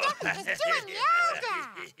monster is doing yoga.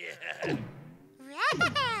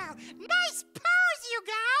 Wow, nice pose, you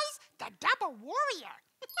guys. The double warrior.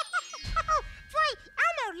 Boy,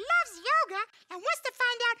 Elmo loves yoga and wants to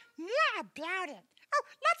find out more about it. Oh,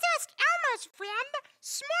 let's ask Elmo's friend,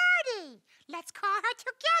 Smarty. Let's call her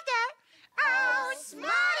together. Oh,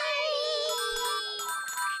 Smarty!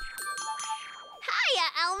 Hiya,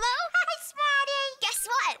 Elmo. Hi, Smarty. Guess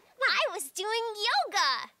what? I was doing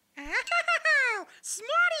yoga. Oh,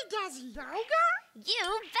 Smarty does yoga?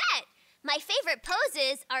 You bet. My favorite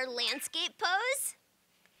poses are landscape pose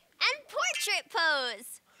and portrait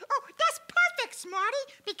pose. Oh, that's perfect, Smarty,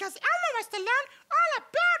 because Elmo wants to learn all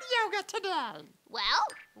about yoga today. Well,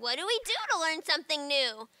 what do we do to learn something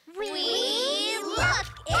new? We look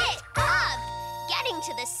it up. Getting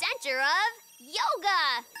to the center of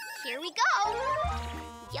yoga. Here we go.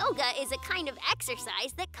 Yoga is a kind of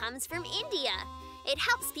exercise that comes from India. It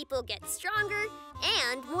helps people get stronger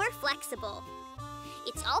and more flexible.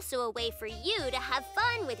 It's also a way for you to have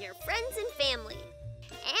fun with your friends and family,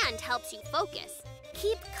 and helps you focus,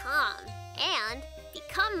 keep calm, and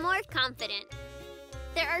become more confident.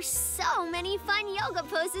 There are so many fun yoga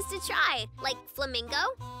poses to try, like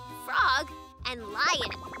flamingo, frog, and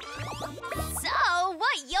lion. So,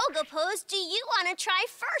 what yoga pose do you want to try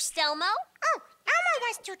first, Elmo? Oh, Elmo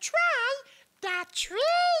wants to try the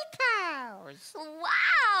tree pose.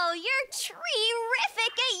 Wow, you're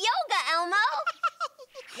terrific at yoga, Elmo.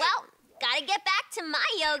 Well, gotta get back to my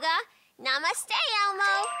yoga. Namaste,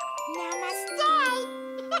 Elmo. Namaste.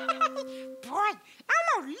 Boy,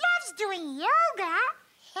 Elmo loves doing yoga.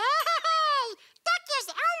 Hey, that gives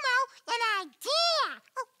Elmo an idea.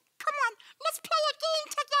 Oh, come on, let's play a game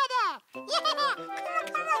together. Yeah, come on.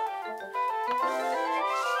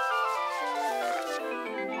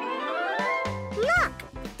 Look,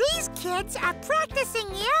 these kids are practicing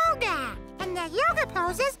yoga. And their yoga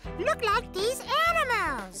poses look like these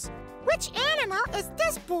animals. Which animal is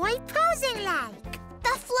this boy posing like?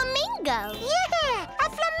 The flamingo. Yeah, a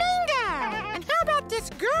flamingo. And how about this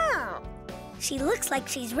girl? She looks like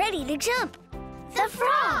she's ready to jump. The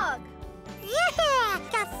frog. Yeah,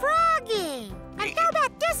 the froggy. And how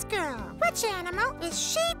about this girl? Which animal is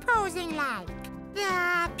she posing like?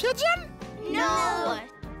 The pigeon? No.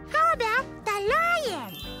 How about the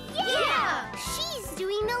lion? Yeah, she's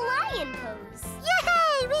doing the lion pose.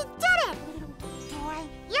 Yay, we did it! Boy,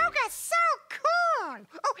 yoga's so cool!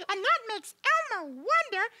 Oh, and that makes Elmo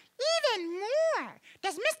wonder even more.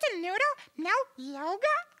 Does Mr. Noodle know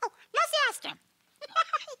yoga? Oh, let's ask him.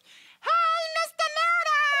 Hey, Mr.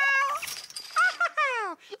 Noodle! Oh,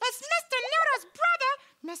 Oh, it's Mr. Noodle's brother,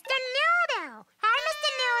 Mr. Noodle. Hi, Mr.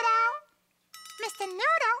 Noodle. Mr.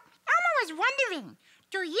 Noodle, Elmo was wondering,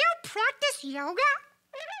 do you practice yoga?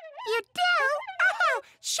 You do? Oh,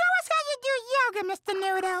 show us how you do yoga, Mr.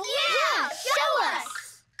 Noodle. Yeah, show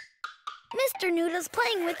us. Mr. Noodle's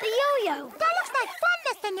playing with the yo-yo. That looks like fun,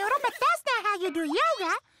 Mr. Noodle, but that's not how you do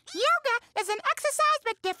yoga. Yoga is an exercise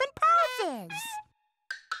with different poses.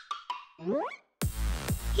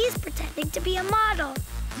 He's pretending to be a model.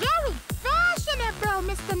 Very fashionable,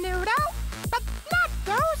 Mr. Noodle, but not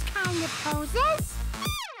those kind of poses.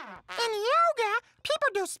 In yoga, people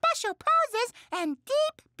do special poses and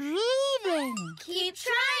deep breathing. Keep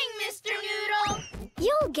trying, Mr. Noodle.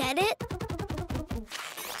 You'll get it.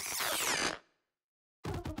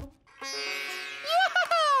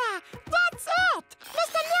 Yeah! That's it!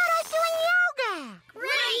 Mr. Noodle's doing yoga!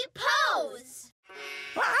 Great pose!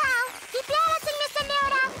 Uh-oh! Keep balancing, Mr.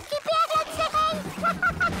 Noodle! Keep balancing!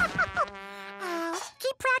 Oh,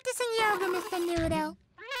 keep practicing yoga, Mr. Noodle.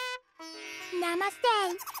 Namaste.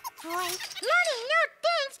 Learning new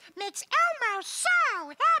things makes Elmo so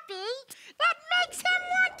happy that makes him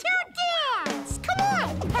want to dance. Come on!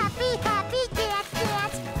 Happy, happy, dance,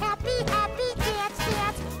 dance. Happy, happy, dance,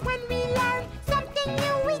 dance. When we learn something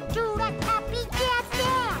new, we do that happy dance,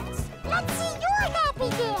 dance. Let's see your happy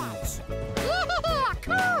dance. Yeah,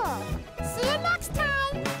 cool. See you next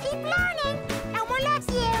time. Keep learning. Elmo loves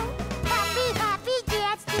you. Happy, happy,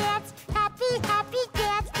 dance, dance. Happy, happy,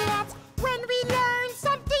 dance, dance. When we learn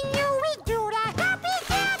something new, we do that happy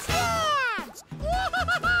dance, dance.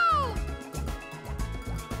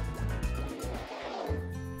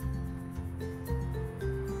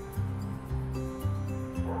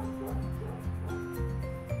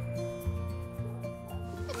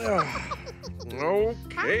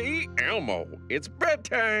 Okay, Elmo, it's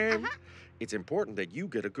bedtime. It's important that you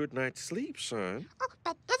get a good night's sleep, son. Oh,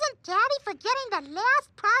 but isn't Daddy forgetting the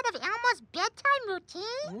last part of Elmo's bedtime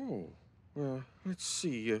routine? Oh, well, let's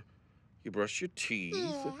see. You brushed your teeth,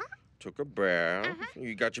 Yeah. took a bath,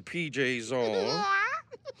 you got your PJs on.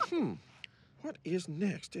 Yeah. What is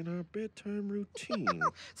next in our bedtime routine?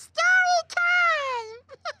 Story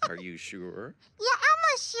time! Are you sure? Yeah,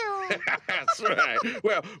 Elmo's sure. That's right.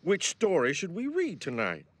 Well, which story should we read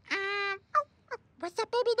tonight? What's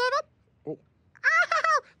up, Baby David? Oh.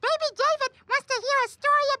 Oh, Baby David wants to hear a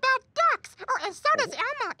story about ducks. Oh, and so does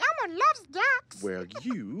Elmo. Elmo loves ducks. Well,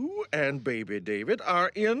 you and Baby David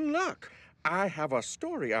are in luck. I have a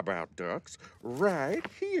story about ducks right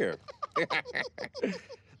here.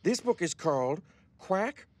 This book is called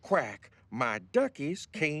Quack, Quack, My Duckies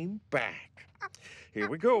Came Back. Here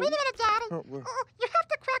we go. Wait a minute, Daddy. Well. Oh, you have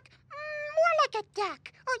to quack more like a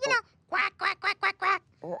duck. Oh, you know, quack, quack, quack, quack, quack.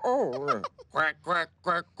 Quack, quack,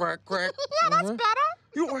 quack, quack, quack. Yeah, that's better.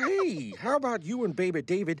 Hey, how about you and Baby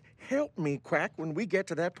David help me quack when we get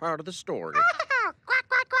to that part of the story? Oh, quack,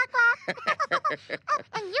 quack, quack, quack. Oh,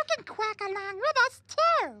 and you can quack along with us,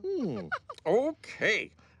 too.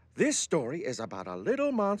 Okay. This story is about a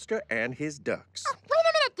little monster and his ducks. Oh, wait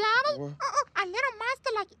a minute, Daddy. A little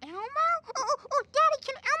monster like Elmo? Oh, Daddy,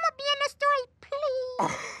 can Elmo be in the story,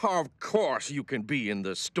 please? Of course you can be in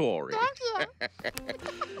the story. Thank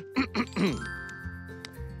you.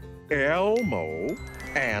 Elmo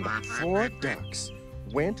and 4 ducks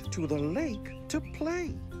went to the lake to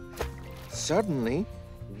play. Suddenly,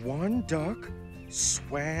 one duck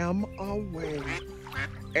swam away.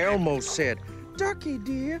 Elmo said, "Ducky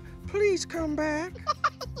dear, please come back."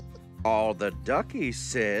 All the duckies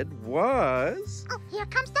said was... Oh, here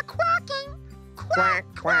comes the quacking. Quack,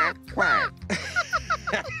 quack, quack.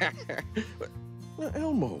 Now,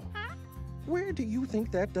 Elmo, where do you think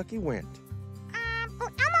that ducky went?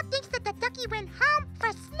 Elmo thinks that the ducky went home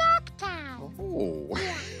for snack time. Oh.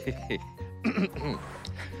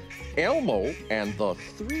 Elmo and the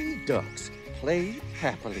 3 ducks played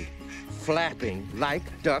happily, flapping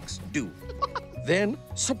like ducks do. Then,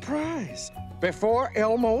 surprise! Before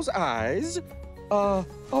Elmo's eyes,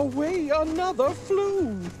 away another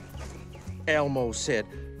flew. Elmo said,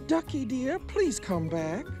 "Ducky dear, please come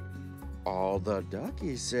back." All the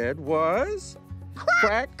ducky said was,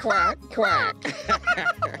 "Quack, quack, quack."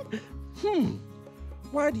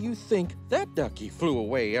 Why do you think that ducky flew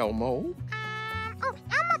away, Elmo?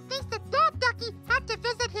 Elmo thinks that ducky had to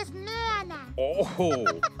visit his nana. Oh.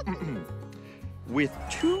 With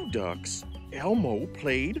 2 ducks, Elmo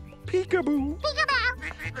played peekaboo.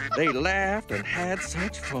 Peekaboo. They laughed and had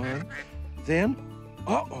such fun. Then,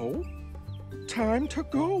 time to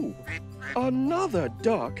go. Another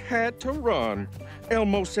duck had to run.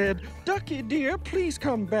 Elmo said, "Ducky dear, please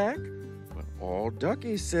come back." But all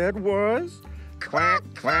Ducky said was, "Quack,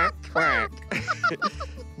 quack, quack."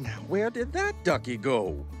 Now, where did that ducky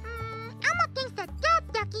go? Elmo thinks that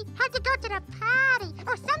ducky had to go to the potty.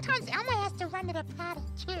 Or sometimes Elmo has to run to the potty,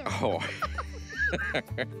 too. Oh.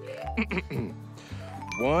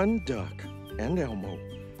 One duck and Elmo,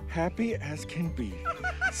 happy as can be,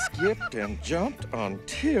 skipped and jumped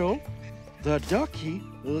until the ducky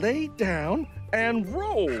laid down and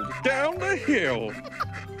rolled down the hill.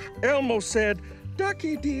 Elmo said,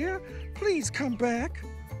 "Ducky dear, please come back."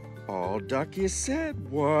 All Ducky said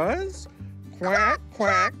was, "Quack,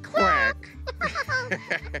 quack, quack."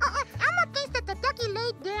 Elmo thinks that the ducky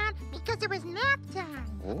laid down because it was nap time.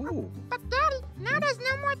 Oh. But, Daddy, now there's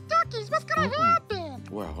no more duckies. What's gonna happen?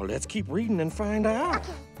 Well, let's keep reading and find out.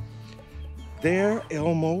 There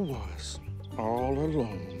Elmo was, all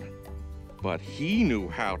alone. But he knew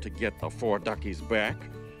how to get the 4 duckies back.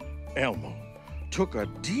 Elmo took a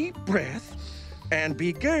deep breath and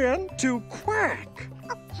began to quack.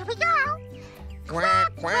 Here we go.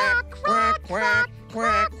 Quack, quack, quack, quack,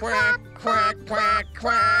 quack, quack, quack, quack,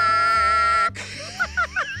 quack.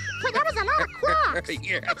 Wait, that was a lot of quacks.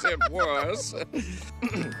 Yes, it was.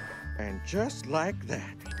 And just like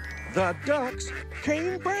that, the ducks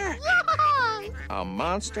came back. Yay! A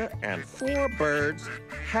monster and 4 birds,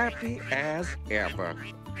 happy as ever.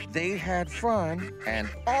 They had fun and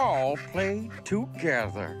all played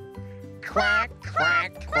together. Quack,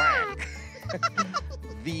 quack, quack.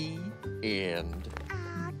 The end.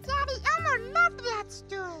 Daddy, Elmo loved that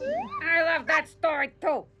story. I love that story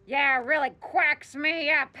too. Yeah, it really quacks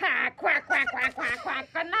me up. Quack, quack, quack, quack, quack.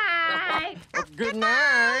 Good night. Good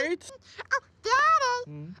night. Oh, Daddy.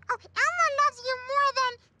 Oh, Elmo loves you more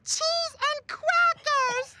than cheese and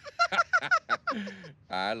crackers.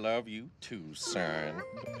 I love you too, son.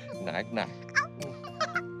 Night, night.